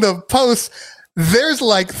the post. There's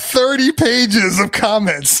like 30 pages of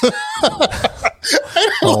comments.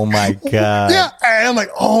 Oh my God. Yeah. And I'm like,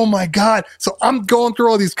 oh my God. So I'm going through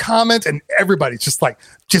all these comments and everybody's just like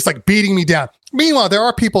beating me down. Meanwhile, there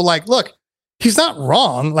are people like, look, he's not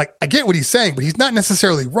wrong. Like, I get what he's saying, but he's not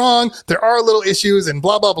necessarily wrong. There are little issues and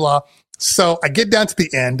blah, blah, blah. So I get down to the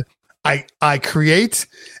end. I create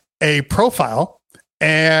a profile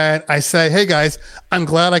and I say, hey guys, I'm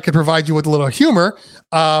glad I could provide you with a little humor.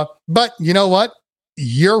 But you know what?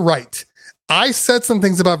 You're right. I said some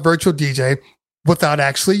things about Virtual DJ without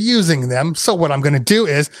actually using them. So what I'm going to do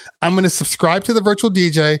is I'm going to subscribe to the Virtual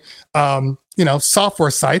DJ, software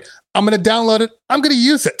site. I'm going to download it. I'm going to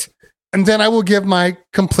use it. And then I will give my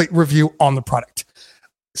complete review on the product.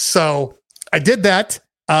 So I did that.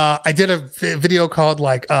 I did a video called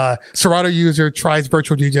Serato user tries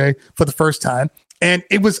Virtual DJ for the first time. And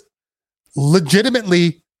it was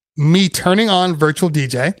legitimately me turning on Virtual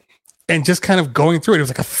DJ and just kind of going through it. It was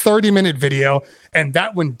like a 30-minute video. And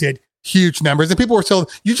that one did huge numbers. And people were saying,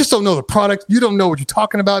 you just don't know the product. You don't know what you're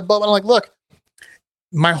talking about. But I'm like, look,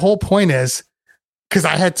 my whole point is, because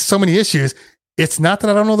I had so many issues, it's not that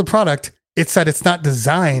I don't know the product. It's that it's not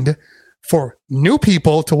designed for new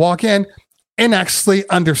people to walk in and actually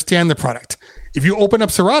understand the product. If you open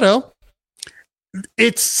up Serato,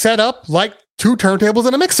 it's set up like 2 turntables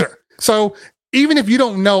and a mixer. So even if you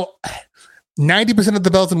don't know 90% of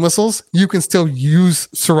the bells and whistles, you can still use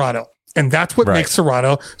Serato. And that's what makes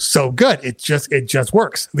Serato so good. It just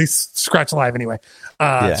works. At least Scratch Live anyway.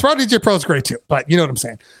 Serato DJ Pro is great too, but you know what I'm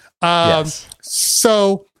saying. Yes.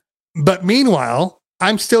 So, but meanwhile,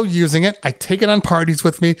 I'm still using it. I take it on parties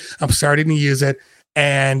with me. I'm starting to use it.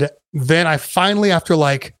 And then I finally, after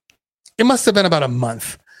it must have been about a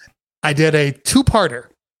month, I did a 2-parter.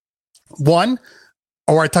 One,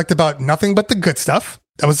 where I talked about nothing but the good stuff.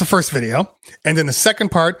 That was the first video. And then the second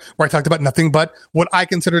part where I talked about nothing but what I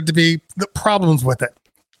considered to be the problems with it.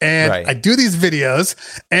 And I do these videos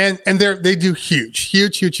and they do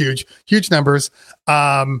huge numbers.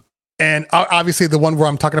 And obviously the one where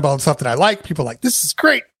I'm talking about stuff that I like, people are like, this is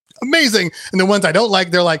great, amazing. And the ones I don't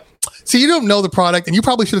like, they're like, see, you don't know the product and you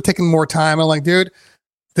probably should have taken more time. I'm like, dude,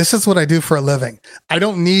 this is what I do for a living. I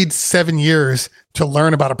don't need 7 years to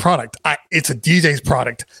learn about a product. It's a DJ's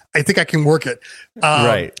product. I think I can work it.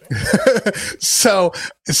 Right.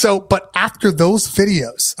 But after those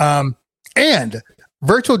videos, and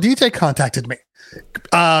Virtual DJ contacted me,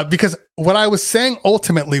 because what I was saying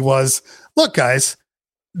ultimately was, look, guys,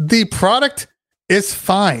 the product is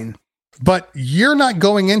fine, but you're not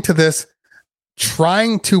going into this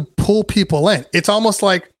trying to pull people in. It's almost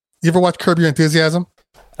like, you ever watch Curb Your Enthusiasm?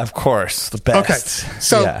 Of course, the best.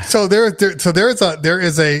 Okay, so there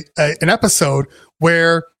is an episode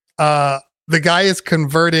where the guy is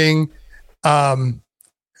converting there's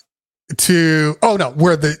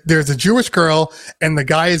a Jewish girl and the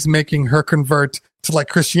guy is making her convert to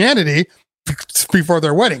Christianity before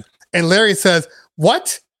their wedding, and Larry says,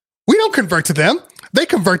 "What? We don't convert to them; they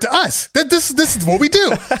convert to us. This is what we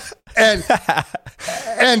do." and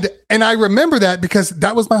I remember that because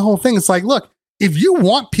that was my whole thing. It's like, look, if you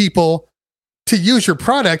want people to use your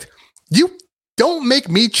product, you don't make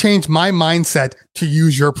me change my mindset to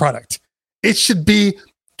use your product. It should be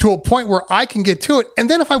to a point where I can get to it. And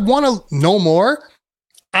then if I want to know more,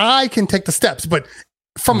 I can take the steps. But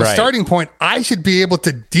from a starting point, I should be able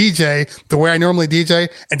to DJ the way I normally DJ.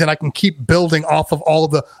 And then I can keep building off of all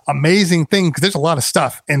of the amazing things. Because there's a lot of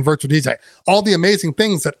stuff in Virtual DJ. All the amazing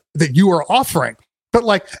things that you are offering. But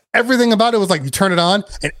everything about it was you turn it on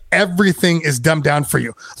and everything is dumbed down for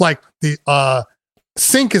you. Like the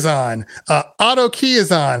sync is on, auto key is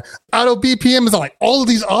on, auto BPM is on, all of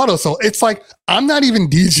these autos. So it's I'm not even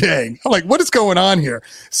DJing. I'm like, what is going on here?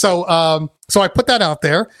 So I put that out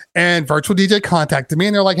there and Virtual DJ contacted me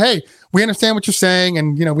and they're like, hey, we understand what you're saying.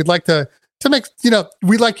 And, we'd like to make,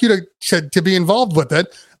 we'd like you to be involved with it.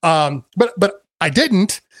 But I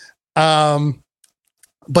didn't.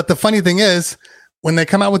 But the funny thing is, when they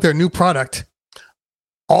come out with their new product,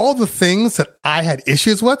 all the things that I had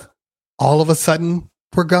issues with, all of a sudden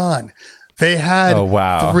were gone. They had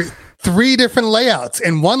three different layouts.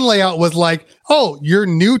 And one layout was like, oh, you're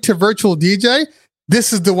new to Virtual DJ?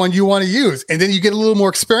 This is the one you want to use. And then you get a little more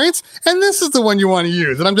experience, and this is the one you want to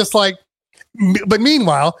use. And I'm just like, but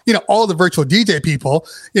meanwhile, all the Virtual DJ people,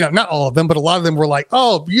 not all of them, but a lot of them were like,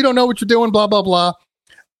 oh, you don't know what you're doing, blah, blah, blah.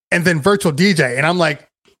 And then Virtual DJ. And I'm like,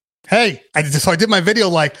 hey, I did my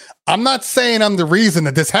video I'm not saying I'm the reason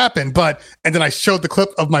that this happened, and then I showed the clip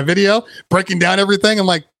of my video breaking down everything. I'm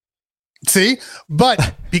like, see,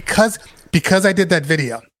 but because I did that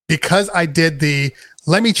video, because I did the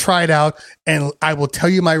Let me try it out and I will tell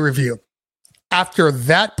you my review. After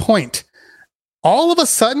that point, all of a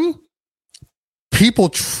sudden, people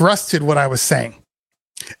trusted what I was saying.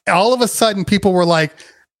 All of a sudden, people were like,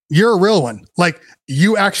 you're a real one. Like,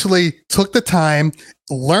 you actually took the time,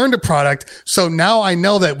 learned a product. So now I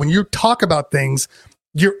know that when you talk about things,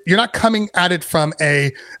 you're not coming at it from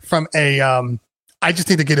a I just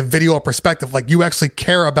need to get a video perspective. Like, you actually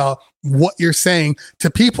care about what you're saying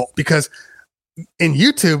to people, because in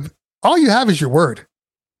YouTube, all you have is your word.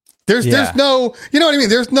 There's no, you know what I mean?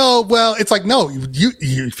 There's no, well, it's like, no, you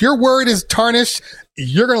if your word is tarnished,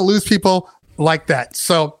 you're going to lose people like that.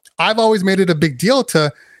 So I've always made it a big deal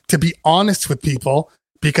to be honest with people,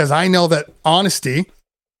 because I know that honesty,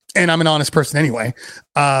 and I'm an honest person anyway.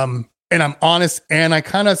 And I'm honest, and I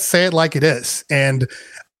kind of say it like it is. And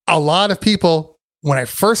a lot of people, when I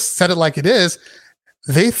first said it like it is,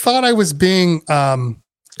 they thought I was being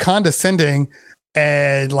condescending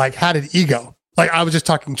and like had an ego. Like I was just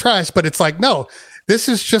talking trash, but it's like, no, this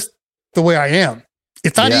is just the way I am.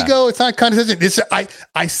 It's not ego. It's not condescension. It's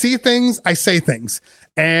I see things, I say things,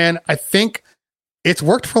 and I think it's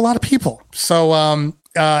worked for a lot of people. So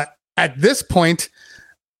at this point,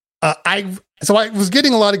 I was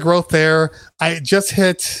getting a lot of growth there. I just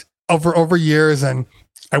hit over years, and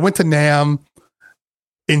I went to NAMM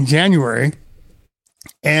in January,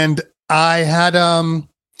 and I had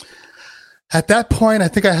at that point, I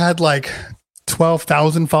think I had like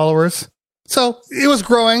 12,000 followers. So it was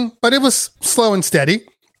growing, but it was slow and steady,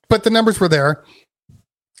 but the numbers were there.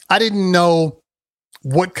 I didn't know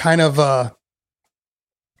what kind of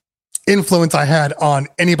influence I had on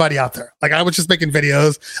anybody out there. Like, I was just making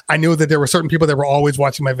videos. I knew that there were certain people that were always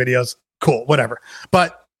watching my videos. Cool, whatever.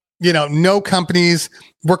 But, you know, no companies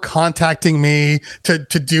were contacting me to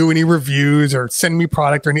do any reviews or send me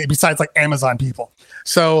product or anything besides like Amazon people.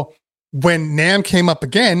 So when NAMM came up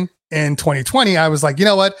again in 2020, I was like, you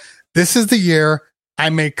know what? This is the year I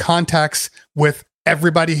make contacts with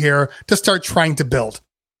everybody here to start trying to build.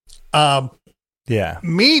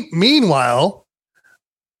 Meanwhile,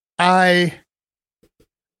 I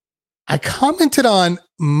commented on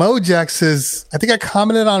Mojax's, I think I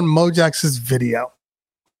commented on Mojax's video,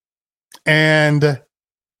 and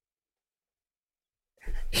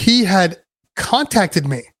he had contacted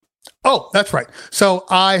me. Oh, that's right. So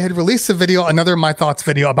I had released a video, another My Thoughts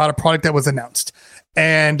video about a product that was announced.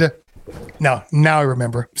 And now I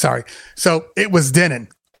remember. Sorry. So it was Denon.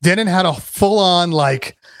 Denon had a full-on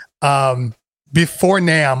like before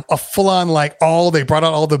NAMM, a full-on like they brought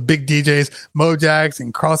out all the big DJs, Mojax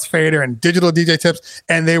and Crossfader and Digital DJ Tips,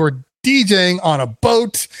 and they were DJing on a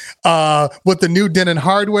boat with the new Denon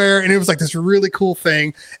hardware, and it was like this really cool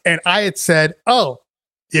thing. And I had said, oh,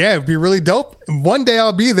 yeah, it'd be really dope. And one day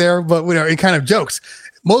I'll be there, but you know, it kind of jokes.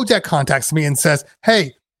 Mojax contacts me and says,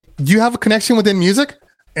 hey, do you have a connection within music?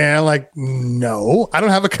 And I'm like, no, I don't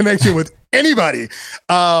have a connection with anybody.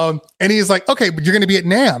 And he's like, okay, but you're going to be at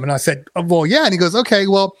NAMM. And I said, oh, well, yeah. And he goes, okay,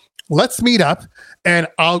 well, let's meet up and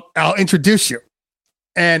I'll introduce you.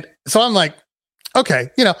 And so I'm like, okay,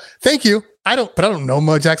 you know, thank you. I don't know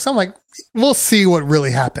Mojax. So I'm like, we'll see what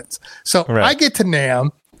really happens. So I get to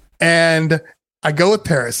NAMM and I go with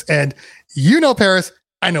Paris, and you know Paris,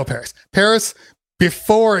 I know Paris. Paris,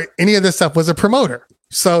 before any of this stuff, was a promoter.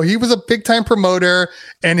 So he was a big time promoter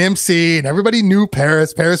and MC, and everybody knew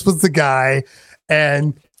Paris. Paris was the guy.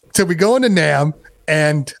 And so we go into NAMM,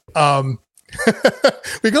 and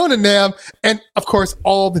and of course,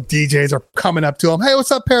 all the DJs are coming up to him. Hey,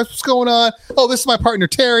 what's up, Paris? What's going on? Oh, this is my partner,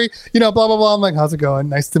 Terry. You know, blah, blah, blah. I'm like, how's it going?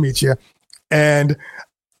 Nice to meet you. And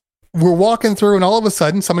we're walking through, and all of a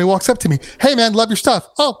sudden, somebody walks up to me. Hey, man, love your stuff.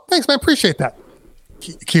 Oh, thanks, man. Appreciate that.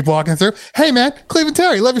 Keep walking through. Hey, man, Cleveland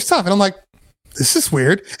Terry, love your stuff. And I'm like, this is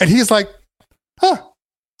weird. And he's like, oh,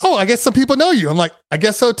 I guess some people know you. I'm like, I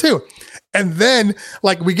guess so too. And then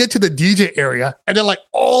like we get to the DJ area, and then like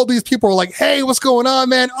all these people are like, hey, what's going on,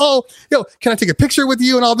 man? Oh, yo, can I take a picture with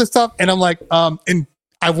you and all this stuff? And I'm like, and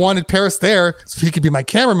I wanted Paris there so he could be my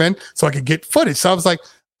cameraman so I could get footage. So I was like,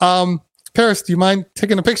 Paris, do you mind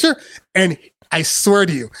taking a picture? And I swear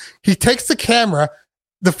to you, he takes the camera,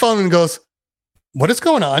 the phone, and goes, what is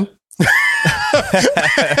going on?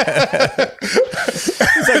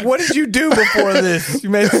 It's like, what did you do before this? You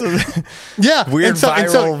made some weird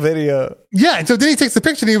viral video. Yeah. And so then he takes the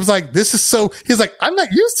picture, and he was like, he's like, I'm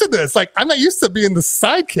not used to this. Like, I'm not used to being the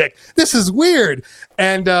sidekick. This is weird.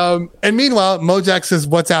 And meanwhile, Mojax is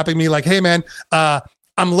WhatsApping me like, hey man,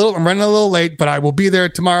 I'm running a little late, but I will be there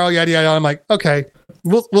tomorrow. Yada, yada. I'm like, okay,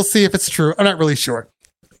 we'll see if it's true. I'm not really sure.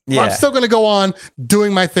 Yeah. I'm still going to go on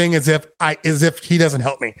doing my thing as if he doesn't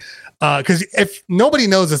help me. Because if nobody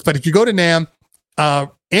knows this, but if you go to NAMM,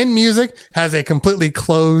 In Music has a completely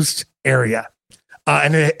closed area,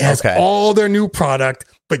 and it has all their new product,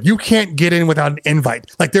 but you can't get in without an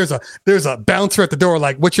invite. Like there's a bouncer at the door,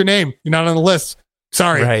 like, what's your name? You're not on the list.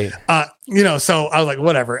 Sorry. Right. So I was like,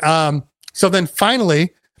 whatever. So then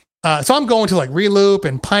finally, so I'm going to like Reloop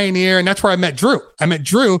and Pioneer, and that's where I met Drew. I met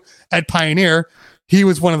Drew at Pioneer. He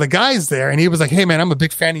was one of the guys there, and he was like, "Hey man, I'm a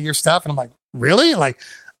big fan of your stuff." And I'm like, "Really?" Like,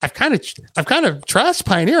 I've kind of trashed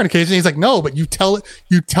Pioneer on occasion. He's like, "No, but you tell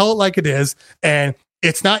it like it is, and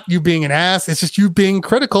it's not you being an ass. It's just you being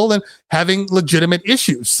critical and having legitimate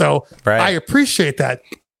issues." So I appreciate that.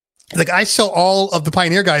 Like, I show all of the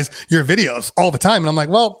Pioneer guys your videos all the time, and I'm like,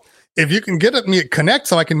 well, if you can get me at Connect,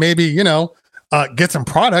 so I can maybe get some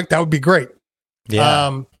product, that would be great.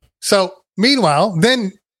 Yeah. So meanwhile,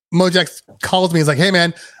 then Mojax calls me. He's like, "Hey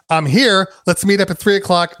man, I'm here. Let's meet up at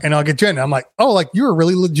 3:00 and I'll get you in." I'm like, "Oh, like you were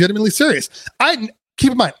really legitimately serious."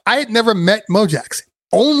 Keep in mind, I had never met Mojax,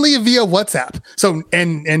 only via WhatsApp. So,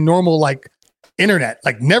 and normal like internet,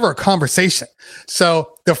 like never a conversation.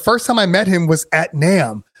 So the first time I met him was at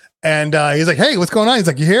NAMM. And he's like, "Hey, what's going on?" He's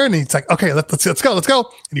like, "You here?" And he's like, "Okay, let's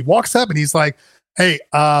go. And he walks up and he's like, "Hey,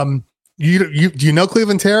 do you know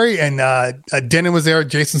Cleveland Terry?" And Denon was there,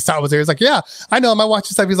 Jason Stott was there. He's like, "Yeah, I know him. I watch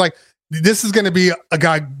his stuff." He's like, "This is going to be a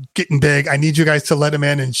guy getting big. I need you guys to let him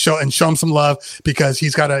in and show him some love, because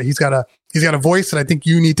he's got a voice that I think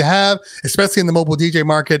you need to have, especially in the mobile DJ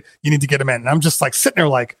market. You need to get him in." And I'm just like sitting there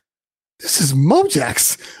like, this is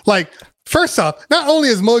Mojax. Like, first off, not only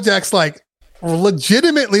is Mojax like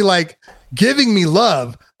legitimately like giving me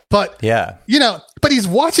love, but but he's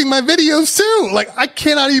watching my videos too. Like, I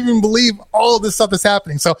cannot even believe all of this stuff is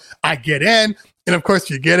happening. So I get in, and of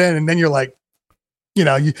course you get in, and then you're like,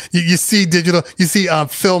 you see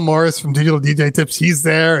Phil Morris from Digital DJ Tips. He's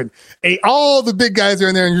there, and all the big guys are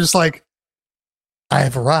in there, and you're just like,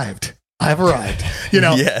 I've arrived.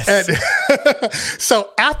 Yes. And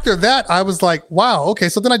so after that, I was like, wow, okay.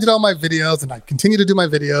 So then I did all my videos, and I continue to do my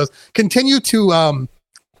videos, continue to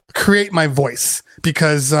create my voice,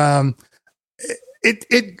 because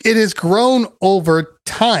it has grown over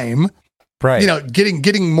time. Right.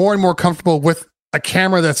 Getting more and more comfortable with a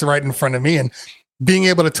camera that's right in front of me, and being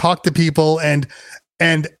able to talk to people and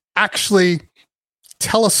actually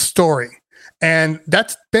tell a story. And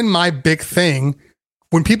that's been my big thing.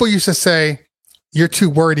 When people used to say, "You're too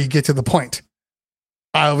wordy, get to the point,"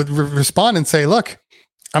 I would respond and say, "Look,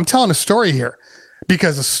 I'm telling a story here,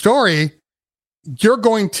 because a story, you're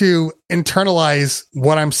going to internalize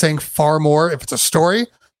what I'm saying far more if it's a story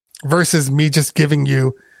versus me just giving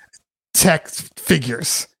you text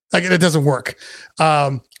figures. Like, it doesn't work."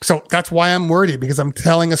 So that's why I'm wordy, because I'm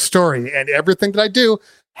telling a story, and everything that I do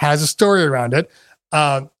has a story around it.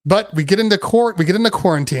 But we get into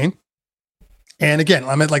quarantine. And again,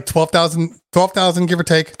 I'm at like 12,000, give or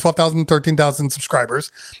take, 12,000, 13,000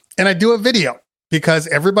 subscribers. And I do a video because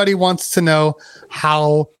everybody wants to know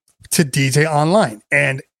how to DJ online.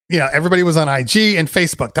 And, everybody was on IG and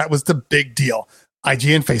Facebook. That was the big deal, IG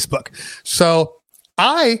and Facebook. So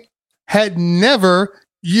I had never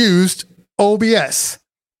used OBS,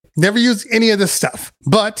 never used any of this stuff.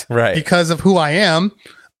 But because of who I am,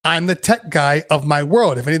 I'm the tech guy of my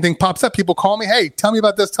world. If anything pops up, people call me, "Hey, tell me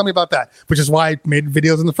about this, tell me about that," which is why I made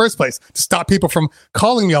videos in the first place, to stop people from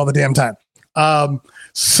calling me all the damn time.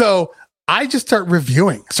 So I just start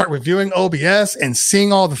reviewing OBS and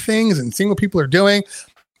seeing all the things and seeing what people are doing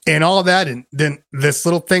and all of that. And then this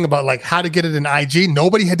little thing about like how to get it in IG.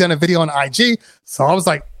 Nobody had done a video on IG. So I was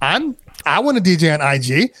like, I want to DJ on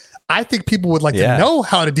IG. I think people would like to know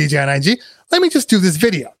how to DJ on IG. Let me just do this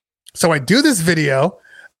video. So I do this video.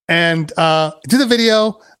 And do the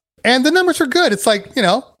video, and the numbers are good. It's like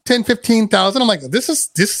 10, 15,000. I'm like, this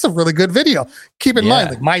is a really good video. Keep in mind,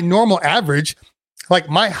 like, my normal average, like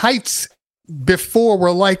my heights before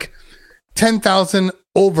were like 10,000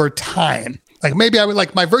 over time. Like, maybe I would,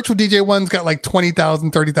 like, my virtual DJ ones got like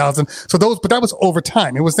 20,000, 30,000. So but that was over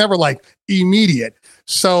time. It was never like immediate.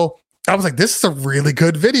 So I was like, this is a really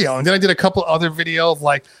good video. And then I did a couple other videos of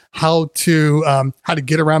like how to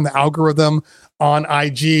get around the algorithm on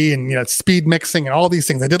IG, and speed mixing and all these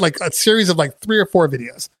things. I did like a series of like 3 or 4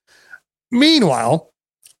 videos. Meanwhile,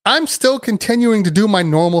 I'm still continuing to do my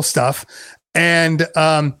normal stuff, and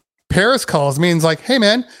Paris calls me and is like, "Hey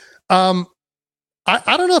man, I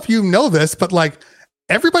don't know if you know this, but like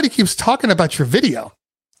everybody keeps talking about your video."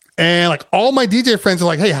 And like all my DJ friends are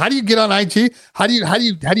like, "Hey, how do you get on IG? How do you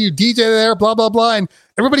DJ there? Blah blah blah." And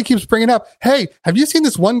everybody keeps bringing up, "Hey, have you seen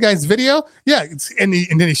this one guy's video?" Yeah, and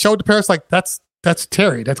then he showed to Paris like, that's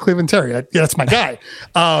Terry, that's Cleveland Terry, that's my guy.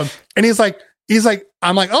 And he's like, he's like,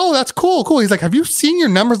 I'm like, oh, that's cool. He's like, have you seen your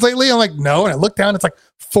numbers lately? I'm like, no. And I look down, it's like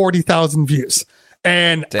 40,000 views.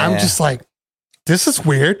 And I'm just like, this is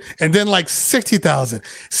weird. And then like 60,000,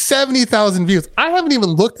 70,000 views. I haven't even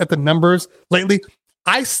looked at the numbers lately.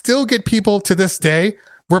 I still get people to this day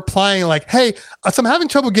replying like, hey, so I'm having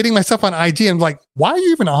trouble getting myself on IG. And I'm like, why are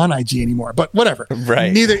you even on IG anymore? But whatever.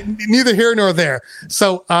 Right. Neither here nor there.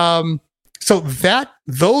 So,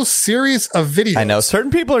 those series of videos. I know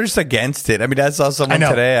certain people are just against it. I mean, I saw someone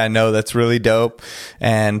today. I know that's really dope.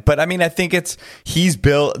 But I mean, I think this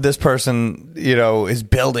person, is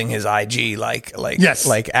building his IG like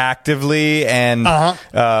actively, and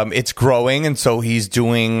it's growing. And so he's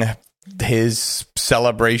doing his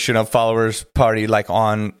celebration of followers party like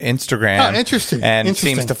on Instagram. Oh, interesting. And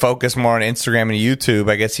seems to focus more on Instagram and YouTube.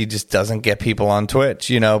 I guess he just doesn't get people on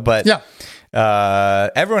Twitch, but yeah.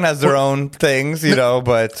 Everyone has their own things,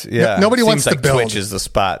 but yeah, nobody wants to build. Twitch is the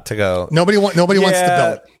spot to go. Nobody wants to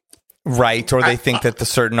build. Right. Or they think that the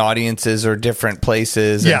certain audiences are different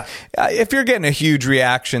places. Yeah. And, if you're getting a huge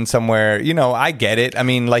reaction somewhere, I get it. I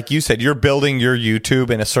mean, like you said, you're building your YouTube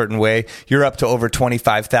in a certain way. You're up to over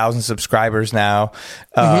 25,000 subscribers now.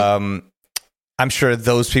 I'm sure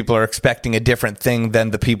those people are expecting a different thing than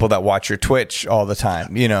the people that watch your Twitch all the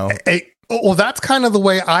time, Well, that's kind of the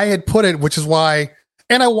way I had put it, which is why,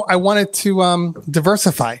 and I wanted to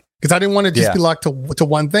diversify, because I didn't want to just be locked to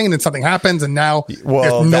one thing, and then something happens, and now there's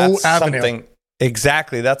no avenue.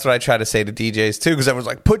 Exactly. That's what I try to say to DJs too, because everyone's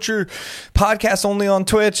like, put your podcast only on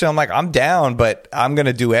Twitch. And I'm like, I'm down, but I'm going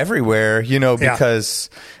to do everywhere, because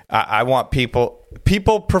I want people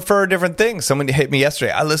prefer different things. Someone hit me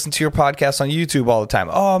yesterday. I listen to your podcast on YouTube all the time.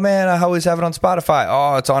 Oh man, I always have it on Spotify.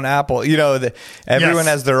 Oh, it's on Apple. Everyone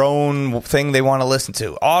has their own thing they want to listen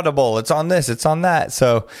to. Audible, it's on this, it's on that.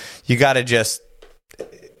 So you got to just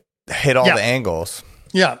hit all the angles.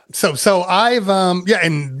 Yeah. So I've and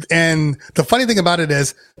the funny thing about it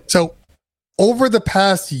is, so over the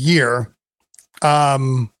past year,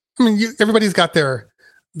 everybody's got their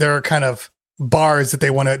kind of bars that they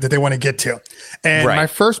want to get to. And my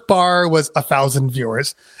first bar was 1,000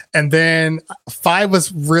 viewers. And then 5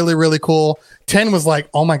 was really, really cool. 10 was like,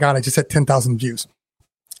 oh my God, I just hit 10,000 views.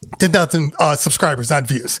 10,000 subscribers, not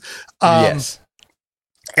views. Yes.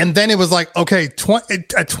 And then it was like, okay,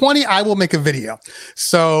 at 20, I will make a video.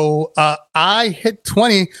 So I hit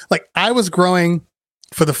 20. Like, I was growing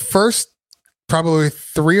for the first probably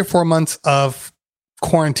 3 or 4 months of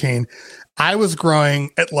quarantine. I was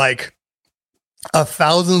growing at like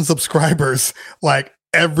 1,000 subscribers like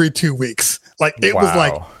every 2 weeks. Like, it was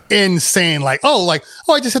like insane. Like, I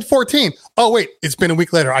just hit 14. Oh wait, it's been a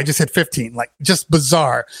week later, I just hit 15. Like, just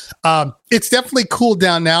bizarre. It's definitely cooled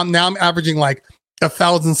down now. Now I'm averaging like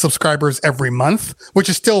 1,000 subscribers every month, which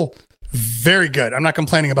is still very good. I'm not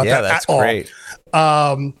complaining about that at all. Great.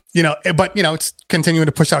 But it's continuing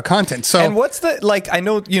to push out content. So, and what's I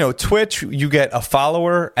know, Twitch, you get a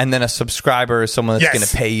follower and then a subscriber is someone that's going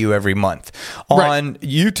to pay you every month. On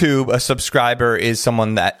YouTube, a subscriber is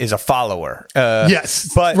someone that is a follower.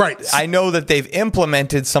 But I know that they've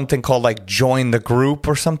implemented something called like join the group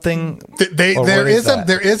or something. There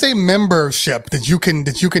is a membership that you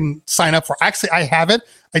can sign up for. Actually, I have it.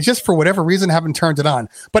 I just, for whatever reason, haven't turned it on,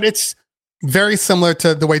 but it's very similar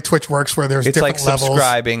to the way Twitch works, where there's different levels. It's like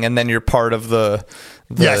subscribing, and then you're part of the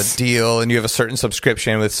deal, and you have a certain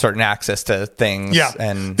subscription with certain access to things. Yeah,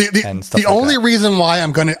 and stuff. The only reason why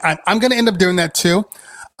I'm gonna end up doing that too,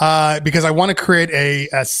 because I want to create a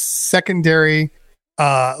secondary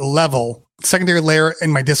layer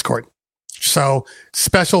in my Discord. So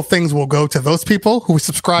special things will go to those people who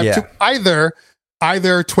subscribe to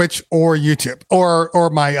either Twitch or YouTube or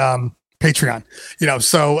my Patreon,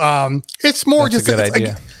 so it's more That's a good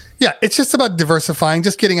idea. It's just about diversifying,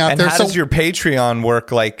 just getting out there. How does your Patreon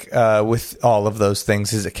work with all of those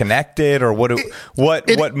things? Is it connected, or what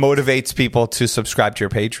motivates people to subscribe to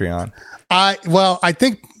your Patreon? I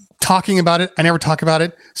think talking about it, I never talk about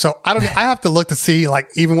it. So I have to look to see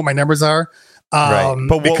even what my numbers are. Right.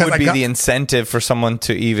 But what would be the incentive for someone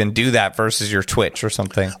to even do that versus your Twitch or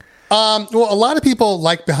something? Well, a lot of people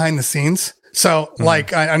like behind the scenes. So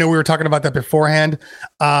I know we were talking about that beforehand.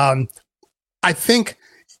 I think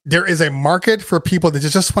there is a market for people that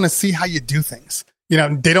just want to see how you do things.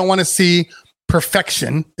 They don't want to see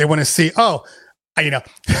perfection. They want to see,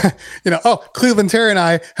 Cleveland Terry and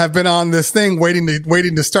I have been on this thing waiting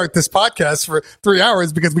to start this podcast for 3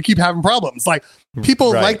 hours because we keep having problems. Like,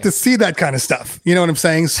 people like to see that kind of stuff. You know what I'm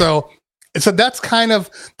saying? So that's kind of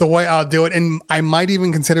the way I'll do it. And I might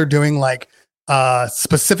even consider doing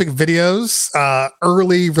specific videos,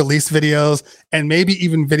 early release videos, and maybe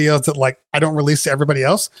even videos that like I don't release to everybody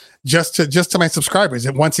else, just to my subscribers.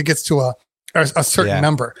 And once it gets to a certain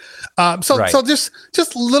number, so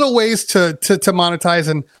just little ways to monetize.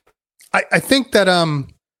 And I think that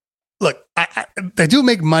look, I do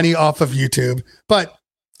make money off of YouTube, but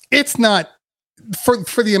it's not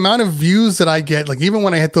for the amount of views that I get. Like even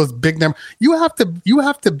when I hit those big numbers, you have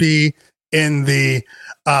to be in the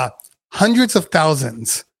hundreds of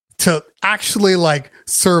thousands to actually like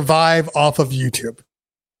survive off of YouTube.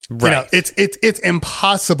 Right. You know, it's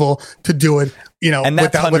impossible to do it, you know, and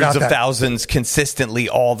that's hundreds of thousands consistently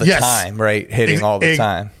all the time, right? Hitting all the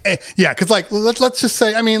time. Yeah. Cause like, let's just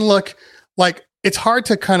say, I mean, look, like it's hard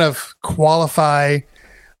to kind of qualify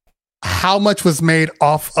how much was made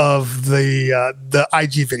off of the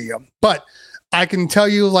IG video, but I can tell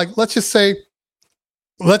you, like, let's just say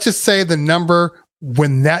the number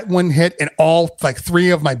when that one hit and all like three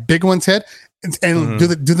of my big ones hit, and do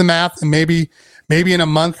the math, and maybe in a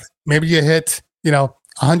month, maybe you hit, you know,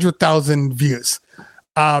 100,000 views.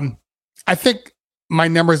 I think my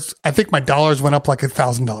dollars went up like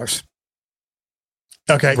 $1,000.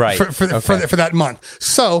 Okay. Right. For that month.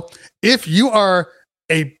 So if you are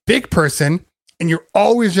a big person and you're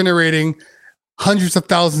always generating hundreds of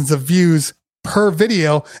thousands of views per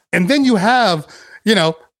video, and then you have, you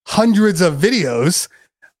know, hundreds of videos,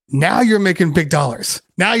 now you're making big dollars.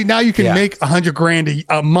 Now you can make $100,000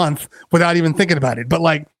 a month without even thinking about it. But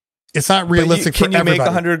like, it's not realistic for everybody. Can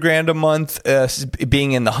you make $100,000 a month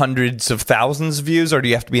being in the hundreds of thousands of views, or do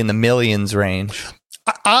you have to be in the millions range?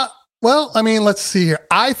 Well, I mean, let's see here.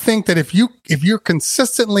 I think that if you're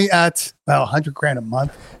consistently at $100,000 a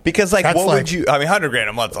month, because like what would you? I mean, $100,000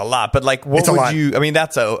 a month's a lot, but like what would you? I mean,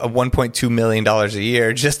 that's a $1.2 million a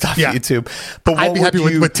year just off YouTube. But I'd be happy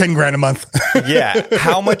with $10,000 a month. Yeah,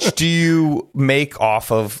 how much do you make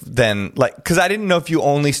off of then? Like, because I didn't know if you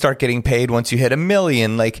only start getting paid once you hit 1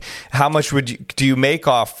 million. Like, how much do you make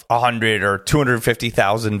off 100 or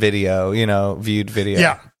 250,000 viewed video?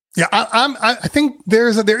 Yeah. Yeah, I think there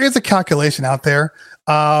is a calculation out there,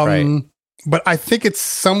 right. But I think it's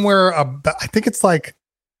somewhere about, I think it's like,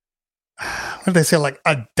 what did they say, like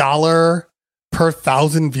 $1 per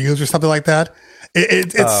 1,000 views or something like that.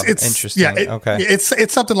 It's interesting. Yeah, okay,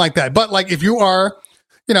 it's something like that. But like if you are,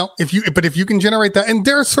 you know, if you can generate that, and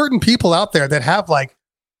there are certain people out there that have like,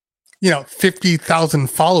 you know, 50,000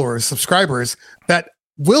 followers, subscribers that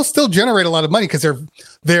will still generate a lot of money because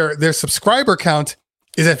their subscriber count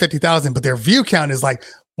is at 50,000, but their view count is like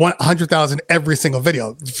 100,000 every single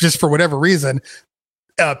video. Just for whatever reason,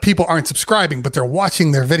 people aren't subscribing, but they're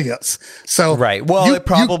watching their videos. So right. Well, it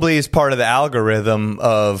probably is part of the algorithm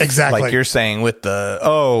of exactly like you're saying with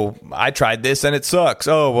I tried this and it sucks.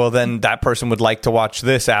 Oh, well, then that person would like to watch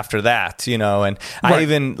this after that, you know. And right. I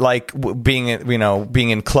even like being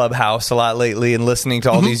in Clubhouse a lot lately and listening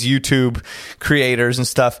to all these YouTube creators and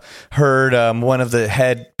stuff. Heard one of the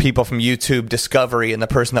head people from YouTube Discovery and the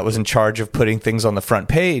person that was in charge of putting things on the front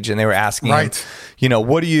page, and they were asking him, you know,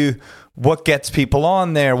 what gets people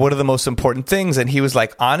on there? What are the most important things? And he was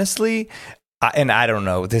like, honestly, and I don't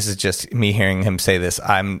know, this is just me hearing him say this.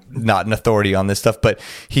 I'm not an authority on this stuff, but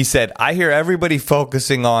he said, I hear everybody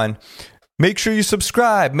focusing on make sure you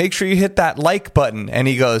subscribe, make sure you hit that like button. And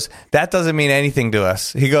he goes, that doesn't mean anything to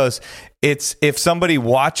us. He goes, it's if somebody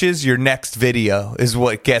watches your next video is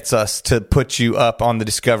what gets us to put you up on the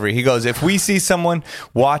discovery. He goes, if we see someone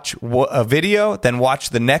watch a video, then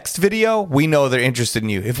watch the next video, we know they're interested in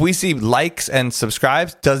you. If we see likes and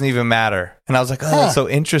subscribes, doesn't even matter. And I was like, oh, that's so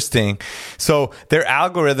interesting. So their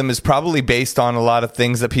algorithm is probably based on a lot of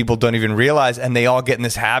things that people don't even realize, and they all get in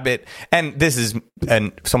this habit. And this is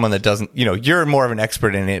someone that doesn't, you know, you're more of an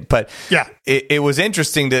expert in it, but yeah, it was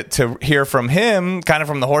interesting to hear from him, kind of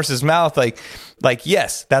from the horse's mouth, like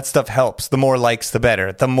yes, that stuff helps. The more likes, the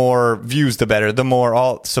better. The more views, the better. The more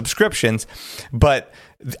all subscriptions. But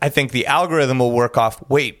I think the algorithm will work off,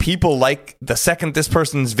 wait, people like the second this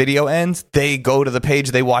person's video ends, they go to the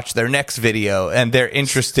page, they watch their next video, and they're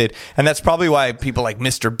interested. And that's probably why people like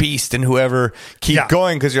Mr. Beast and whoever keep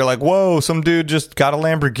going, because you're like, whoa, some dude just got a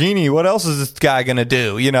Lamborghini. What else is this guy going to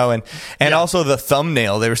do? You know, and also the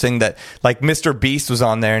thumbnail, they were saying that like Mr. Beast was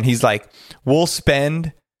on there, and he's like, we'll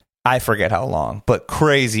spend, I forget how long, but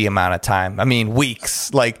crazy amount of time. I mean,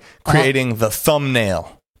 weeks, like creating the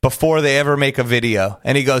thumbnail before they ever make a video.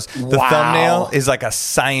 And he goes, the thumbnail is like a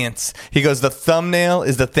science. He goes, the thumbnail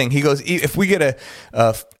is the thing. He goes, if we get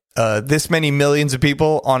this many millions of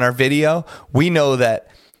people on our video, we know that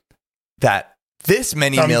this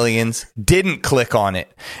many millions didn't click on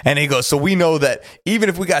it. And he goes, so we know that even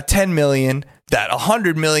if we got 10 million, that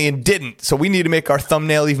 100 million didn't. So we need to make our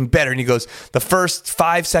thumbnail even better. And he goes, the first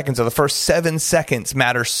 5 seconds or the first 7 seconds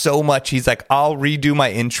matter so much. He's like, I'll redo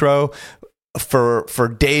my intro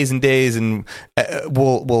for days and days, and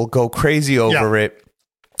we'll go crazy over it.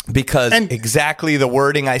 Because exactly the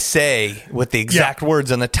wording I say with the exact words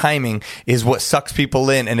and the timing is what sucks people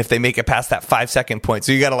in. And if they make it past that 5 second point,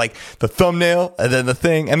 so you got to like the thumbnail and then the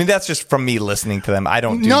thing. I mean, that's just from me listening to them. I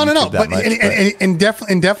don't do YouTube that much.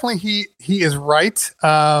 And definitely he is right.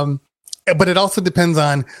 But it also depends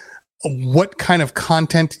on what kind of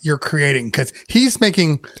content you're creating, because he's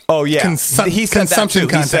making he said consumption that too.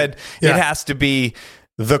 content. He said it has to be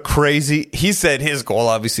he said his goal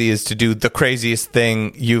obviously is to do the craziest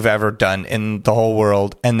thing you've ever done in the whole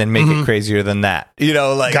world and then make it crazier than that. You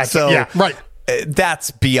know, like, gotcha. So yeah, right.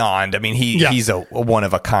 That's beyond. I mean, he's a one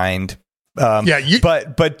of a kind.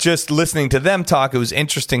 But just listening to them talk, it was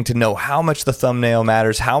interesting to know how much the thumbnail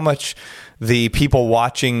matters, how much the people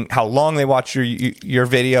watching, how long they watch your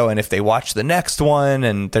video, and if they watch the next one,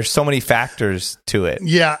 and there's so many factors to it.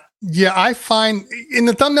 Yeah, I find in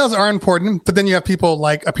the thumbnails are important, but then you have people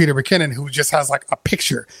like a Peter McKinnon who just has like a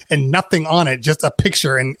picture and nothing on it, just a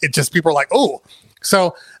picture, and it just people are like, oh,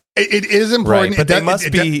 so it is important. Right, but they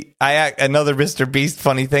must be. Another Mr. Beast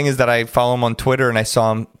funny thing is that I follow him on Twitter, and I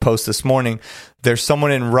saw him post this morning. There's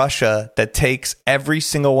someone in Russia that takes every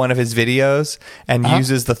single one of his videos and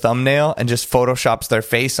uses the thumbnail and just photoshops their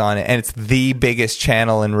face on it, and it's the biggest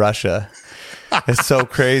channel in Russia. It's so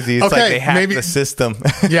crazy. It's like they hacked the system.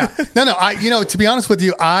 Yeah. No. To be honest with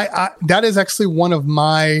you, I that is actually one of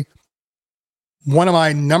my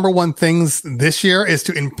number one things this year is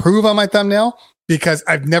to improve on my thumbnail, because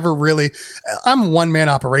I've never really, I'm one man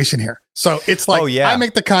operation here. So it's like, I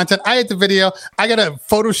make the content, I edit the video, I got to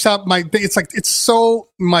Photoshop my thing. It's like, it's so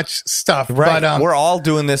much stuff. Right. But, we're all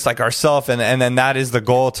doing this like ourselves. And then that is the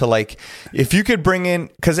goal to like, if you could bring in,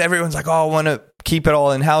 cause everyone's like, oh, I want to keep it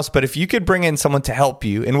all in house. But if you could bring in someone to help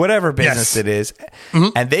you in whatever business it is,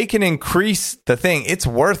 and they can increase the thing, it's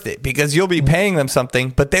worth it, because you'll be paying them something,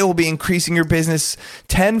 but they will be increasing your business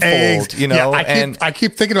tenfold, you know? I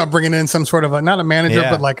keep thinking about bringing in some sort of not a manager,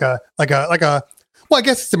 but like a, well, I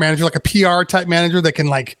guess it's a manager, like a PR type manager that can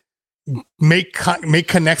like make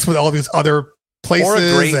connects with all these other places. Or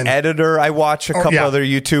a great editor. I watch a couple other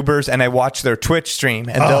YouTubers and I watch their Twitch stream,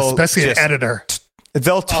 and they'll especially an editor.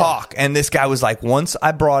 They'll talk, and this guy was like, once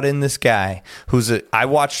I brought in this guy I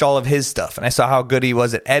watched all of his stuff, and I saw how good he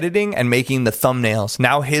was at editing and making the thumbnails.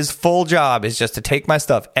 Now his full job is just to take my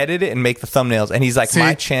stuff, edit it, and make the thumbnails. And he's like,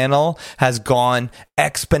 my channel has gone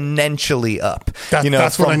exponentially up,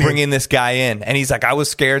 that's from bringing this guy in. And he's like, I was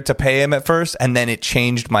scared to pay him at first, and then it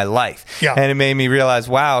changed my life. Yeah. And it made me realize,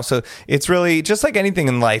 wow. So it's really just like anything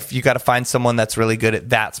in life. You got to find someone that's really good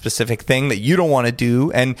at that specific thing that you don't want to do.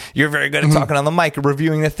 And you're very good at talking on the mic,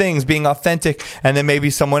 reviewing the things, being authentic, and then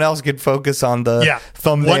maybe someone else could focus on the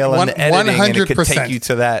thumbnail and the editing, 100%. And it could take you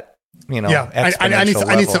to that,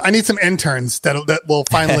 I need some interns that will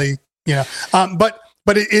finally,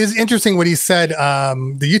 but it is interesting what he said,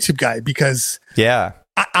 the YouTube guy, because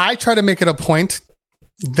I try to make it a point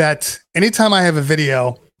that anytime I have a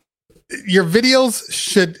video, your videos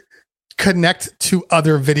should connect to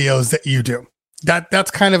other videos that you do.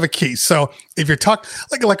 That's kind of a key. So if you're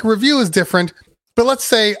like a review is different, but let's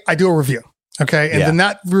say I do a review, okay? And then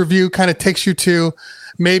that review kind of takes you to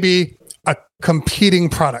maybe a competing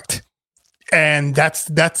product. And that's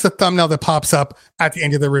the thumbnail that pops up at the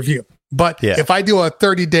end of the review. But if I do a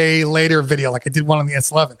 30-day later video, like I did one on the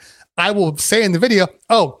S11, I will say in the video,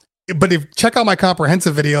 but check out my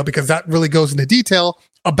comprehensive video, because that really goes into detail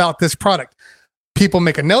about this product. People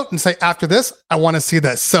make a note and say, after this, I want to see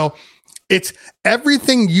this. So it's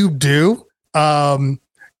everything you do.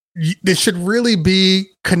 It should really be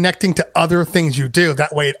connecting to other things you do.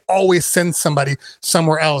 That way, it always sends somebody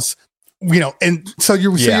somewhere else. And so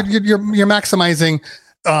you're maximizing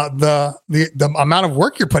the amount of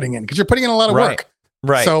work you're putting in, because you're putting in a lot of work.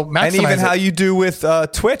 Right. So and even how you do with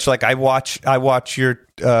Twitch. Like I watch your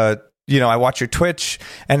I watch your Twitch,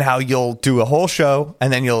 and how you'll do a whole show,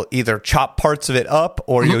 and then you'll either chop parts of it up,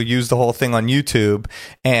 or you'll use the whole thing on YouTube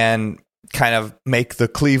and kind of make the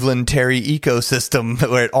Cleveland Terry ecosystem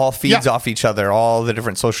where it all feeds off each other, all the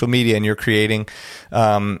different social media, and you're creating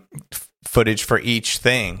footage for each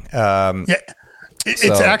thing.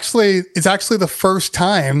 It's actually the first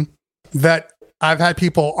time that I've had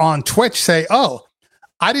people on Twitch say, "Oh,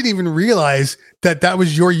 I didn't even realize that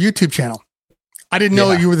was your YouTube channel. I didn't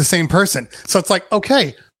know you were the same person." So it's like,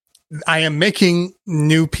 okay, I am making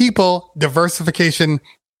new people. Diversification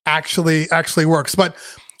actually works. But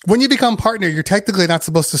when you become partner, you're technically not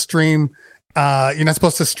supposed to stream. You're not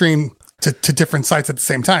supposed to stream to different sites at the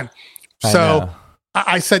same time. So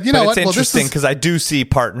I said, you know what? It's interesting because I do see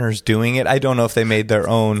partners doing it. I don't know if they made their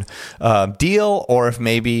own deal or if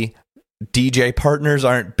maybe DJ partners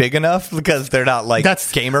aren't big enough because they're not like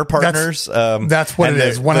gamer partners. That's what it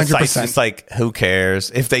is. 100%. It's like, who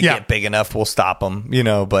cares? If they get big enough, we'll stop them.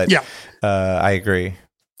 But I agree.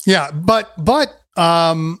 Yeah, but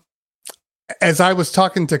as I was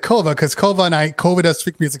talking to Kova, because Kova does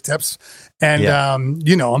Freak Music Tips, and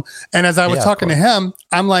you know him. And as I was talking to him,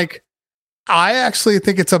 I'm like, I actually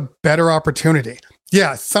think it's a better opportunity.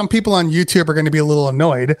 Yeah, some people on YouTube are going to be a little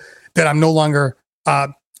annoyed that I'm no longer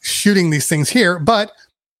shooting these things here, but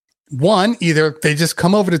one, either they just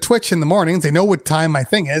come over to Twitch in the mornings, they know what time my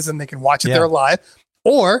thing is, and they can watch it there live,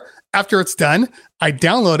 or after it's done, I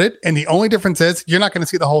download it, and the only difference is you're not going to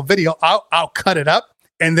see the whole video. I'll cut it up,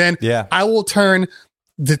 and then I will turn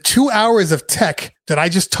the 2 hours of tech that I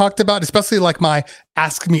just talked about, especially like my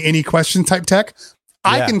ask me any question type tech,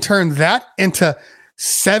 I can turn that into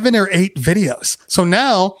 7 or 8 videos. So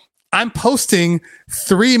now I'm posting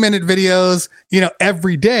 3-minute videos,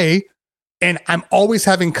 every day, and I'm always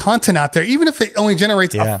having content out there, even if it only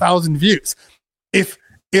generates 1,000 views. If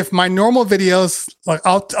my normal videos, like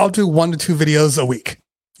I'll do 1 to 2 videos a week,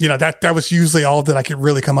 that was usually all that I could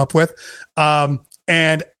really come up with.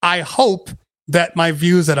 And I hope that my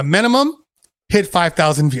views at a minimum hit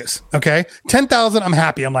 5,000 views. Okay. 10,000. I'm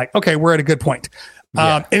happy. I'm like, okay, we're at a good point.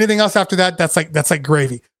 Anything else after that, that's like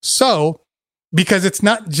gravy. So, because it's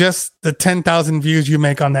not just the 10,000 views you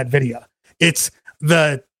make on that video, it's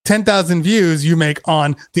the 10,000 views you make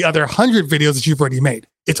on the other 100 videos that you've already made.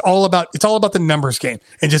 It's all about the numbers game,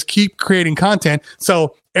 and just keep creating content.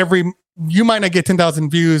 So you might not get 10,000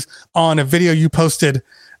 views on a video you posted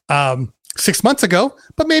 6 months ago,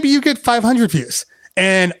 but maybe you get 500 views,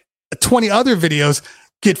 and 20 other videos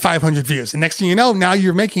get 500 views. And next thing you know, now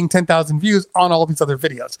you're making 10,000 views on all these other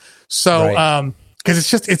videos. So,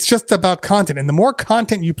 because it's just about content, and the more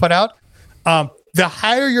content you put out, the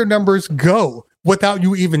higher your numbers go without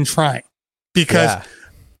you even trying. Because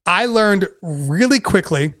I learned really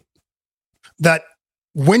quickly that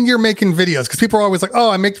when you're making videos, because people are always like,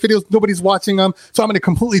 oh, I make videos, nobody's watching them, so I'm going to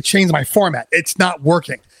completely change my format. It's not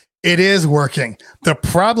working. It is working. The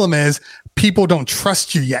problem is people don't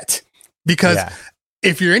trust you yet. Because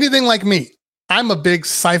if you're anything like me, I'm a big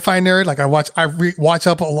sci-fi nerd. Like I watch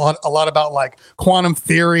up a lot about like quantum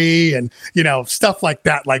theory and, stuff like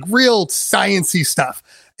that, like real sciencey stuff.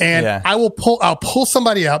 And I'll pull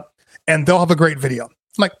somebody up and they'll have a great video. I'm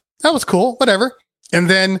like, that was cool, whatever. And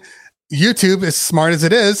then YouTube, as smart as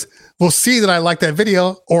it is, will see that I like that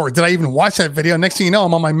video, or did I even watch that video? Next thing you know,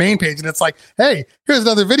 I'm on my main page and it's like, hey, here's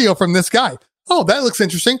another video from this guy. Oh, that looks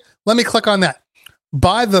interesting. Let me click on that.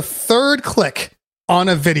 By the third click on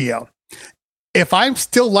a video, if I'm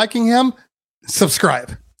still liking him,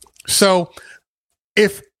 subscribe. So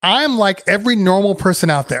if I'm like every normal person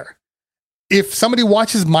out there, if somebody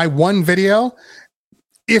watches my one video,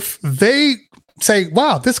 if they say,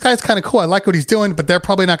 wow, this guy's kind of cool, I like what he's doing, but they're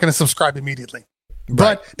probably not going to subscribe immediately.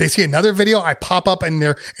 Right. But they see another video, I pop up in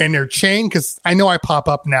their chain, because I know I pop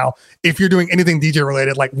up now. If you're doing anything DJ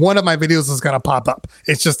related, like one of my videos is going to pop up.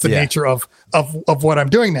 It's just the nature of what I'm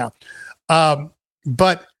doing now.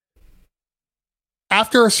 But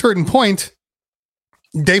after a certain point,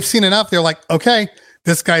 they've seen enough. They're like, okay,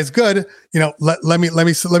 this guy's good. Let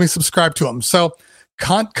me subscribe to him. So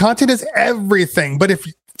content is everything. But if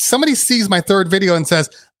somebody sees my third video and says,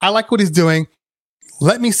 I like what he's doing,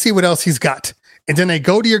 let me see what else he's got, and then they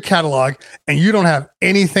go to your catalog and you don't have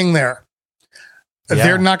anything there,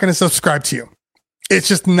 they're not going to subscribe to you. It's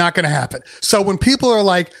just not going to happen. So when people are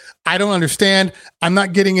like, I don't understand, I'm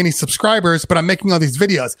not getting any subscribers, but I'm making all these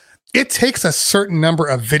videos, it takes a certain number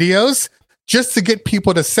of videos just to get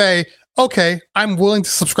people to say, okay, I'm willing to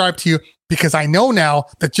subscribe to you, because I know now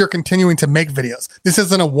that you're continuing to make videos. This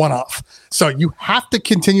isn't a one-off. So you have to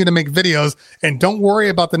continue to make videos, and don't worry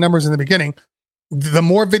about the numbers in the beginning. The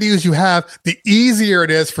more videos you have, the easier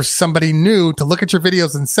it is for somebody new to look at your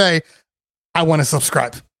videos and say, I want to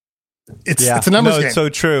subscribe. It's a numbers game. It's so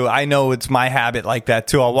true. I know it's my habit like that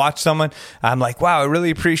too. I'll watch someone, I'm like, wow, I really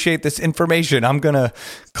appreciate this information, I'm gonna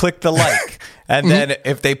click the like. And then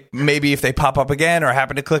if they pop up again or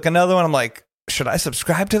happen to click another one, I'm like, should I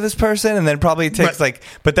subscribe to this person? And then probably it takes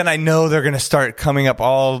but then I know they're going to start coming up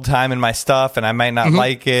all the time in my stuff and I might not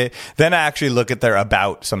like it. Then I actually look at their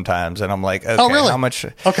about sometimes and I'm like, okay, oh, really? How much?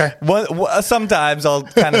 Okay. Sometimes I'll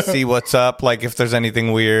kind of see what's up, like if there's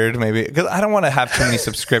anything weird, maybe, because I don't want to have too many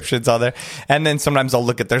subscriptions on there. And then sometimes I'll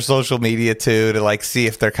look at their social media too to like see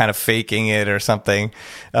if they're kind of faking it or something.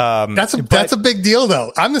 That's a big deal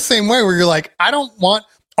though. I'm the same way where you're like, I don't want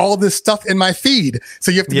all this stuff in my feed. So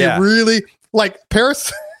you have to be really like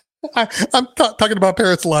Paris. I'm talking about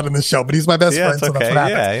Paris a lot in this show, but he's my best friend. So that's what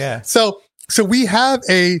happens. Yeah. So we have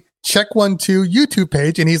a Check 1 2 YouTube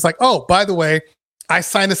page, and he's like, oh, by the way, I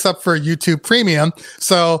signed us up for YouTube Premium,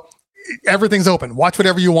 so everything's open. Watch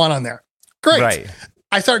whatever you want on there. Great. Right.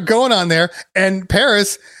 I start going on there, and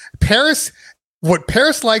Paris, what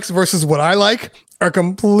Paris likes versus what I like are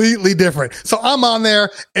completely different. So I'm on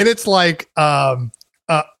there, and it's like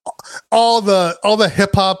all the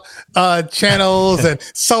hip hop channels and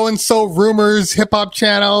so rumors hip hop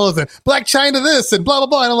channels and Black China this and blah blah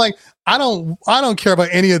blah. And I'm like, I don't care about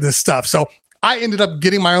any of this stuff. So I ended up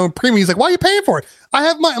getting my own premium. He's like, why are you paying for it? I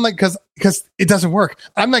have mine. I'm like, because it doesn't work.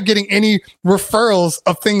 I'm not getting any referrals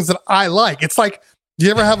of things that I like. It's like, do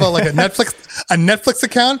you ever have a Netflix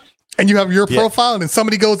account? And you have your profile, and then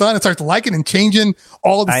somebody goes on and starts liking and changing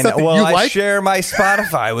all the stuff that you like. I share my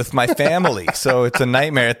Spotify with my family, so it's a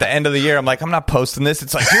nightmare. At the end of the year, I'm like, I'm not posting this.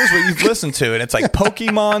 It's like, here's what you've listened to, and it's like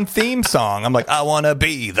Pokemon theme song. I'm like, I want to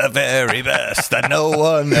be the very best that no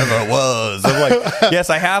one ever was. I'm like, yes,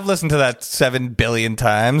 I have listened to that 7 billion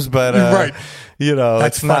times, but right. You know,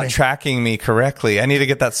 That's it's funny. not tracking me correctly. I need to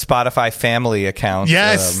get that Spotify family account.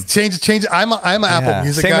 Yes, change it. I'm an Apple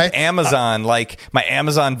Music Same guy. with Amazon. Like my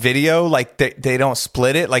Amazon Video, like they don't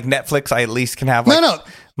split it. Like Netflix, I at least can have my son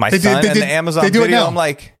and the Amazon Video. I'm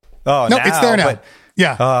like, oh, no, it's there now. But,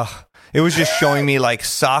 yeah. It was just showing me like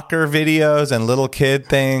soccer videos and little kid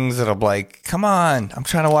things, and I'm like, come on, I'm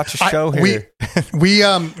trying to watch a show here.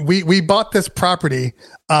 We bought this property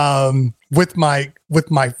with my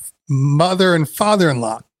mother and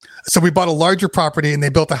father-in-law. So we bought a larger property and they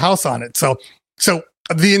built a house on it. So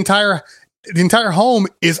the entire home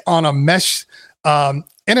is on a mesh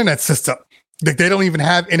internet system. They don't even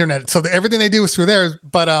have internet. So everything they do is through there.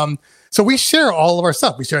 But so we share all of our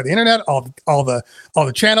stuff. We share the internet, all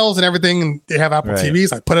the channels and everything. And they have Apple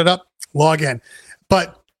TVs. I put it up, log in.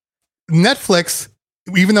 But Netflix,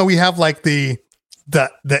 even though we have like the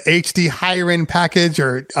HD higher end package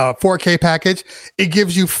or 4K package, it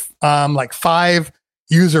gives you like 5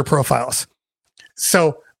 user profiles.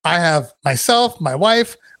 So I have myself, my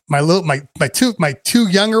wife, my two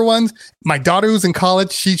younger ones, my daughter who's in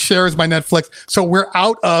college, she shares my Netflix. So we're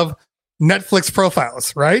out of Netflix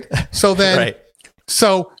profiles, right? So then,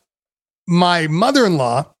 so my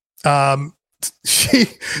mother-in-law,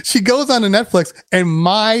 she goes on to Netflix and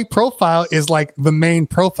my profile is like the main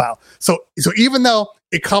profile. So even though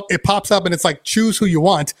it pops up and it's like, choose who you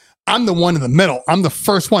want, I'm the one in the middle. I'm the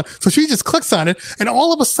first one. So she just clicks on it. And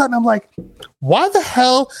all of a sudden I'm like, why the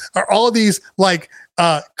hell are all these like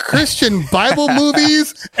Christian Bible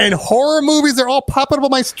movies and horror movies? They're all popping up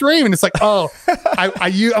on my stream. And it's like, oh,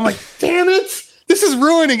 I'm like, damn it. This is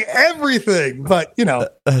ruining everything. But, you know,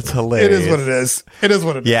 that's hilarious. It is what it is. It is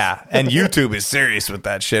what it is. Yeah. And YouTube is serious with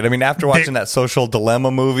that shit. I mean, after watching that Social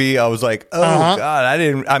Dilemma movie, I was like, oh, God,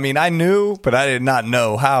 I knew, but I did not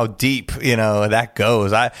know how deep, you know, that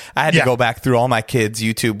goes. I had to go back through all my kids'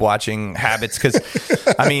 YouTube watching habits because,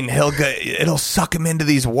 I mean, it'll suck him into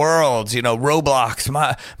these worlds, you know, Roblox,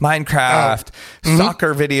 Minecraft,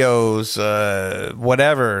 soccer videos,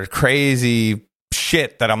 whatever, crazy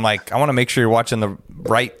shit that I'm like, I want to make sure you're watching the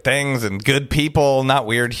right things and good people, not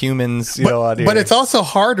weird humans, you know. But it's also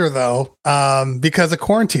harder though, because of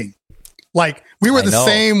quarantine. Like we were the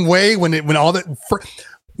same way when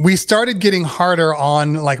we started getting harder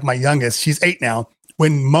on like my youngest. She's 8 now.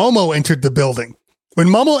 When Momo entered the building, when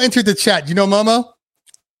Momo entered the chat, you know Momo?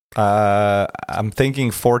 I'm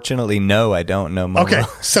thinking. Fortunately, no, I don't know Momo. Okay,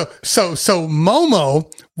 so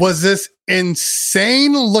Momo was this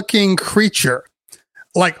insane looking creature.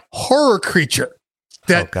 Like horror creature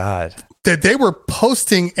that they were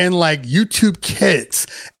posting in like YouTube Kids,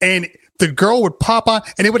 and the girl would pop on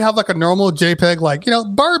and it would have like a normal JPEG, like, you know,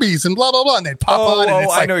 Barbies and blah blah blah, and they'd pop on. And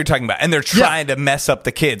it's I know what you're talking about, and they're trying to mess up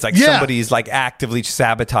the kids, like somebody's like actively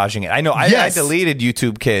sabotaging it. I know. I deleted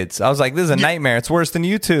YouTube Kids. I was like, this is a nightmare. It's worse than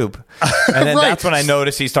YouTube. And then that's when I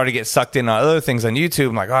noticed he started to get sucked in on other things on YouTube.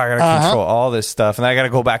 I'm like, oh, I gotta control all this stuff, and I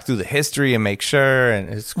gotta go back through the history and make sure. And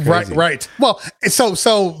it's crazy. Right. Well,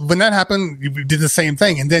 so when that happened, we did the same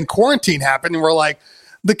thing, and then quarantine happened, and we're like,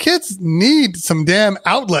 the kids need some damn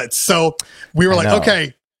outlets. So we were like,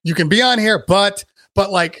 okay, you can be on here, but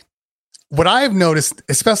like what I've noticed,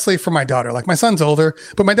 especially for my daughter, like my son's older,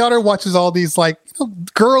 but my daughter watches all these like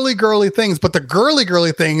girly things, but the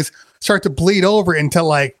girly things start to bleed over into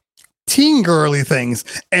like teen girly things.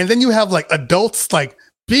 And then you have like adults like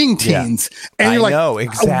being teens. And I you're like, know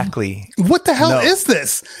exactly. What the hell is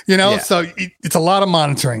this? You know, Yeah. so it's a lot of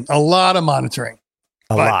monitoring, A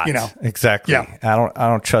But, lot, you know, exactly. yeah. I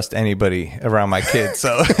don't trust anybody around my kids,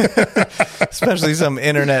 so especially some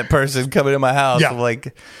internet person coming to my house, Yeah. I'm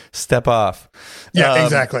like, step off. Yeah,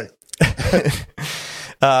 exactly.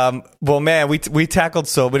 Well, man, we tackled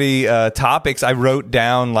so many topics. I wrote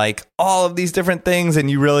down like all of these different things,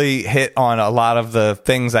 and you really hit on a lot of the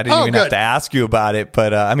things. I didn't even have good. to ask you about it,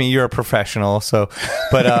 but I mean, you're a professional, so.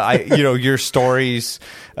 But your stories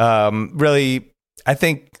really, I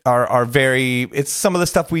think, are very. It's some of the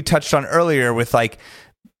stuff we touched on earlier with like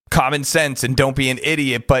common sense and don't be an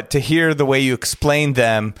idiot. But to hear the way you explain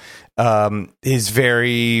them is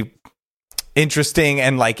very interesting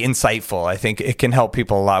and like insightful. I think it can help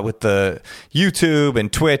people a lot with the YouTube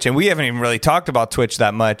and Twitch, and we haven't even really talked about Twitch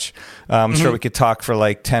that much. I'm sure we could talk for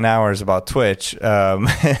like 10 hours about Twitch. You'll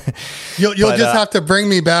just have to bring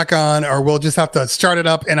me back on, or we'll just have to start it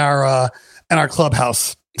up in our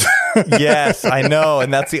clubhouse. Yes, I know.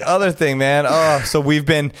 And that's the other thing, man. Oh, so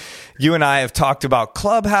you and I have talked about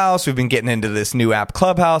Clubhouse. We've been getting into this new app,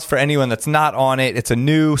 Clubhouse. For anyone that's not on it, it's a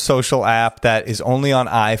new social app that is only on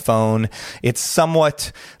iPhone. It's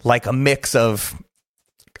somewhat like a mix of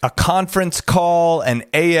a conference call, an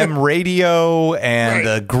AM radio, and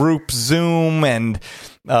a group Zoom. And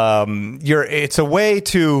it's a way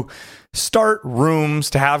to start rooms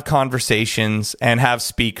to have conversations and have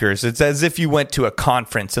speakers. It's as if you went to a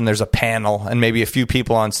conference and there's a panel and maybe a few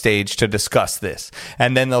people on stage to discuss this.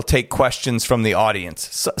 And then they'll take questions from the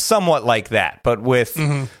audience, somewhat like that, but with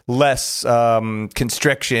less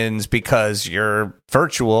constrictions because you're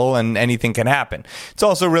virtual and anything can happen. It's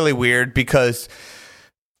also really weird because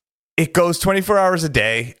it goes 24 hours a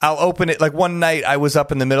day. I'll open it. Like one night I was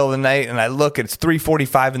up in the middle of the night and I look, it's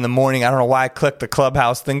 3:45 in the morning. I don't know why I clicked the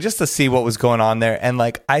Clubhouse thing just to see what was going on there. And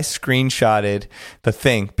like I screenshotted the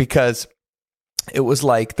thing because it was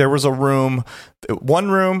like there was one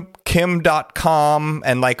room, Kim.com,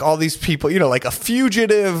 and like all these people, like a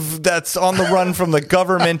fugitive that's on the run from the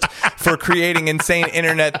government for creating insane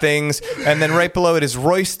internet things. And then right below it is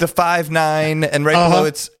Royce the 5'9", and right below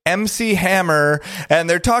it's MC Hammer, and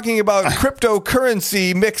they're talking about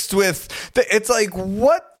cryptocurrency mixed with it's like,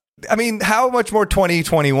 what? I mean, how much more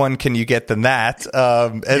 2021 can you get than that?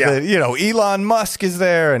 Elon Musk is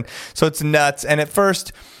there, and so it's nuts. And at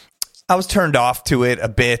first I was turned off to it a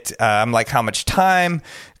bit. I'm like, how much time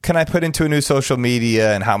can I put into a new social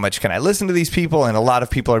media, and how much can I listen to these people? And a lot of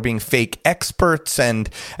people are being fake experts, and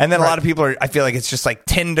then a lot of people I feel like it's just like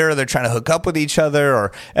Tinder. They're trying to hook up with each other,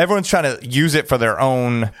 or everyone's trying to use it for their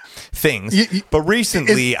own things. But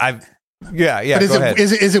recently, But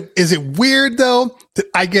is it weird though that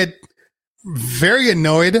I get very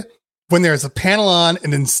annoyed when there's a panel on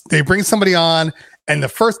and then they bring somebody on, and the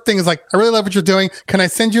first thing is like, I really love what you're doing. Can I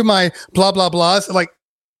send you my blah, blah, blahs? Like,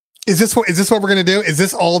 is this what we're going to do? Is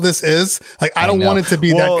this all this is? Like, I don't want it to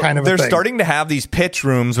be that kind of a thing. They're starting to have these pitch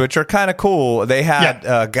rooms, which are kind of cool. They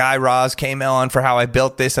had Guy Raz came on for how I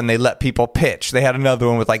built this, and they let people pitch. They had another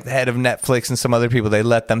one with like the head of Netflix and some other people. They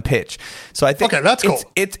let them pitch. So I think that's cool.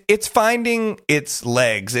 It's finding its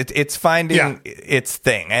legs. It's finding its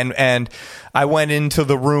thing. And I went into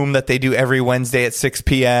the room that they do every Wednesday at 6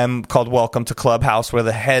 p.m. called Welcome to Clubhouse, where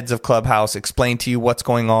the heads of Clubhouse explain to you what's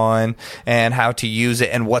going on and how to use it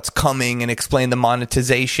and what's coming, and explain the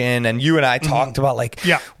monetization. And you and I talked about like,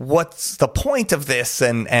 what's the point of this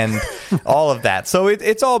and all of that. So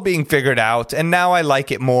it's all being figured out. And now I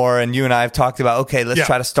like it more. And you and I have talked about, okay, let's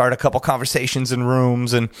try to start a couple conversations in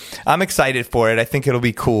rooms. And I'm excited for it. I think it'll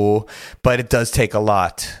be cool, but it does take a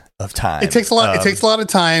lot of time. It takes a lot. It takes a lot of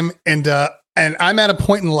time. And I'm at a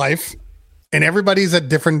point in life, and everybody's at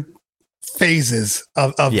different phases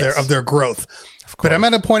of their growth. But I'm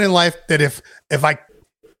at a point in life that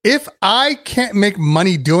if I can't make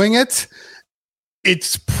money doing it,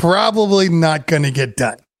 it's probably not going to get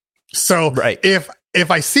done. So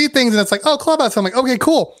if I see things and it's like, oh, Clubhouse, I'm like, okay,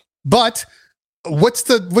 cool. But what's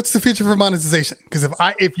the future for monetization? Because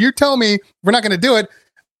if you tell me we're not going to do it,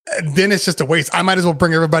 then it's just a waste. I might as well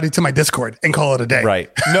bring everybody to my Discord and call it a day. Right.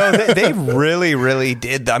 No, they really, really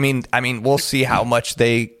did. I mean, we'll see how much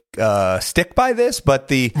they stick by this, but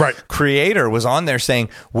the creator was on there saying,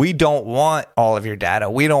 we don't want all of your data.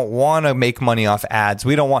 We don't want to make money off ads.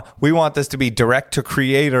 We want this to be direct to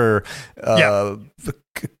creator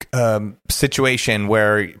situation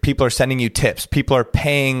where people are sending you tips, people are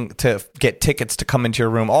paying to get tickets to come into your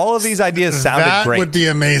room. All of these ideas sounded great. That would be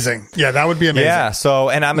amazing. Yeah, that would be amazing. Yeah. So,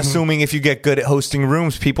 and I'm assuming if you get good at hosting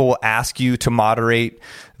rooms, people will ask you to moderate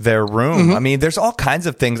their room. I mean, there's all kinds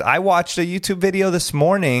of things. I watched a YouTube video this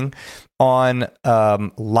morning on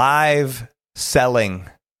live selling,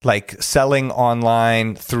 like selling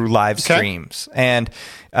online through live streams. And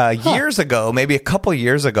years ago, maybe a couple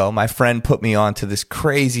years ago, my friend put me on to this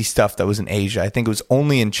crazy stuff that was in Asia. I think it was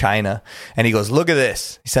only in China. And he goes, look at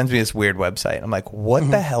this. He sends me this weird website. I'm like, what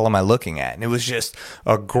the hell am I looking at? And it was just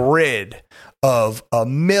a grid of a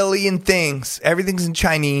million things. Everything's in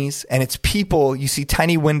Chinese, and it's people. You see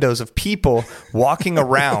tiny windows of people walking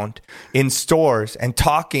around in stores and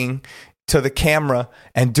talking to the camera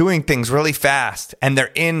and doing things really fast, and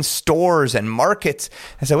they're in stores and markets.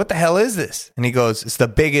 I said, what the hell is this? And he goes, it's the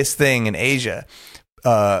biggest thing in Asia.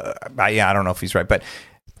 I don't know if he's right, but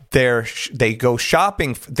they go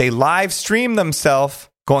shopping. They live stream themselves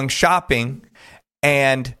going shopping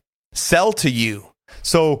and sell to you.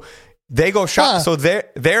 So they go shop. So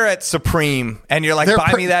they're at Supreme, and you're like,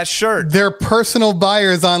 buy me that shirt. They're personal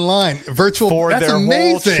buyers online, virtual for that's their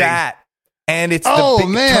amazing. whole chat. And it's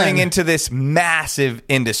turning into this massive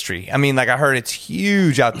industry. I mean, like I heard it's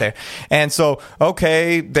huge out there. And so,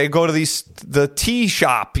 okay, they go to the tea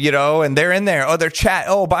shop, and they're in there. Oh, they're chat.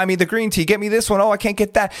 Oh, buy me the green tea. Get me this one. Oh, I can't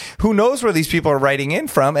get that. Who knows where these people are writing in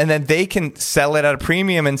from? And then they can sell it at a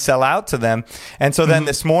premium and sell out to them. And so then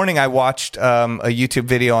this morning I watched a YouTube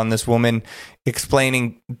video on this woman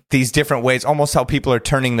explaining these different ways, almost how people are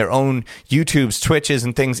turning their own YouTubes, Twitches,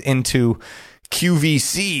 and things into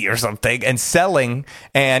QVC or something and selling.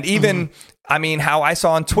 And even I mean, how I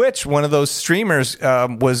saw on Twitch, one of those streamers they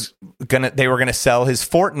were gonna sell his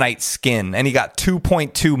Fortnite skin, and he got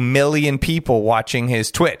 2.2 million people watching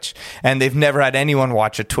his Twitch, and they've never had anyone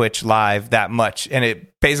watch a Twitch live that much, and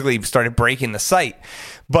it basically started breaking the site.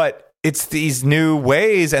 But it's these new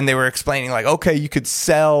ways, and they were explaining like, okay, you could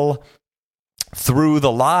sell through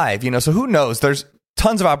the live, so who knows? There's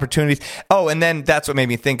tons of opportunities. Oh, and then that's what made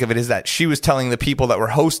me think of it, is that she was telling the people that were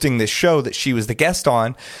hosting this show that she was the guest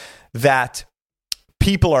on, that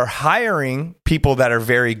people are hiring people that are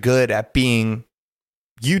very good at being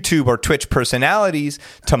YouTube or Twitch personalities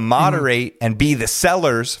to moderate and be the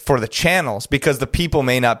sellers for the channels, because the people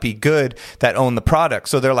may not be good that own the product.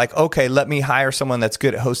 So they're like, okay, let me hire someone that's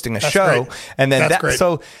good at hosting a show. Great. And then great.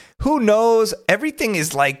 So who knows? Everything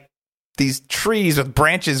is like these trees with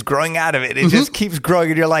branches growing out of it. It just keeps growing,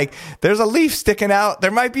 and you're like, there's a leaf sticking out.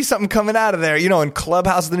 There might be something coming out of there. And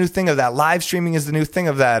Clubhouse is the new thing of that. Live streaming is the new thing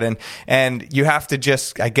of that. And you have to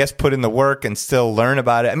just, I guess, put in the work and still learn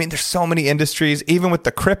about it. I mean, there's so many industries, even with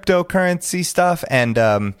the cryptocurrency stuff and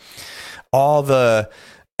all the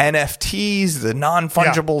NFTs, the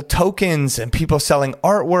non-fungible tokens, and people selling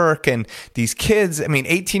artwork, and these kids,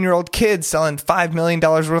 18-year-old kids selling $5 million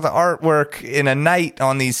worth of artwork in a night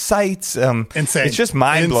on these sites. Insane. It's just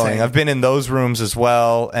mind-blowing. I've been in those rooms as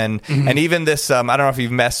well. And even this, I don't know if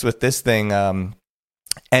you've messed with this thing,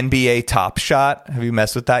 NBA Top Shot. Have you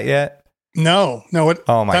messed with that yet? No. What?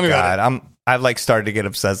 Oh my God. I've started to get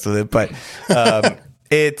obsessed with it, but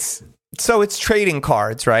it's trading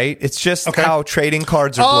cards, right? It's just how trading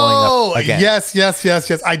cards are blowing up again. Yes.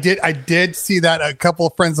 I did see that. A couple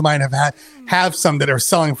of friends of mine have some that are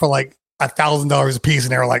selling for like $1,000 a piece,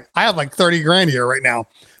 and they were like, I have like 30 grand here right now.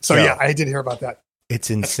 So yeah, I did hear about that. It's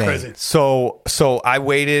insane. That's crazy. So I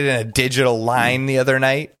waited in a digital line the other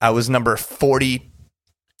night. I was number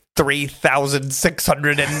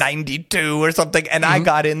 43,692 or something, and I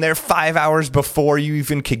got in there 5 hours before you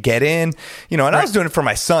even could get in, and I was doing it for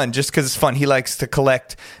my son just because it's fun. He likes to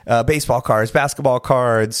collect baseball cards, basketball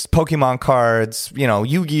cards, Pokemon cards,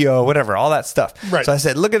 Yu-Gi-Oh, whatever, all that stuff. Right. So I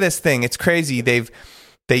said, look at this thing, it's crazy. They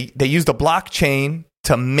used a blockchain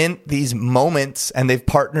to mint these moments, and they've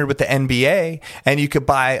partnered with the NBA, and you could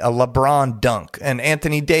buy a LeBron dunk, an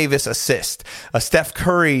Anthony Davis assist, a Steph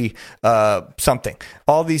Curry something,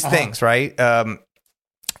 all these things, right?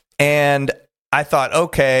 And I thought,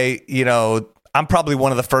 okay, I'm probably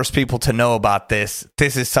one of the first people to know about this.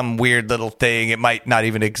 This is some weird little thing. It might not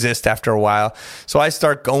even exist after a while. So I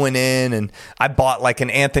start going in, and I bought like an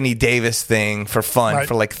Anthony Davis thing for fun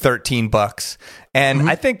for like $13. And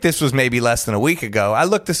I think this was maybe less than a week ago. I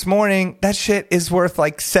looked this morning. That shit is worth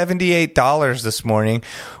like $78 this morning.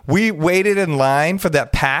 We waited in line for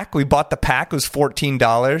that pack. We bought the pack. It was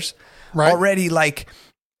 $14. Right. Already, like,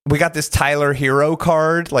 we got this Tyler Hero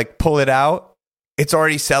card. Like, pull it out. it's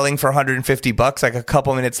already selling for $150. Like a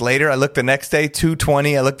couple minutes later, I look the next day,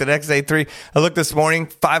 $220. I look the next day, $3. I looked this morning,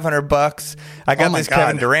 $500. I got this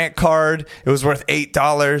Kevin Durant card. It was worth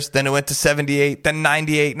 $8. Then it went to $78. Then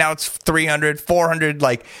 $98. Now it's $300, $400.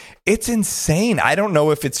 Like, it's insane. I don't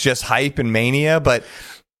know if it's just hype and mania, but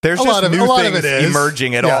there's just new things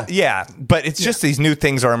emerging at all. Yeah, but it's just these new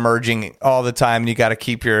things are emerging all the time, and you got to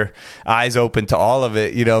keep your eyes open to all of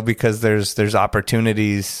it, because there's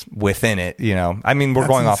opportunities within it. I mean, we're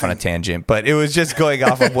going off on a tangent, but it was just going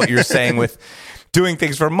off of what you're saying with doing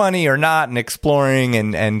things for money or not, and exploring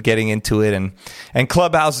and getting into it. And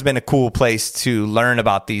Clubhouse has been a cool place to learn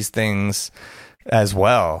about these things as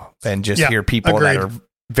well, and just hear people that are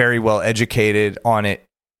very well educated on it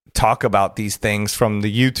talk about these things, from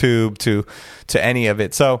the YouTube to any of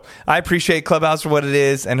it. So I appreciate Clubhouse for what it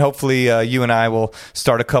is, and hopefully you and I will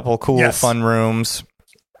start a couple cool fun rooms,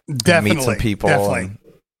 definitely meet some people,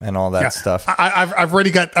 and all that stuff. I've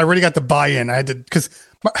already got the buy-in. I had to, because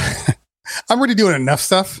I'm already doing enough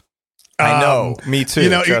stuff. I know, me too.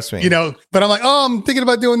 Trust me. But I'm like, I'm thinking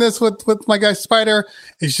about doing this with my guy Spider,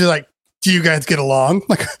 and she's like, "Do you guys get along?"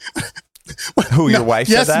 Like, your wife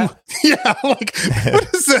said that? Yeah, I'm like,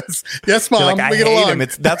 what is this? Yes, Mom. Like, I hate him.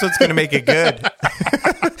 That's what's going to make it good.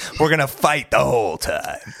 We're going to fight the whole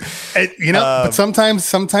time. But sometimes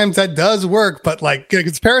that does work. But like,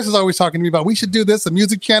 because Paris is always talking to me about, we should do this, a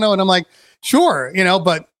music channel. And I'm like, sure,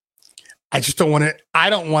 but I just don't want to, I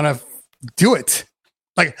don't want to do it.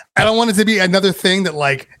 Like, I don't want it to be another thing that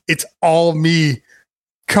like, it's all me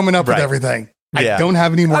coming up with everything. I don't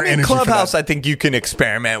have any more energy. Clubhouse, I think you can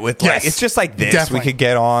experiment with. Like, it's just like this. Definitely. We could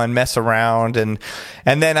get on, mess around, and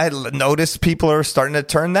then I noticed people are starting to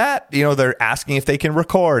turn that. They're asking if they can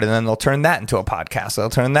record, and then they'll turn that into a podcast. They'll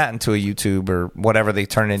turn that into a YouTube or whatever they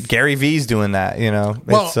turn it. Gary V's doing that.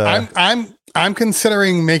 Well, I'm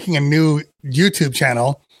considering making a new YouTube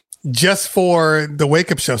channel just for the Wake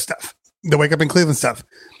Up Show stuff, the Wake Up in Cleveland stuff.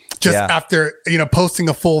 Just after posting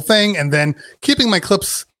a full thing, and then keeping my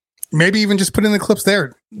clips. Maybe even just putting the clips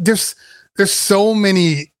there. There's so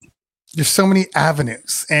many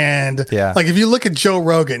avenues. And like, if you look at Joe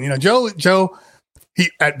Rogan, Joe,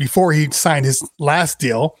 before he signed his last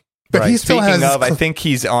deal, but he still has. I think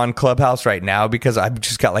he's on Clubhouse right now, because I've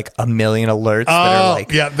just got like a million alerts that are like,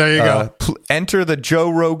 there you go. Enter the Joe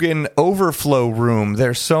Rogan overflow room.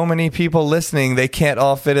 There's so many people listening, they can't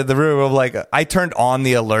all fit in the room. I'm like, I turned on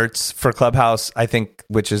the alerts for Clubhouse, I think,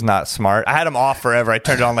 which is not smart. I had them off forever. I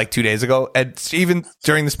turned it on like 2 days ago, and even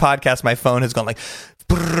during this podcast, my phone has gone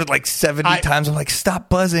like 70 times. I'm like, stop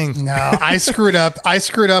buzzing. No, I screwed up. I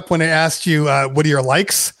screwed up when I asked you what are your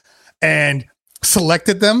likes, and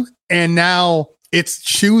selected them. And now it's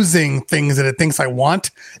choosing things that it thinks I want.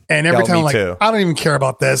 And every time I'm like, I don't even care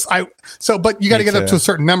about this. But you got to get up to a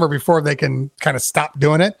certain number before they can kind of stop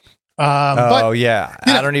doing it. I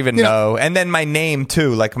don't even know. And then my name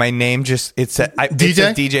too, like my name just, it said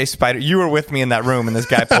DJ Spider. You were with me in that room, and this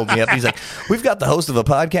guy pulled me up. He's like, we've got the host of a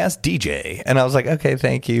podcast, DJ. And I was like, okay,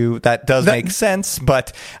 thank you. That does make sense,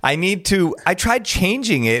 but I tried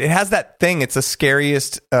changing it. It has that thing. It's the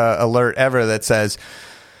scariest alert ever that says,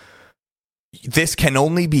 this can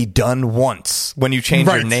only be done once when you change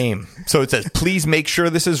your name. So it says, please make sure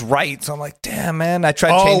this is right. So I'm like, damn, man. I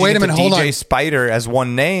tried changing it to DJ Spider as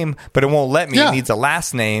one name, but it won't let me. It needs a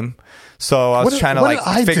last name. So I was trying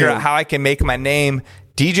to figure out how I can make my name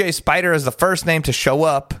DJ Spider as the first name to show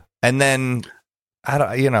up. And then, I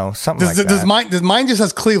don't, something like that. Mine just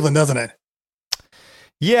says Cleveland, doesn't it?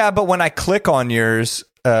 Yeah, but when I click on yours,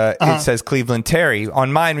 it says Cleveland Terry.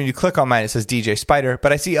 On mine, when you click on mine, it says DJ Spider.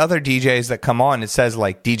 But I see other DJs that come on, it says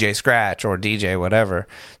like DJ Scratch or DJ whatever.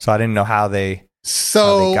 So I didn't know how they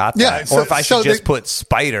got that. Or if I should just put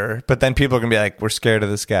Spider. But then people are going to be like, we're scared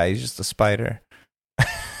of this guy. He's just a spider.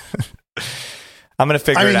 I'm going to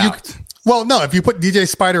figure it out. No, if you put DJ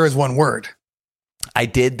Spider as one word. I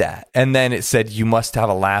did that. And then it said, you must have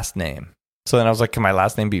a last name. So then I was like, can my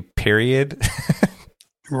last name be period?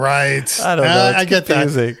 Right. I don't know. I get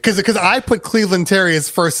that. Because I put Cleveland Terry as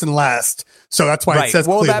first and last. So that's why it says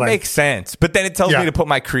Cleveland. That makes sense. But then it tells me to put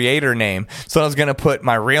my creator name. So I was going to put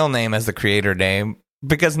my real name as the creator name,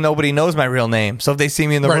 because nobody knows my real name. So if they see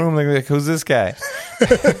me in the room, they're like, who's this guy?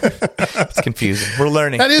 It's confusing. We're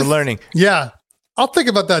learning. We're learning. Yeah. I'll think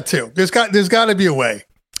about that too. There's got to be a way.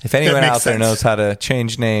 If anyone out there knows how to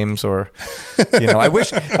change names, or I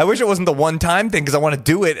wish it wasn't the one-time thing, because I want to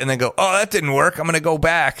do it and then go, oh, that didn't work, I'm going to go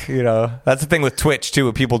back. That's the thing with Twitch too.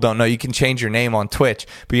 What people don't know, you can change your name on Twitch,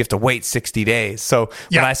 but you have to wait 60 days. So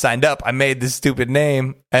when I signed up, I made this stupid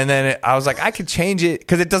name, and then I was like, I could change it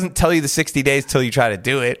because it doesn't tell you the 60 days till you try to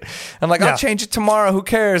do it. I'm like, I'll change it tomorrow. Who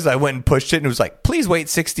cares? I went and pushed it, and it was like, please wait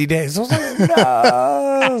 60 days. I was like,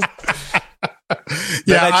 no.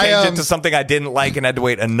 Then I changed it to something I didn't like and had to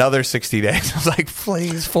wait another 60 days. I was like,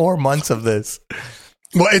 please, 4 months of this.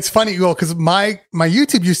 Well, it's funny, because my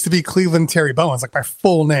YouTube used to be Cleveland Terry Bowens, like my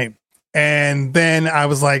full name. And then I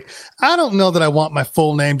was like, I don't know that I want my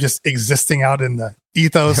full name just existing out in the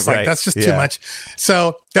ethos. Like, that's just too much.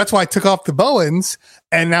 So that's why I took off the Bowens,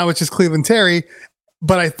 and now it's just Cleveland Terry.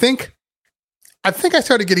 But I think I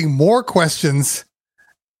started getting more questions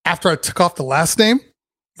after I took off the last name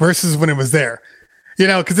versus when it was there,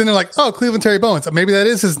 because then they're like, oh, Cleveland Terry Bowens. Maybe that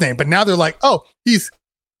is his name. But now they're like, oh, he's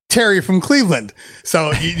Terry from Cleveland.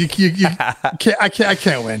 So you can't, I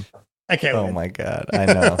can't win. I can't win. Oh my God. I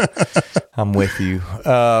know. I'm with you.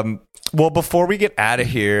 Well, before we get out of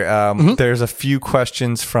here, there's a few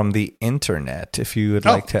questions from the internet. If you would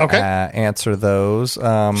like to answer those.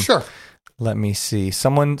 Sure. Let me see.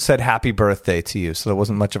 Someone said happy birthday to you. So that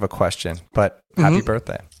wasn't much of a question, but happy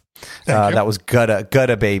birthday. That was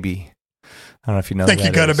Gutta Baby. I don't know if you know. Thank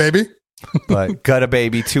you, Gutta Baby. But Gutta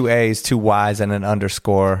Baby, 2 A's, 2 Y's, and an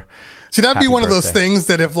underscore. See, that'd be one of those things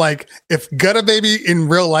that if Gutta Baby in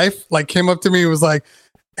real life came up to me and was like,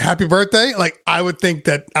 happy birthday, I would think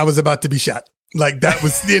that I was about to be shot. That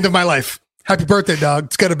was the end of my life. Happy birthday, dog.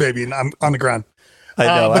 It's Gutta Baby, and I'm on the ground. I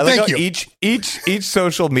know. But I like thank you. Each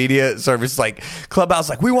social media service, like Clubhouse,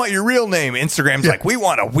 we want your real name. Instagram's like, we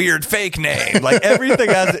want a weird fake name. Everything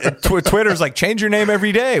has. Twitter's like, change your name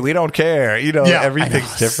every day. We don't care.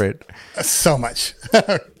 Everything's different. So much.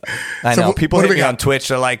 I know. People hit me on Twitch.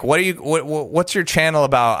 They're like, what's your channel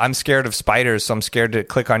about? I'm scared of spiders, so I'm scared to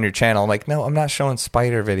click on your channel. I'm like, no, I'm not showing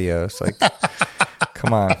spider videos.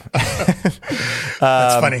 Come on.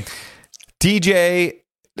 That's funny. DJ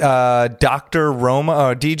Dr. Roma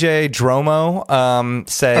or DJ Dromo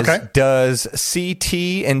says, does CT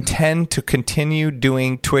intend to continue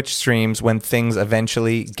doing Twitch streams when things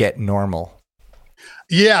eventually get normal?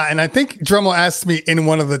 Yeah, and I think Dromo asked me in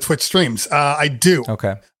one of the Twitch streams. I do.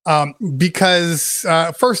 Okay. Because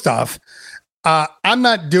first off, I'm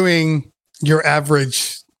not doing your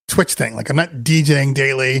average Twitch thing. I'm not DJing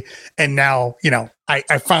daily, and now I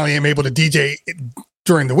finally am able to DJ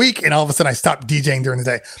during the week, and all of a sudden I stopped DJing during the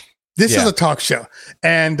day. This is a talk show,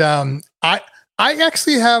 and I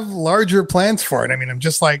actually have larger plans for it. I mean, I'm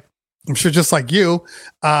sure just like you,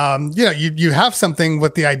 you have something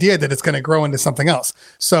with the idea that it's going to grow into something else.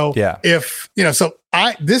 So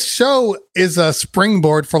this show is a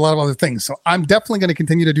springboard for a lot of other things. So I'm definitely going to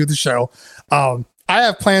continue to do the show. I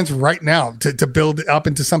have plans right now to build it up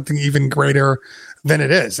into something even greater than it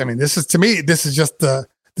is. I mean, this is just the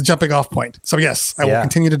jumping off point. So yes, I will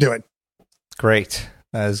continue to do it. Great.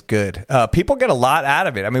 That is good. People get a lot out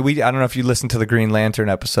of it. I mean, I don't know if you listened to the Green Lantern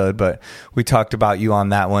episode, but we talked about you on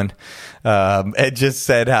that one. It just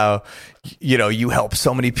said how, you help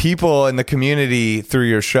so many people in the community through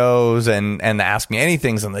your shows and the Ask Me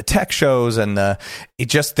Anythings and the tech shows and the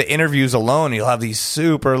interviews alone. You'll have these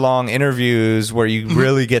super long interviews where you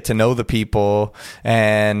really get to know the people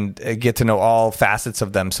and get to know all facets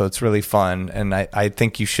of them. So it's really fun. And I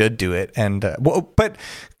think you should do it. And, but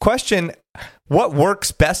question, what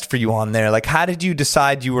works best for you on there? How did you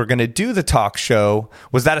decide you were going to do the talk show?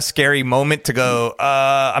 Was that a scary moment to go,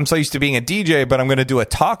 I'm so used to being a DJ, but I'm going to do a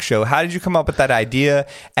talk show? How did you come up with that idea?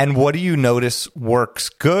 And what do you notice works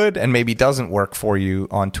good and maybe doesn't work for you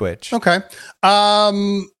on Twitch? Okay.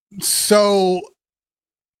 So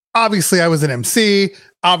obviously I was an MC.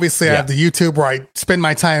 Obviously I have the YouTube where I spend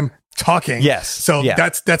my time talking. Yes. So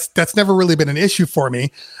that's never really been an issue for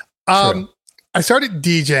me. True. I started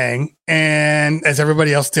DJing, and as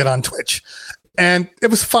everybody else did on Twitch, and it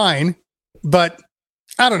was fine, but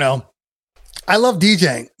I don't know. I love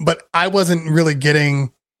DJing, but I wasn't really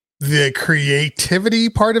getting the creativity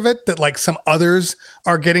part of it that some others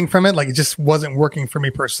are getting from it. It just wasn't working for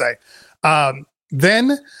me per se.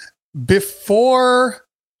 Then before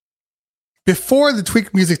the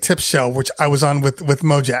Tweak Music Tips show, which I was on with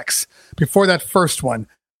Mojax, before that first one,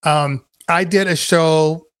 I did a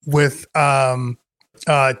show with Stubbs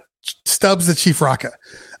the Chief Rocka,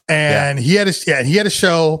 and he had a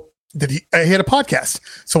show that he had a podcast.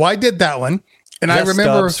 So I did that one, and I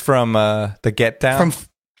remember Stubbs from the Get Down.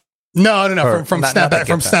 Or from not Snapback. that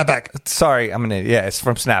From Get Back. Snapback. Sorry, I'm gonna. Yeah, it's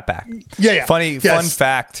from Snapback. Yeah. Fun Yes.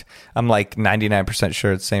 fact. I'm like 99%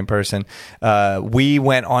 sure it's the same person. We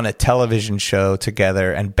went on a television show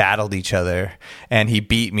together and battled each other, and he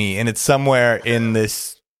beat me. And it's somewhere in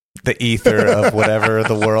the ether of whatever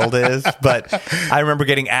the world is. But I remember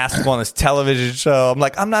getting asked to go on this television show. I'm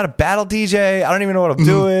like, I'm not a battle DJ. I don't even know what I'm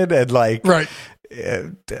doing. And like, Right.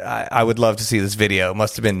 I would love to see this video. It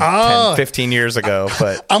must have been 10, 15 years ago,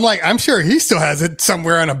 but I'm like, I'm sure he still has it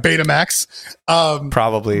somewhere on a Betamax.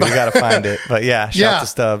 probably we got to find it. But yeah, shout to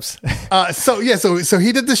Stubbs. So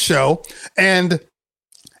he did the show, and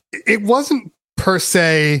it wasn't per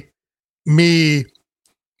se me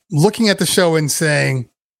looking at the show and saying,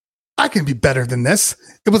 I can be better than this.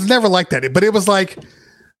 It was never like that. But it was like,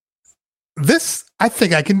 this I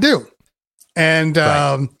think I can do. And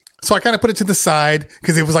so I kind of put it to the side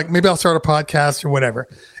because it was like, maybe I'll start a podcast or whatever.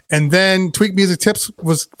 And then Tweak Music Tips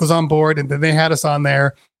was on board, and then they had us on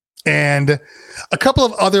there. And a couple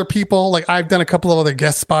of other people, like I've done a couple of other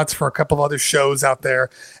guest spots for a couple of other shows out there.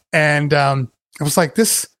 And I was like,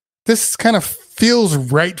 this kind of feels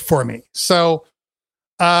right for me. So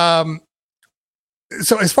as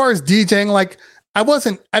far as DJing, like I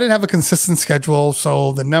didn't have a consistent schedule.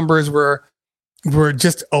 So the numbers were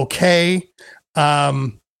just okay.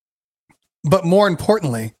 But more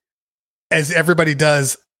importantly, as everybody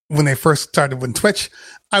does when they first started with Twitch,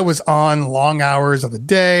 I was on long hours of the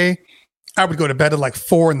day. I would go to bed at like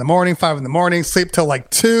 4 a.m, 5 a.m, sleep till like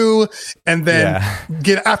 2, and then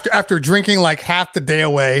get after drinking like half the day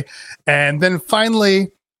away. And then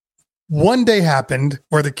finally, one day happened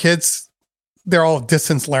where the kids, they're all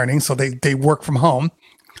distance learning, so they work from home.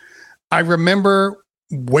 I remember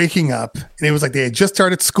waking up, and it was like they had just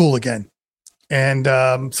started school again. And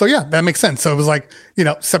so, yeah, that makes sense. So it was like,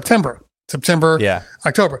 September, October.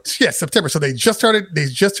 Yeah, September. So they just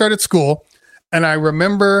started school. And I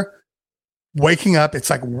remember waking up, it's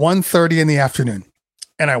like 1:30 in the afternoon.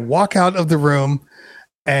 And I walk out of the room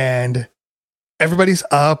and everybody's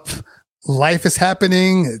up. Life is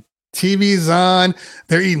happening. TV's on.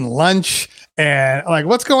 They're eating lunch. And I'm like,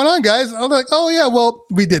 what's going on, guys? I'm like, oh, yeah, well,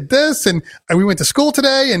 we did this. And we went to school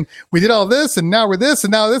today. And we did all this. And now we're this.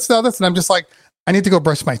 And now this. And now this. And I'm just like, I need to go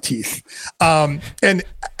brush my teeth. And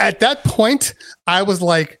at that point, I was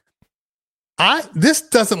like, this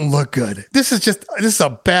doesn't look good. This is a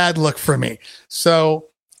bad look for me. So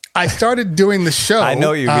I started doing the show. I know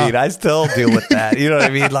what you mean. I still deal with that. You know what I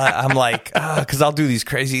mean? Like, I'm like, because I'll do these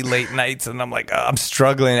crazy late nights, and I'm like, I'm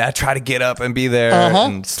struggling. I try to get up and be there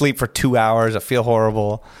and sleep for 2 hours. I feel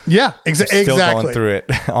horrible. Yeah, Still exactly. going through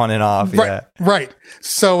it on and off. Right, yeah, right.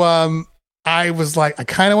 So I was like, I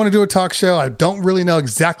kind of want to do a talk show. I don't really know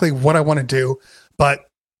exactly what I want to do, but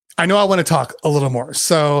I know I want to talk a little more.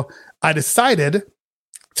 So I decided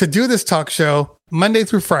to do this talk show Monday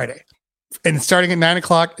through Friday, and starting at 9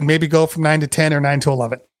 o'clock, and maybe go from 9 to 10 or 9 to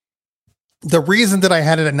 11. The reason that I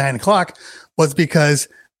had it at 9 o'clock was because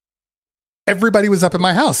everybody was up at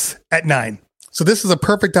my house at 9. So this is a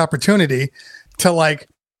perfect opportunity to like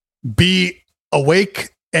be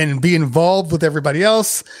awake and be involved with everybody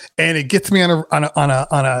else. And it gets me on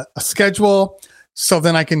a schedule. So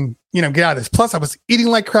then I can, get out of this. Plus I was eating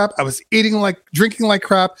like crap. I was drinking like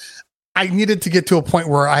crap. I needed to get to a point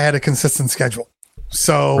where I had a consistent schedule.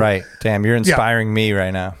 So right. Damn, you're inspiring me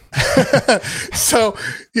right now. So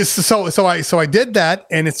I did that,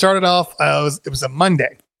 and it started off. It was a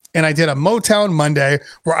Monday, and I did a Motown Monday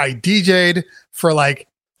where I DJ'd for like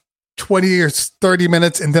 20 or 30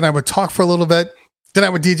 minutes, and then I would talk for a little bit. Then I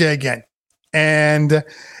would DJ again, and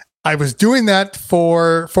I was doing that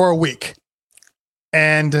for a week,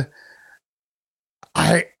 and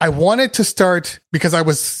I wanted to start because I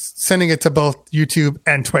was sending it to both YouTube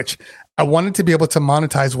and Twitch. I wanted to be able to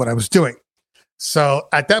monetize what I was doing. So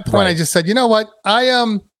at that point, I just said, you know what?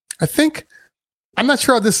 I think I'm not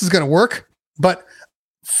sure how this is going to work, but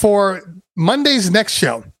for Monday's next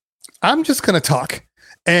show, I'm just going to talk,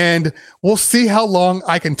 and we'll see how long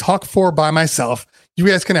I can talk for by myself. You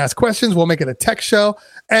guys can ask questions. We'll make it a tech show,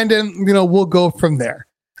 and then, we'll go from there.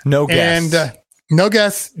 No guests. And no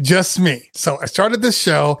guests, just me. So I started this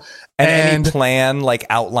show. And any plan, like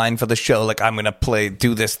outline for the show, like I'm going to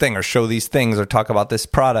do this thing or show these things or talk about this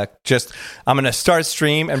product. Just, I'm going to start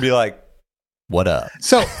stream and be like, what up?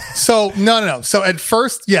 So no. So at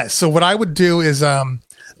first, yes. So what I would do is,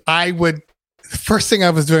 first thing I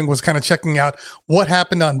was doing was kind of checking out what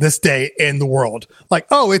happened on this day in the world. Like,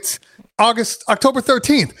 oh, it's October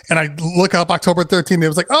 13th. And I look up October 13th. It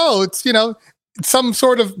was like, oh, it's, some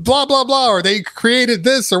sort of blah, blah, blah, or they created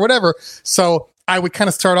this or whatever. So I would kind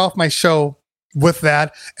of start off my show with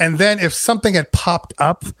that. And then if something had popped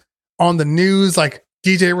up on the news, like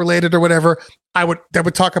DJ related or whatever, that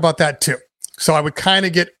would talk about that too. So I would kind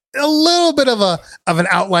of get a little bit of an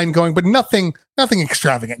outline going, but nothing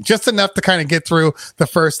extravagant, just enough to kind of get through the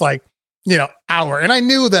first hour. And I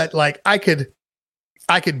knew that like I could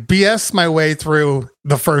BS my way through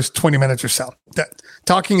the first 20 minutes or so. That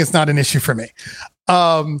talking is not an issue for me.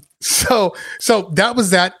 So that was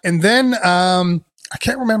that. And then I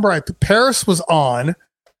can't remember. Paris was on.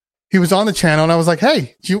 He was on the channel, and I was like,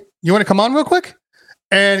 "Hey, you want to come on real quick?"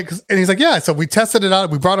 And he's like, "Yeah." So we tested it out.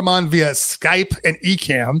 We brought him on via Skype and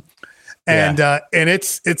Ecamm, and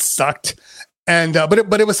it sucked. And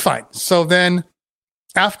but it was fine. So then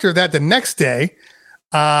after that, the next day,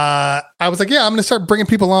 I was like, "Yeah, I'm going to start bringing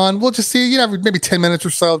people on. We'll just see, maybe 10 minutes or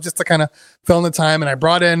so, just to kind of fill in the time." And I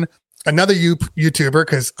brought in another YouTuber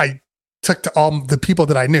because I took to all the people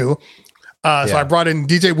that I knew. So I brought in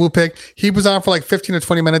DJ Whoopig. He was on for like 15 or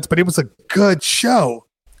 20 minutes, but it was a good show.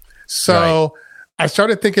 So I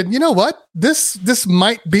started thinking, you know what? This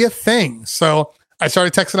might be a thing. So I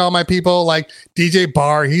started texting all my people like DJ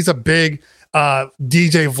Bar. He's a big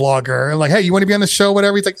DJ vlogger. And like, hey, you want to be on the show?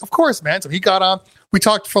 Whatever. He's like, of course, man. So he got on. We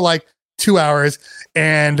talked for like 2 hours.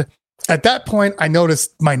 And at that point, I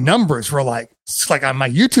noticed my numbers were like on my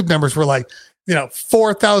YouTube numbers were like,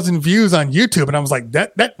 4,000 views on YouTube. And I was like,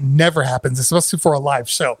 that never happens, especially for a live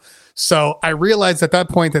show. So I realized at that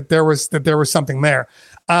point that there was something there.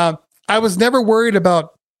 I was never worried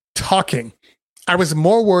about talking. I was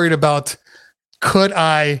more worried about, could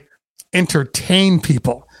I entertain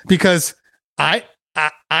people? Because I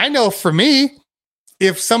know for me,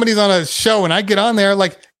 if somebody's on a show and I get on there,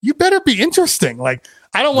 like, you better be interesting. Like,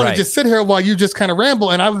 I don't want to just sit here while you just kind of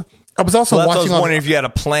ramble. And I was also watching. I was wondering if you had a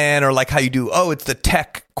plan or like how you do. Oh, it's the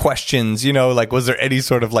tech questions. Like, was there any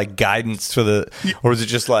sort of like guidance for or was it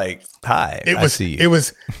just like, hi? I see you.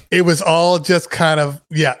 It was all just kind of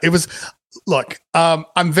It was. Look,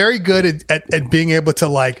 I'm very good at being able to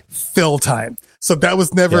like fill time, so that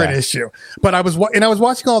was never an issue. But I was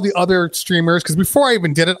watching all the other streamers because before I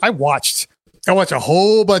even did it, I watched a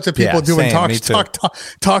whole bunch of people doing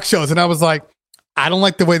talk shows, and I was like, I don't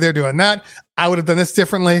like the way they're doing that. I would have done this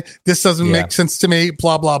differently. This doesn't make sense to me,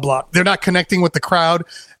 blah, blah, blah. They're not connecting with the crowd.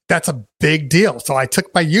 That's a big deal. So I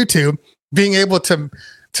took my YouTube, being able to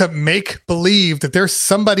make believe that there's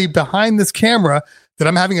somebody behind this camera that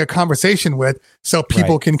I'm having a conversation with so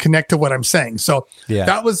people can connect to what I'm saying. So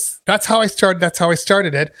that's how I started. That's how I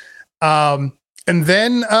started it. And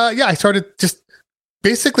then, I started just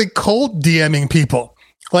basically cold DMing people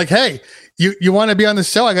like, hey, you want to be on the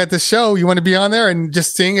show? I got this show. You want to be on there? And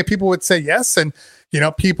just seeing if people would say yes. And,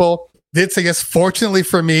 people did say yes. Fortunately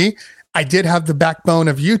for me, I did have the backbone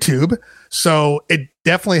of YouTube. So it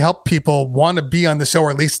definitely helped people want to be on the show, or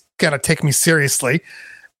at least kind of take me seriously.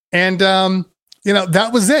 And, that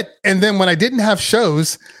was it. And then when I didn't have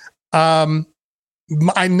shows, I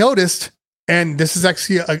noticed, and this is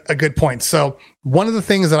actually a good point. So one of the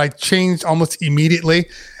things that I changed almost immediately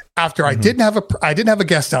after I didn't have a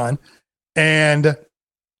guest on, and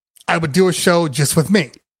I would do a show just with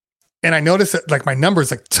me. And I noticed that like my numbers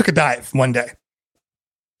like took a dive one day.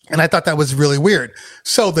 And I thought that was really weird.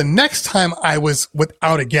 So the next time I was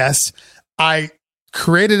without a guest, I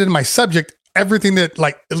created in my subject everything that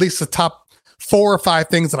like at least the top 4 or 5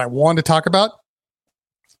 things that I wanted to talk about.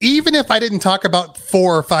 Even if I didn't talk about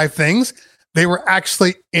 4 or 5 things, they were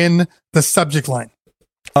actually in the subject line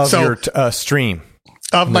of your stream.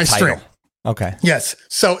 Of my title. stream. Okay. Yes.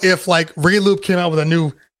 So if like Reloop came out with a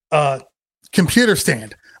new computer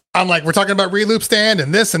stand, I'm like, we're talking about Reloop stand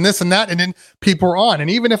and this and this and that. And then people were on. And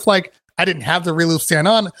even if like I didn't have the Reloop stand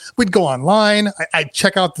on, we'd go online. I'd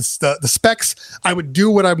check out the specs. I would do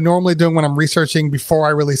what I'm normally doing when I'm researching before I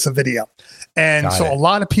release a video. And a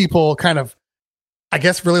lot of people kind of, I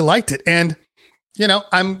guess, really liked it. And,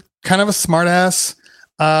 I'm kind of a smart ass.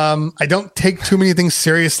 I don't take too many things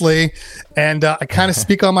seriously, and I kind of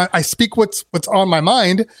speak what's on my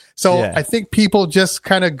mind. So I think people just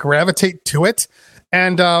kind of gravitate to it,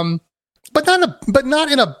 and but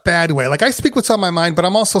not in a bad way. Like I speak what's on my mind, but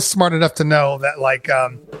I'm also smart enough to know that like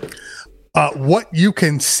what you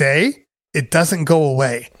can say, it doesn't go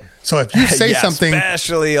away. So if you say something,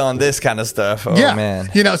 especially on this kind of stuff,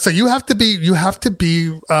 man, so you have to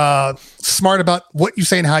be smart about what you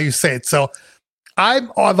say and how you say it. So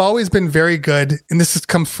I've always been very good, and this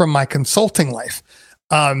comes from my consulting life,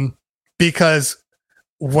 because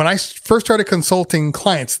when I first started consulting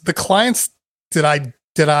clients, the clients that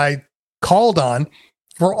I called on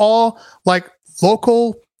were all like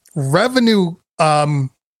local revenue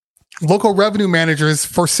managers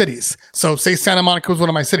for cities. So say Santa Monica was one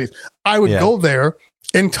of my cities. I would go there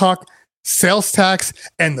and talk sales tax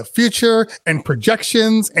and the future and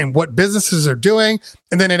projections and what businesses are doing.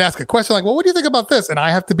 And then they'd ask a question like, well, what do you think about this? And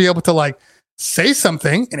I have to be able to like say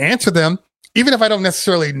something and answer them, even if I don't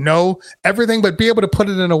necessarily know everything, but be able to put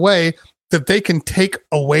it in a way that they can take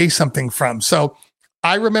away something from. So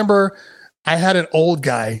I remember I had an old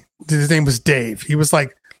guy. His name was Dave. He was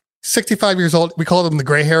like 65 years old. We called them the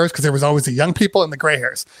gray hairs because there was always the young people and the gray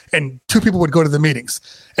hairs. And two people would go to the meetings.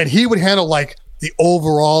 And he would handle like the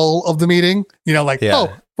overall of the meeting, you know, like,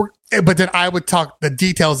 but then I would talk the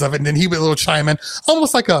details of it. And then he would a little chime in,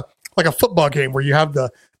 almost like a football game where you have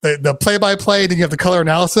the play-by-play, then you have the color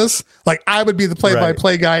analysis. Like I would be the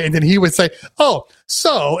play-by-play guy, and then he would say,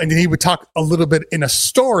 and then he would talk a little bit in a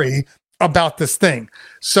story about this thing.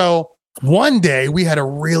 So one day we had a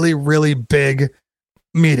really, really big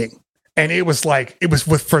meeting, and it was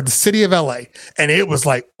for the city of LA, and it was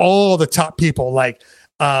like all the top people, like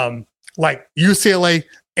UCLA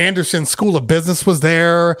Anderson School of Business was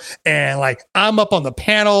there, and like I'm up on the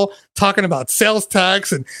panel talking about sales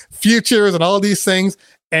tax and futures and all these things.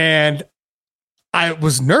 And I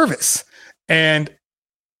was nervous. And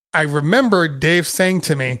I remember Dave saying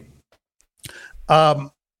to me,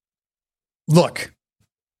 look,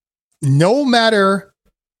 no matter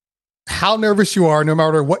how nervous you are, no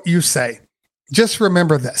matter what you say, just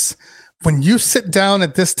remember this. When you sit down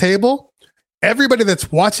at this table, everybody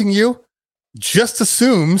that's watching you just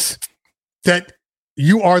assumes that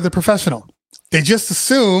you are the professional. They just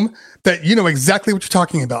assume that you know exactly what you're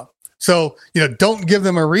talking about. So, you know, don't give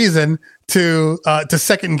them a reason to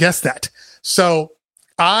second guess that. So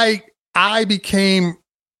I started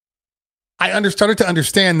to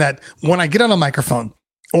understand that when I get on a microphone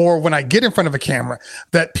or when I get in front of a camera,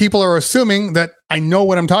 that people are assuming that I know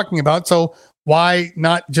what I'm talking about. So why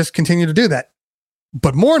not just continue to do that?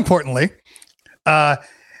 But more importantly,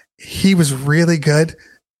 he was really good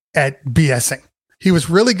at BSing. He was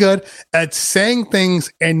really good at saying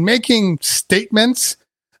things and making statements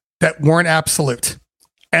that weren't absolute.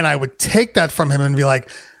 And I would take that from him and be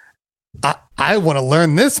like, I want to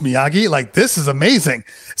learn this, Miyagi. Like, this is amazing.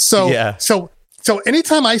 So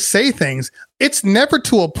anytime I say things, it's never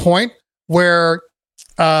to a point where,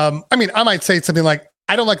 I might say something like,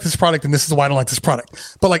 I don't like this product and this is why I don't like this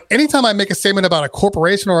product. But like anytime I make a statement about a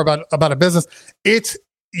corporation or about a business, it's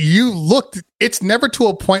never to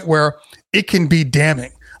a point where it can be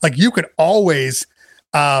damning. Like you can always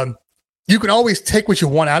take what you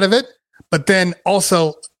want out of it, but then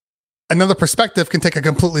also another perspective can take a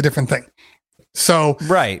completely different thing. So,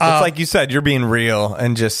 right. It's like you said, you're being real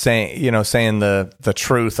and just saying the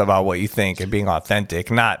truth about what you think and being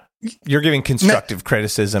authentic, not you're giving constructive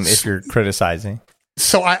criticism if you're criticizing.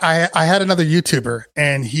 So I had another YouTuber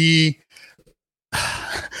and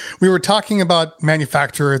we were talking about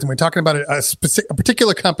manufacturers and we were talking about a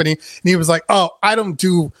particular company, and he was like, oh, I don't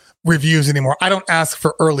do reviews anymore. I don't ask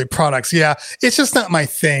for early products. Yeah, it's just not my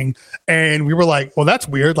thing. And we were like, well, that's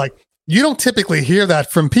weird. Like, you don't typically hear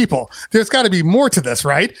that from people. There's got to be more to this,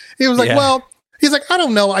 right? He was like, well, he's like, I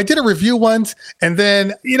don't know. I did a review once and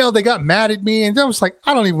then, they got mad at me and I was like,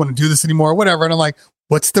 I don't even want to do this anymore or whatever. And I'm like,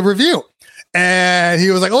 what's the review? And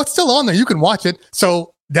he was like, oh, it's still on there. You can watch it.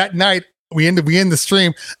 So that night we end the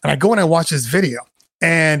stream and I go and I watch his video,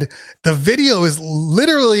 and the video is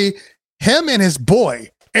literally him and his boy.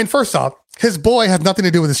 And first off, his boy has nothing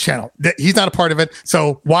to do with his channel. He's not a part of it.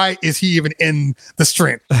 So why is he even in the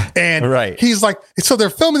stream? And he's like, so they're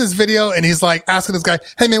filming this video and he's like asking this guy,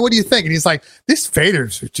 hey man, what do you think? And he's like, these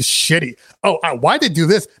faders are just shitty. Oh, why did they do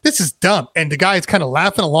this? This is dumb. And the guy is kind of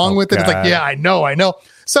laughing along with it. It's like, yeah, I know.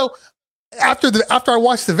 So after I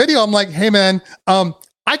watched the video, I'm like, hey man,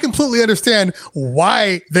 I completely understand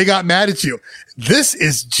why they got mad at you. This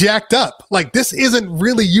is jacked up. Like, this isn't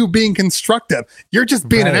really you being constructive. You're just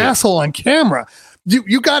being an asshole on camera.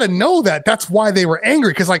 You got to know that. That's why they were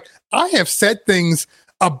angry. Because, like, I have said things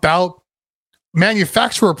about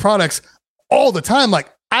manufacturer products all the time.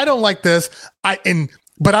 Like, I don't like this.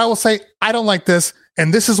 But I will say, I don't like this.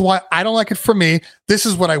 And this is why I don't like it for me. This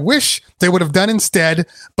is what I wish they would have done instead.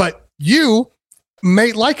 But you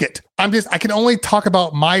may like it. I can only talk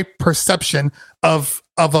about my perception of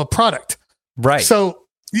a product. Right. So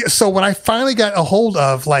when I finally got a hold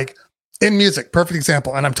of, like, in music, perfect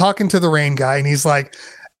example, and I'm talking to the Rain guy and he's like,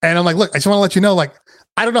 and I'm like, look, I just want to let you know, like,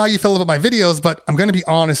 I don't know how you feel about my videos, but I'm going to be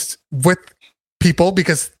honest with people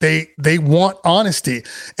because they want honesty.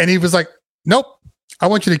 And he was like, nope, I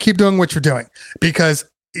want you to keep doing what you're doing because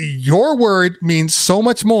your word means so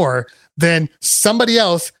much more than somebody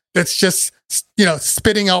else that's just,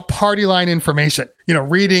 spitting out party line information,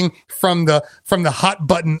 reading from the hot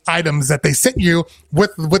button items that they sent you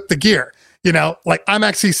with the gear. You know, like I'm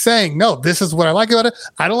actually saying, no, this is what I like about it.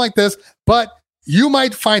 I don't like this, but you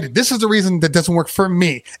might find it. This is the reason that doesn't work for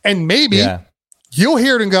me. And maybe you'll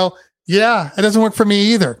hear it and go, yeah, it doesn't work for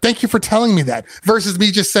me either. Thank you for telling me that. Versus me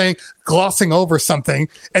just saying, glossing over something,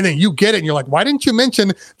 and then you get it and you're like, why didn't you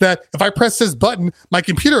mention that if I press this button, my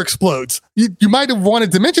computer explodes? You might have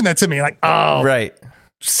wanted to mention that to me. Like, oh, right.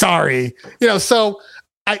 Sorry. You know, so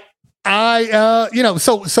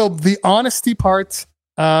so the honesty part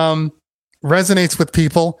resonates with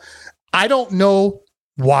people. I don't know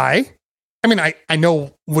why. I mean, I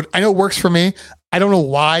know works for me. I don't know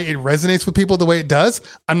why it resonates with people the way it does.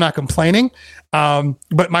 I'm not complaining.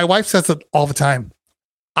 But my wife says it all the time.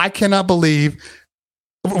 I cannot believe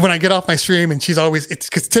when I get off my stream and she's always, it's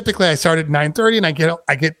because typically I start at 9:30 and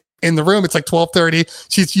I get in the room. It's like 12:30.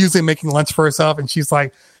 She's usually making lunch for herself. And she's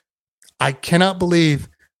like, I cannot believe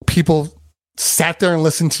people sat there and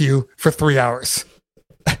listened to you for 3 hours.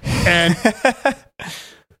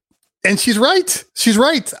 And she's right. She's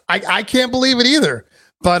right. I can't believe it either.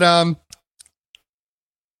 But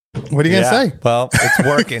what are you going to say? Well, it's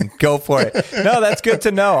working. Go for it. No, that's good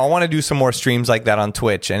to know. I want to do some more streams like that on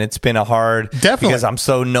Twitch. And it's been a hard, definitely, because I'm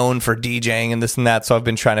so known for DJing and this and that. So I've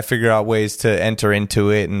been trying to figure out ways to enter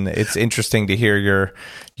into it. And it's interesting to hear your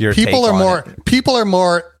people take are on more it. People are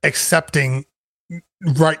more accepting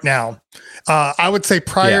right now. I would say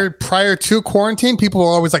prior to quarantine, people were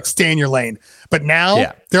always like, stay in your lane. But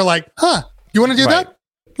now they're like, huh, you want to do that?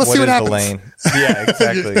 Let's see what happens. The lane? Yeah,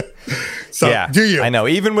 exactly. So do you? I know.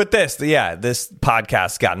 Even with this, this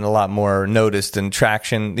podcast's gotten a lot more noticed and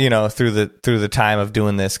traction, you know, through the time of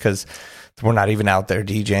doing this, because we're not even out there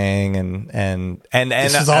DJing and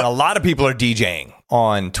a lot of people are DJing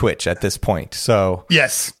on Twitch at this point. So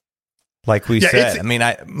yes. Like we said, I mean,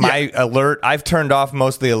 I've turned off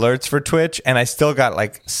most of the alerts for Twitch, and I still got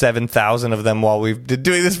like 7,000 of them while we've been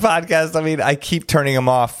doing this podcast. I mean, I keep turning them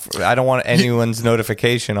off. I don't want anyone's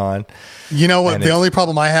notification on. You know what? The only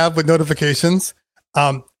problem I have with notifications,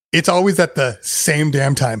 it's always at the same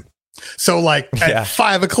damn time. So like at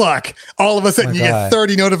 5 o'clock, all of a sudden you get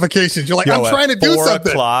 30 notifications. You're like, I'm trying to do something.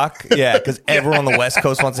 4 o'clock. Yeah. Because everyone on the West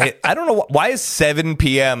Coast wants to hit. I don't know. Why is 7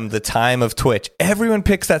 p.m. the time of Twitch? Everyone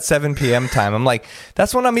picks that 7 p.m. time. I'm like,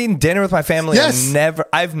 that's when I'm eating dinner with my family. Yes.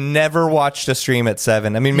 I've never watched a stream at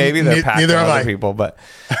 7. I mean, maybe they're packed with other people, but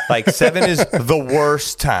like 7 is the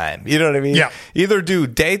worst time. You know what I mean? Yeah. Either do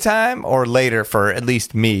daytime or later for at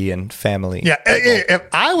least me and family. Yeah.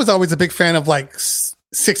 I was always a big fan of like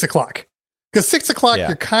 6 o'clock, because 6 o'clock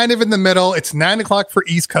you're kind of in the middle. It's 9 o'clock for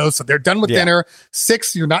East Coast, so they're done with dinner.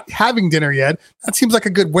 6, you're not having dinner yet. That seems like a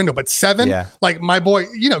good window. But 7, like my boy,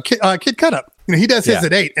 you know, Kid Cut Up, you know, he does his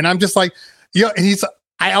at 8, and I'm just like, and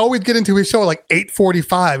I always get into his show at like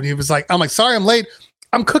 8:45, and he was like, I'm like, sorry, I'm late.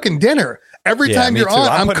 I'm cooking dinner. Every time you're on,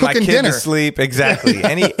 I'm cooking my kid dinner. To sleep. Exactly.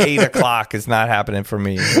 Any 8 o'clock is not happening for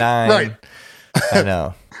me. 9. Right. I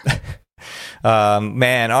know.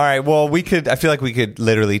 Man, all right. Well, I feel like we could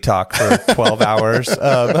literally talk for 12 hours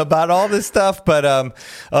about all this stuff. But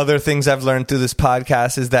other things I've learned through this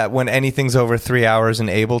podcast is that when anything's over 3 hours in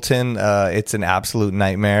Ableton, it's an absolute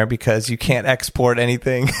nightmare because you can't export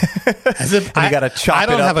anything. You got to chop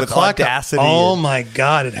it up with Audacity. Oh my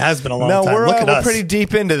God, it has been a long time. No, we're pretty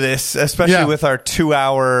deep into this, especially with our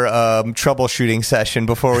 2-hour troubleshooting session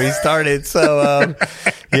before we started. So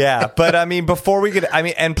but I mean,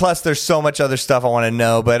 and plus there's so much other stuff I want to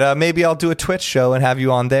know, but maybe I'll do a Twitch show and have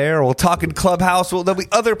you on there, or we'll talk in Clubhouse. There'll be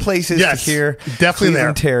other places to hear definitely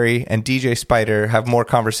Cleveland Terry and DJ Spider have more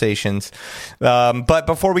conversations. But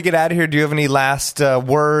before we get out of here, do you have any last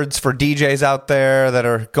words for DJs out there that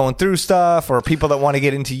are going through stuff, or people that want to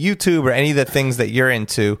get into YouTube, or any of the things that you're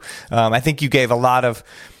into? I think you gave a lot of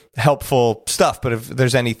helpful stuff, but if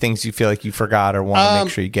there's any things you feel like you forgot or want to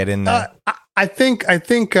make sure you get in there. I think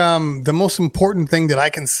the most important thing that I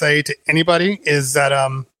can say to anybody is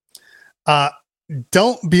that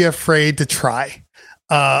don't be afraid to try.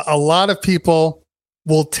 A lot of people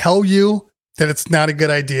will tell you that it's not a good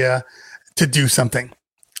idea to do something,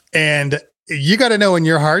 and you got to know in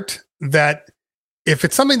your heart that if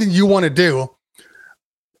it's something that you want to do,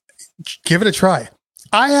 give it a try.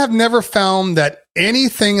 I have never found that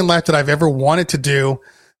anything in life that I've ever wanted to do,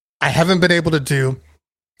 I haven't been able to do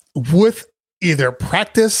with either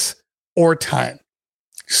practice or time.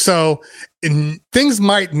 So things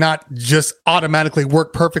might not just automatically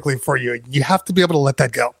work perfectly for you. You have to be able to let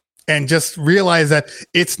that go and just realize that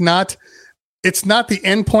it's not the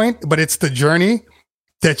end point, but it's the journey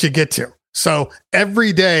that you get to. So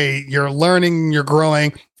every day you're learning, you're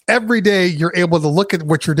growing. Every day you're able to look at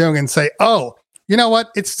what you're doing and say, oh, you know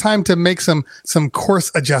what? It's time to make some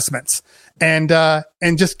course adjustments and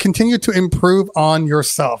just continue to improve on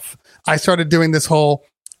yourself. I started doing this whole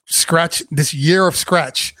this year of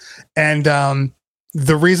Scratch. And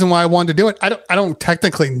the reason why I wanted to do it, I don't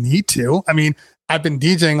technically need to. I mean, I've been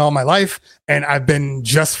DJing all my life and I've been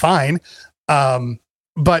just fine.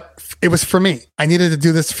 But it was for me. I needed to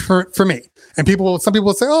do this for me. And some people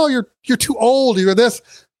will say, "Oh, you're too old. You're this."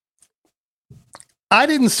 I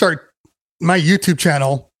didn't start my YouTube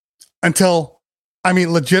channel until,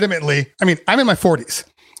 legitimately, I'm in my 40s.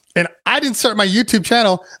 And I didn't start my YouTube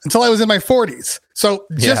channel until I was in my 40s. So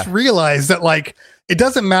just realize that, like, it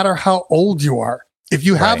doesn't matter how old you are. If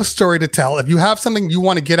you have a story to tell, if you have something you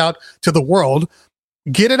want to get out to the world,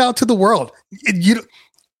 get it out to the world.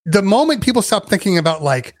 The moment people stop thinking about,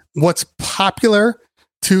 like, what's popular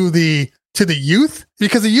to the youth,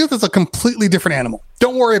 because the youth is a completely different animal.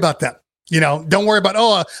 Don't worry about that. Don't worry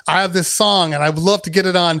about, I have this song and I would love to get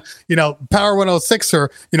it on, Power 106 or,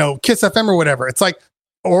 Kiss FM or whatever. It's like,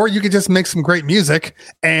 or you could just make some great music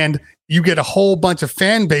and you get a whole bunch of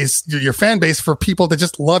your fan base for people that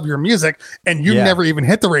just love your music and you never even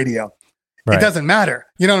hit the radio. Right. It doesn't matter.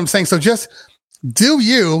 You know what I'm saying? So just do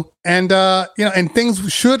you, and and things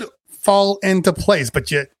should fall into place,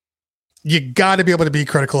 but you got to be able to be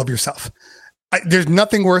critical of yourself. There's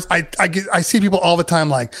nothing worse. I see people all the time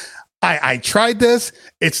like, I tried this,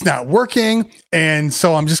 it's not working, and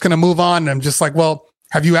so I'm just going to move on. And I'm just like, well,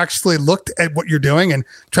 have you actually looked at what you're doing and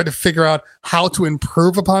tried to figure out how to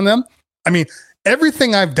improve upon them? I mean,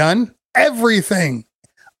 everything I've done, everything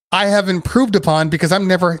I have improved upon because I'm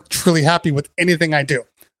never truly happy with anything I do.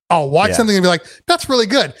 I'll watch something and be like, that's really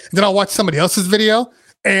good. And then I'll watch somebody else's video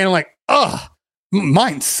and I'm like, oh,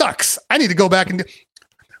 mine sucks. I need to go back and do.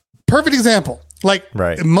 Perfect example. Like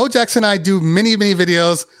Mojax and I do many, many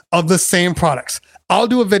videos of the same products. I'll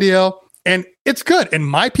do a video and it's good. And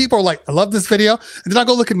my people are like, I love this video. And then I'll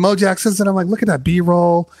go look at Mojax's and I'm like, look at that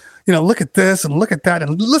B-roll, look at this and look at that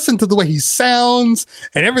and listen to the way he sounds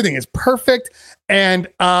and everything is perfect. And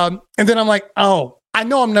then I'm like, oh, I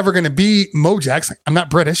know I'm never going to be Mojax. I'm not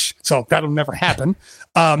British, so that'll never happen.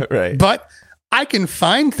 But I can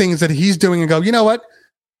find things that he's doing and go, you know what?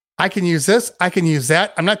 I can use this. I can use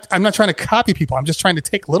that. I'm not trying to copy people. I'm just trying to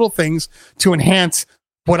take little things to enhance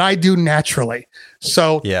what I do naturally.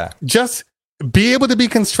 So just be able to be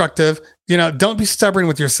constructive. Don't be stubborn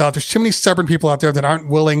with yourself. There's too many stubborn people out there that aren't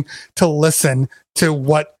willing to listen to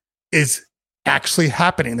what is actually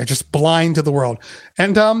happening. They're just blind to the world.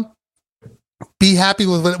 And be happy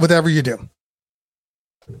with whatever you do.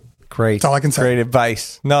 Great. That's all I can say. Great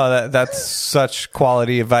advice. No, that's such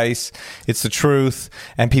quality advice. It's the truth.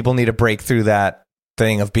 And people need to break through that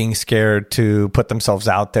thing of being scared to put themselves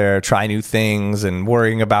out there, try new things, and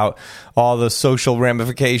worrying about all the social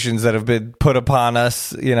ramifications that have been put upon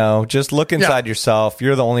us. Just look inside yourself.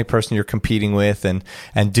 You're the only person you're competing with, and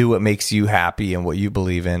do what makes you happy and what you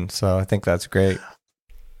believe in. So I think that's great.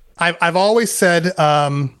 I've always said,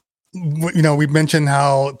 we mentioned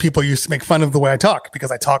how people used to make fun of the way I talk because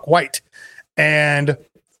I talk white. And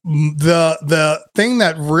the thing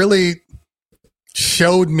that really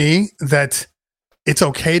showed me that it's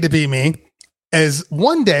okay to be me is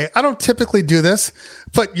one day, I don't typically do this,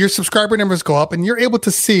 but your subscriber numbers go up and you're able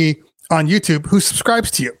to see on YouTube who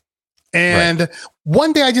subscribes to you. And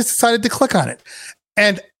one day I just decided to click on it.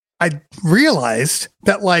 And I realized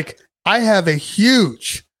that, like, I have a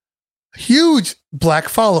huge Black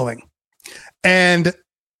following. And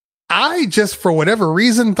I just, for whatever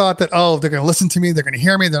reason, thought that, oh, they're going to listen to me. They're going to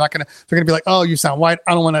hear me. They're going to be like, oh, you sound white.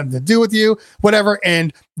 I don't want anything to do with you, whatever.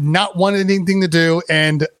 And not want anything to do.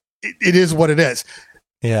 And it is what it is.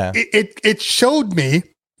 Yeah. It showed me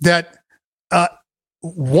that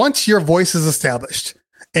once your voice is established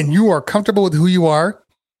and you are comfortable with who you are,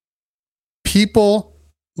 people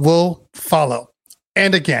will follow.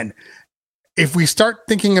 And again, if we start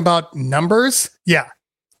thinking about numbers,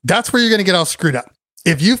 that's where you're going to get all screwed up.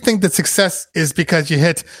 If you think that success is because you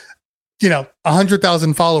hit,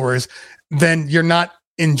 100,000 followers, then you're not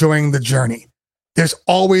enjoying the journey. There's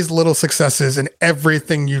always little successes in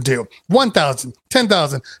everything you do. 1,000,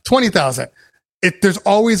 10,000, 20,000. There's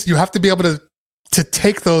always, you have to be able to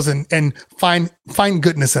take those and find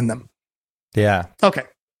goodness in them. Yeah. Okay.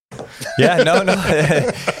 Yeah, no.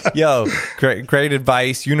 Yo, great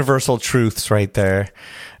advice. Universal truths right there.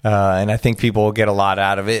 And I think people will get a lot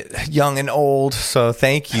out of it, young and old. So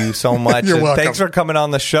thank you so much. You're welcome. Thanks for coming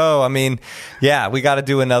on the show. I mean, we got to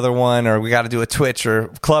do another one, or we got to do a Twitch or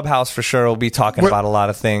Clubhouse for sure. We'll be talking about a lot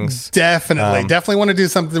of things. Definitely want to do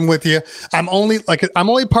something with you. I'm only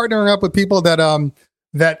partnering up with people that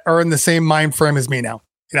are in the same mind frame as me now.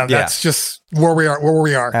 That's just where we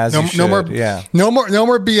are. As you should, no more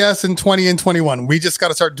BS in 20 and 21. We just got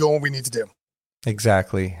to start doing what we need to do.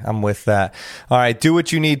 Exactly. I'm with that. All right. Do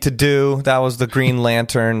what you need to do. That was the Green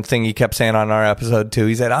Lantern thing he kept saying on our episode too.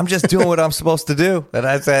 He said, I'm just doing what I'm supposed to do. And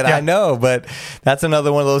I said, I know, but that's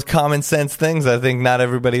another one of those common sense things I think not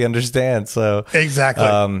everybody understands. So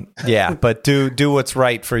exactly. But do what's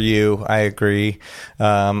right for you. I agree.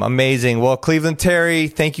 Amazing. Well, Cleveland Terry,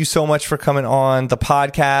 thank you so much for coming on the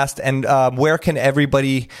podcast. And where can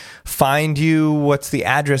everybody find you? What's the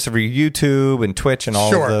address of your YouTube and Twitch and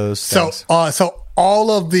all of those things? So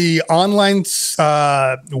all of the online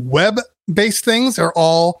web-based things are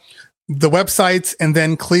all the websites, and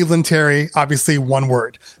then Cleveland Terry, obviously one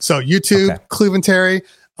word. So YouTube, Cleveland Terry,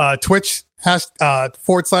 Twitch,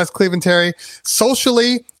 /Cleveland Terry.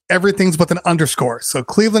 Socially, everything's with an underscore. So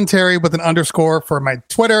Cleveland Terry with an underscore for my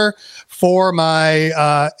Twitter, for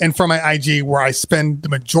my and for my IG, where I spend the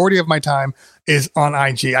majority of my time is on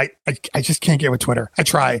IG. I just can't get with Twitter. I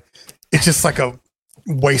try. It's just like a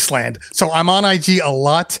wasteland. So I'm on IG a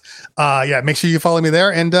lot. Make sure you follow me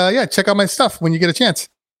there, and check out my stuff when you get a chance.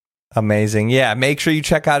 Amazing. Yeah, make sure you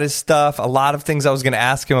check out his stuff. A lot of things I was going to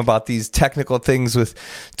ask him about, these technical things with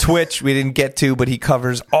Twitch we didn't get to, but he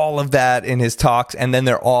covers all of that in his talks, and then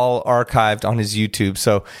they're all archived on his YouTube.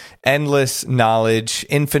 So endless knowledge,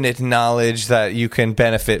 infinite knowledge that you can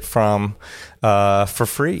benefit from for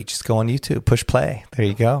free. Just go on YouTube, push play. There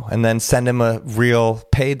you go. And then send him a real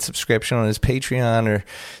paid subscription on his Patreon or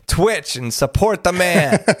Twitch and support the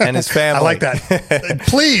man and his family. I like that.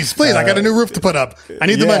 Please. I got a new roof to put up. I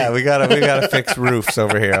need the money. we gotta fix roofs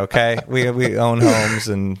over here. Okay. We own homes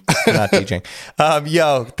and not DJing.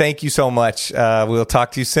 Thank you so much. We'll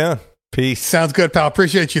talk to you soon. Peace. Sounds good, pal.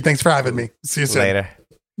 Appreciate you. Thanks for having me. See you soon. Later.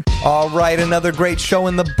 All right, another great show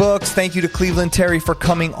in the books. Thank you to Cleveland Terry for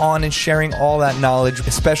coming on and sharing all that knowledge,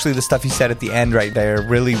 especially the stuff he said at the end right there.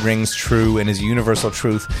 Really rings true and is a universal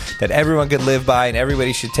truth that everyone could live by and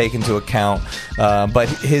everybody should take into account. But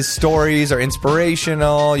his stories are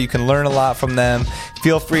inspirational. You can learn a lot from them.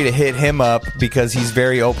 Feel free to hit him up because he's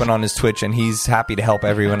very open on his Twitch and he's happy to help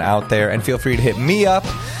everyone out there. And feel free to hit me up.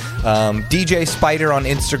 DJ Spider on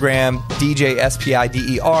Instagram, DJ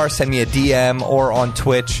SPIDER, send me a DM, or on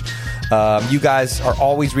Twitch. You guys are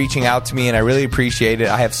always reaching out to me and I really appreciate it.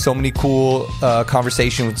 I have so many cool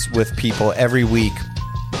conversations with people every week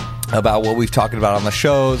about what we've talked about on the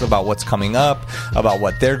shows, about what's coming up, about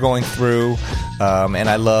what they're going through, and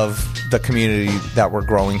I love the community that we're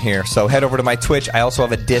growing here. So head over to my Twitch. I also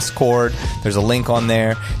have a Discord. There's a link on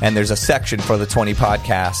there, and there's a section for the 20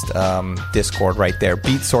 podcast Discord right there.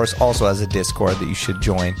 BeatSource also has a Discord that you should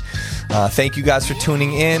join. Thank you guys for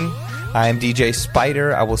tuning in. I am DJ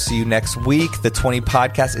Spider. I will see you next week. The 20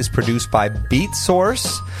 podcast is produced by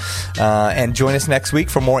BeatSource. And join us next week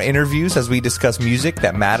for more interviews as we discuss music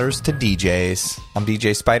that matters to DJs. I'm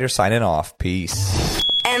DJ Spider signing off. Peace.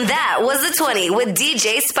 And that was the 20 with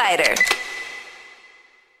DJ Spider.